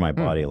through my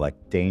body,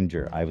 like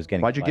danger. I was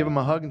getting. Why'd you give like- him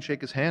a hug and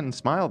shake his hand and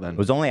smile then? It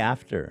was only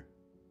after.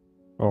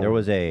 There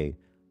was a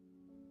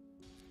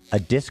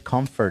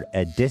discomfort,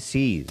 a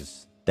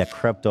dis-ease that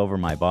crept over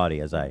my body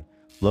as I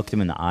looked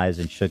him in the eyes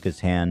and shook his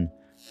hand.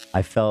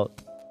 I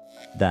felt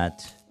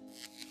that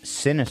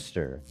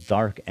sinister,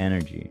 dark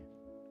energy.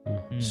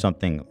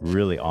 Something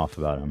really off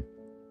about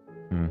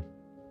him.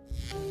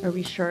 Are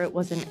we sure it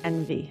wasn't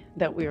envy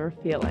that we were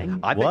feeling?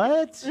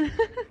 What?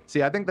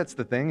 See, I think that's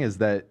the thing is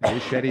that Jay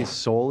Shetty's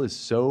soul is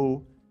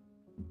so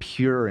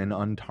pure and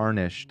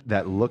untarnished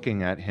that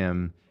looking at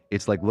him,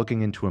 it's like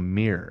looking into a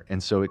mirror,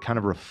 and so it kind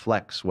of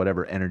reflects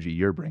whatever energy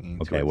you're bringing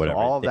to Okay, it. So whatever.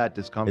 all that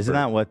discomfort. Isn't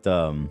that what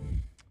The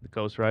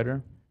Ghost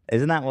Rider?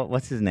 Isn't that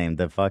what's his name?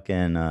 The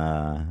fucking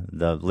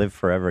the Live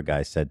Forever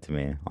guy said to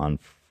me on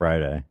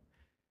Friday.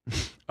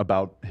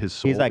 About his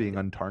soul He's like- being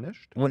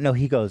untarnished? Well, no,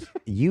 he goes,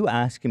 you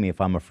asking me if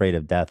I'm afraid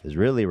of death is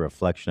really a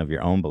reflection of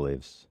your own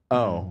beliefs.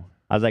 Oh.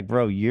 I was like,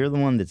 bro, you're the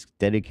one that's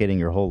dedicating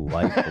your whole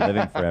life to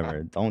living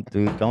forever.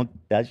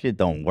 That shit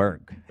don't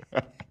work.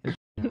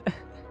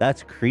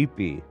 That's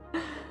creepy.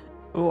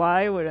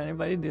 Why would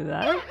anybody do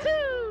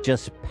that?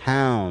 Just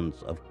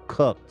pounds of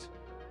cooked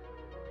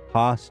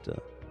pasta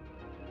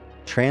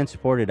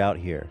transported out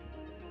here,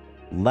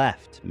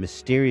 left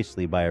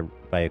mysteriously by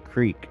a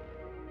creek.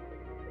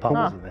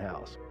 Papa's in the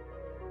house.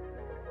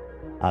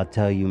 I'll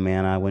tell you,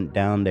 man, I went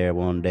down there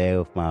one day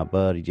with my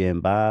buddy Jim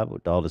Bob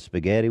with all the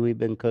spaghetti we've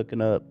been cooking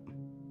up.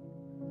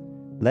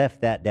 Left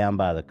that down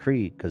by the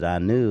creek because I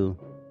knew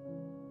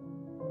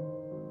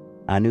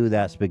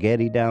that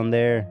spaghetti down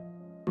there,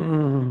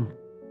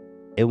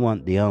 it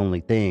wasn't the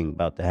only thing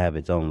about to have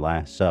its own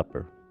last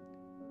supper.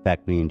 In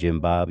fact, me and Jim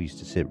Bob used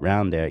to sit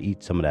around there,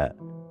 eat some of that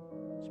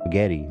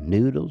spaghetti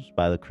noodles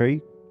by the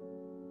creek,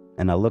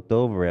 and I looked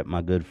over at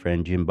my good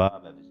friend Jim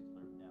Bob.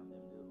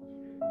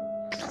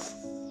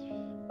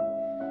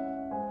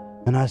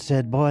 And I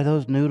said, boy,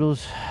 those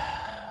noodles,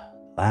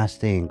 last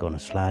thing gonna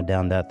slide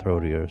down that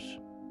throat of yours.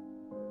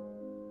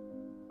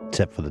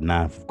 Except for the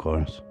knife, of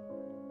course.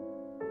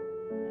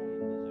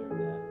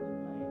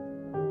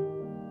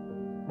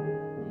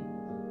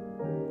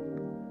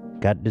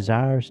 Got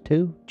desires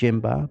too,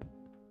 Jim Bob?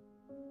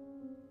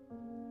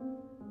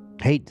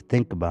 Hate to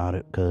think about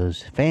it,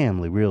 cause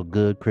family, real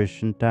good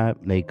Christian type,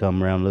 they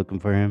come around looking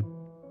for him.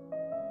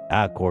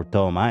 I, of course,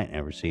 told him I ain't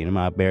never seen him.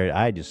 I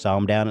just saw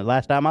him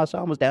last time I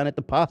saw him was down at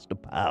the pasta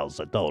piles,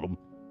 I told him.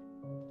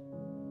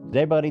 Does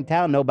everybody in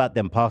town know about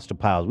them pasta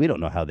piles? We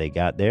don't know how they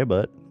got there,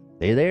 but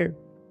they're there.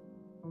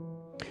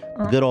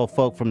 The good old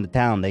folk from the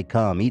town, they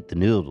come, eat the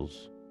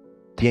noodles.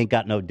 If you ain't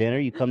got no dinner,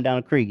 you come down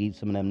the creek, eat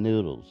some of them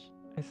noodles.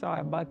 I saw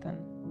a button.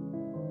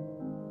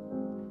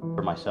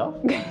 For myself?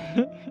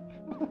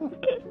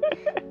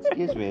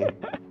 Excuse me.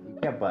 You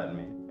can't button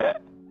me.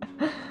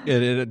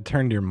 It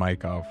turned your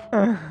mic off.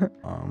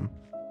 I'll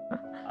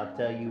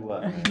tell you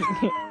what.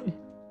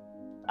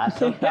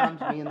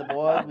 Sometimes me and the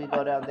boys, we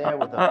go down there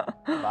with a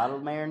bottle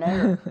of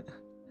marinara.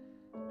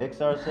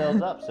 Fix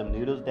ourselves up some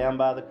noodles down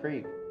by the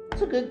creek.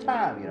 It's a good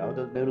time, you know.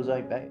 Those noodles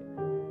ain't bad.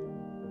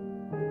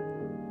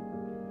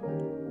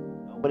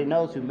 Nobody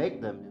knows who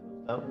make them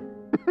noodles, though.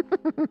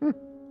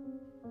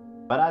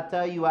 But I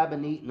tell you, I've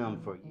been eating them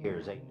for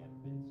years. Ain't never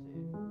been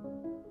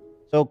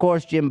sick. So, of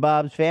course, Jim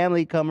Bob's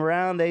family come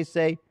around. They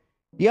say,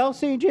 y'all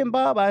seen Jim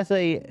Bob? I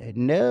say,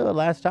 no,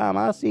 last time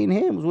I seen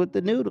him was with the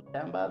noodles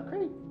down by the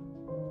creek.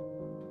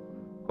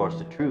 Of course,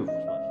 the truth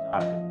was much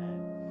darker than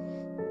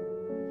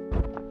that.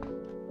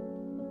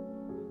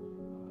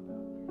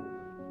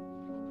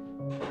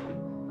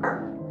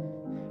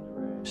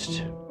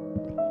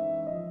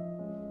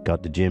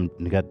 Got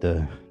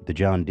the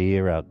John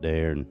Deere out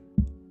there and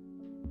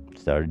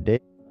started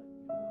digging.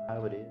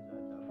 How it is.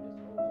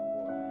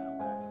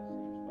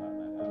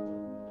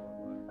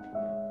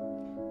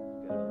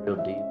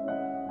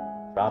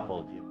 Drop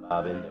old Jim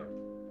Bob in there.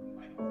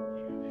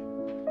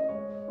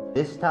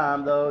 This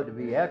time, though, to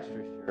be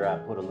extra sure, I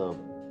put a little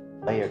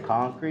layer of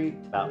concrete,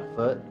 about a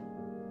foot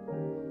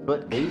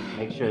deep.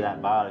 Make sure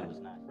that body was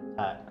nice and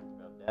tight.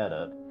 Rub that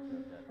up,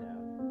 rub that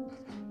down.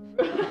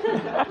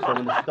 So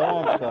when the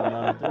storms come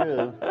running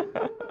through,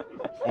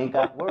 ain't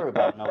got to worry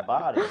about no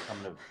body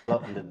coming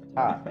floating to the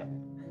top.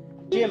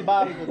 Jim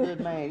Bobby's a good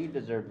man. He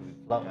deserves to be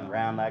floating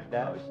around like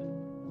that.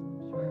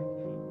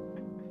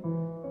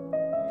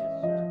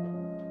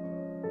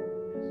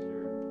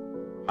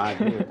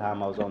 Reminds me of the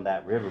time I was on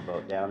that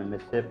riverboat down in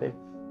Mississippi.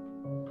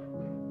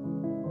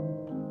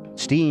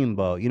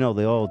 Steamboat, you know,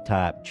 the old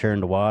type, churn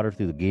the water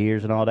through the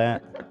gears and all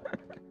that.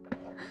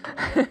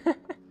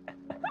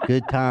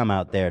 Good time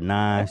out there,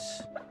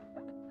 nice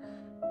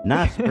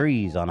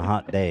breeze on a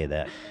hot day,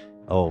 that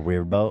old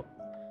riverboat.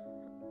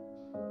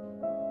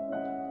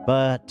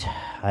 But,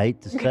 I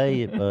hate to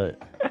say it, but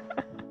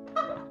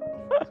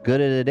as good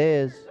as it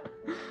is,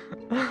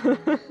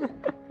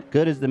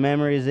 good as the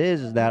memories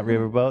is that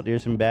riverboat,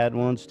 there's some bad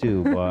ones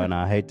too, boy, and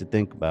I hate to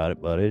think about it,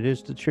 but it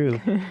is the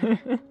truth.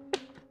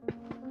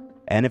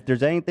 And if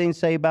there's anything to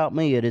say about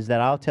me, it is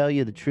that I'll tell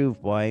you the truth,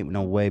 boy, ain't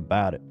no way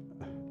about it.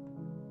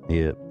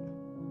 Yep.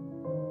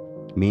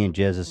 Me and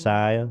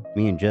Jezesiah.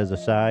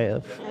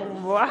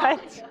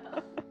 What?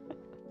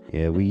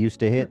 Yeah, we used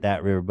to hit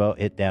that riverboat,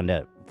 hit down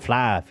that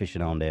fly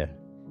fishing on there.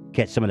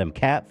 Catch some of them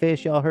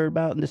catfish y'all heard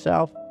about in the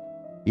South.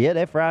 Yeah,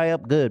 they fry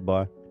up good,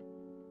 boy.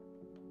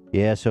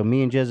 Yeah, so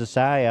me and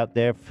Jezesiah out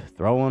there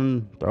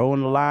throwing the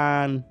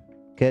line,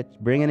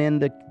 bringing in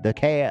the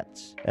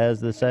cats,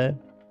 as they say.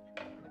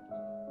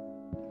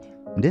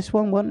 This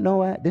one wasn't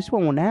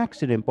an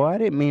accident, boy. I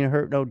didn't mean to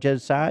hurt no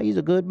Jezesiah. He's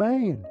a good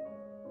man.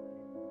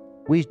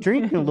 We was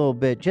drinking a little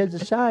bit.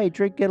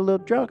 Jezesiah get a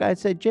little drunk. I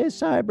said,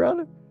 Jezesiah,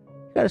 brother,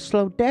 you gotta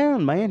slow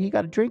down, man. He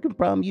got a drinking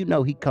problem. You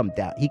know, he come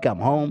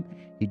home,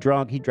 he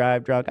drunk, he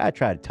drive drunk. I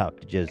tried to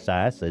talk to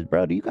Jezesiah. I said,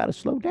 brother, you gotta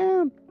slow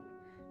down.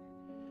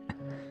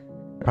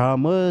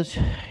 Problem was,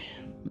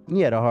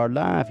 he had a hard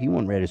life. He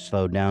wasn't ready to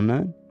slow down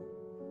none.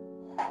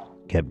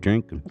 Kept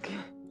drinking.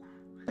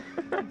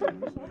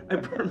 I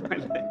burned my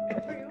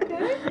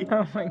leg.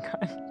 Oh my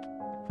god.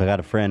 I got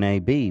a friend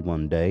AB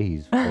one day.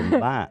 He's from the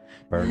light.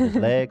 Burned his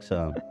leg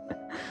some.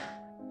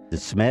 The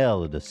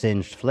smell of the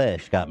singed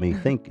flesh got me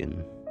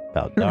thinking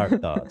about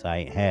dark thoughts I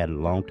ain't had in a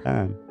long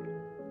time.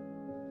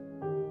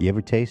 You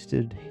ever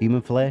tasted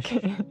human flesh?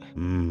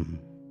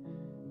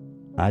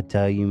 I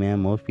tell you, man,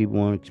 most people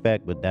won't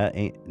expect, but that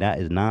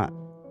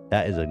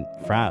is a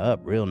fry up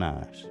real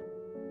nice.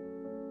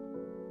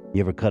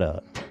 You ever cut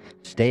a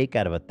steak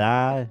out of a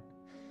thigh,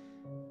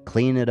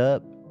 clean it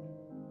up,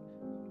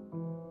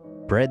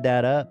 bread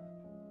that up?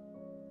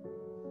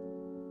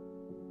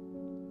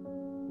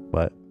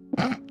 What?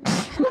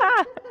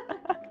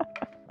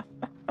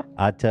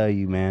 I tell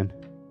you, man.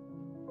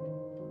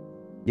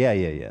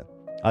 Yeah.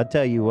 I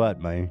tell you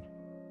what, man.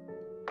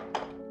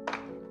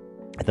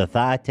 The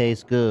thigh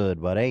tastes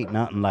good, but ain't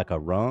nothing like a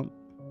rump.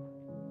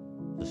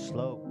 The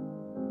slow.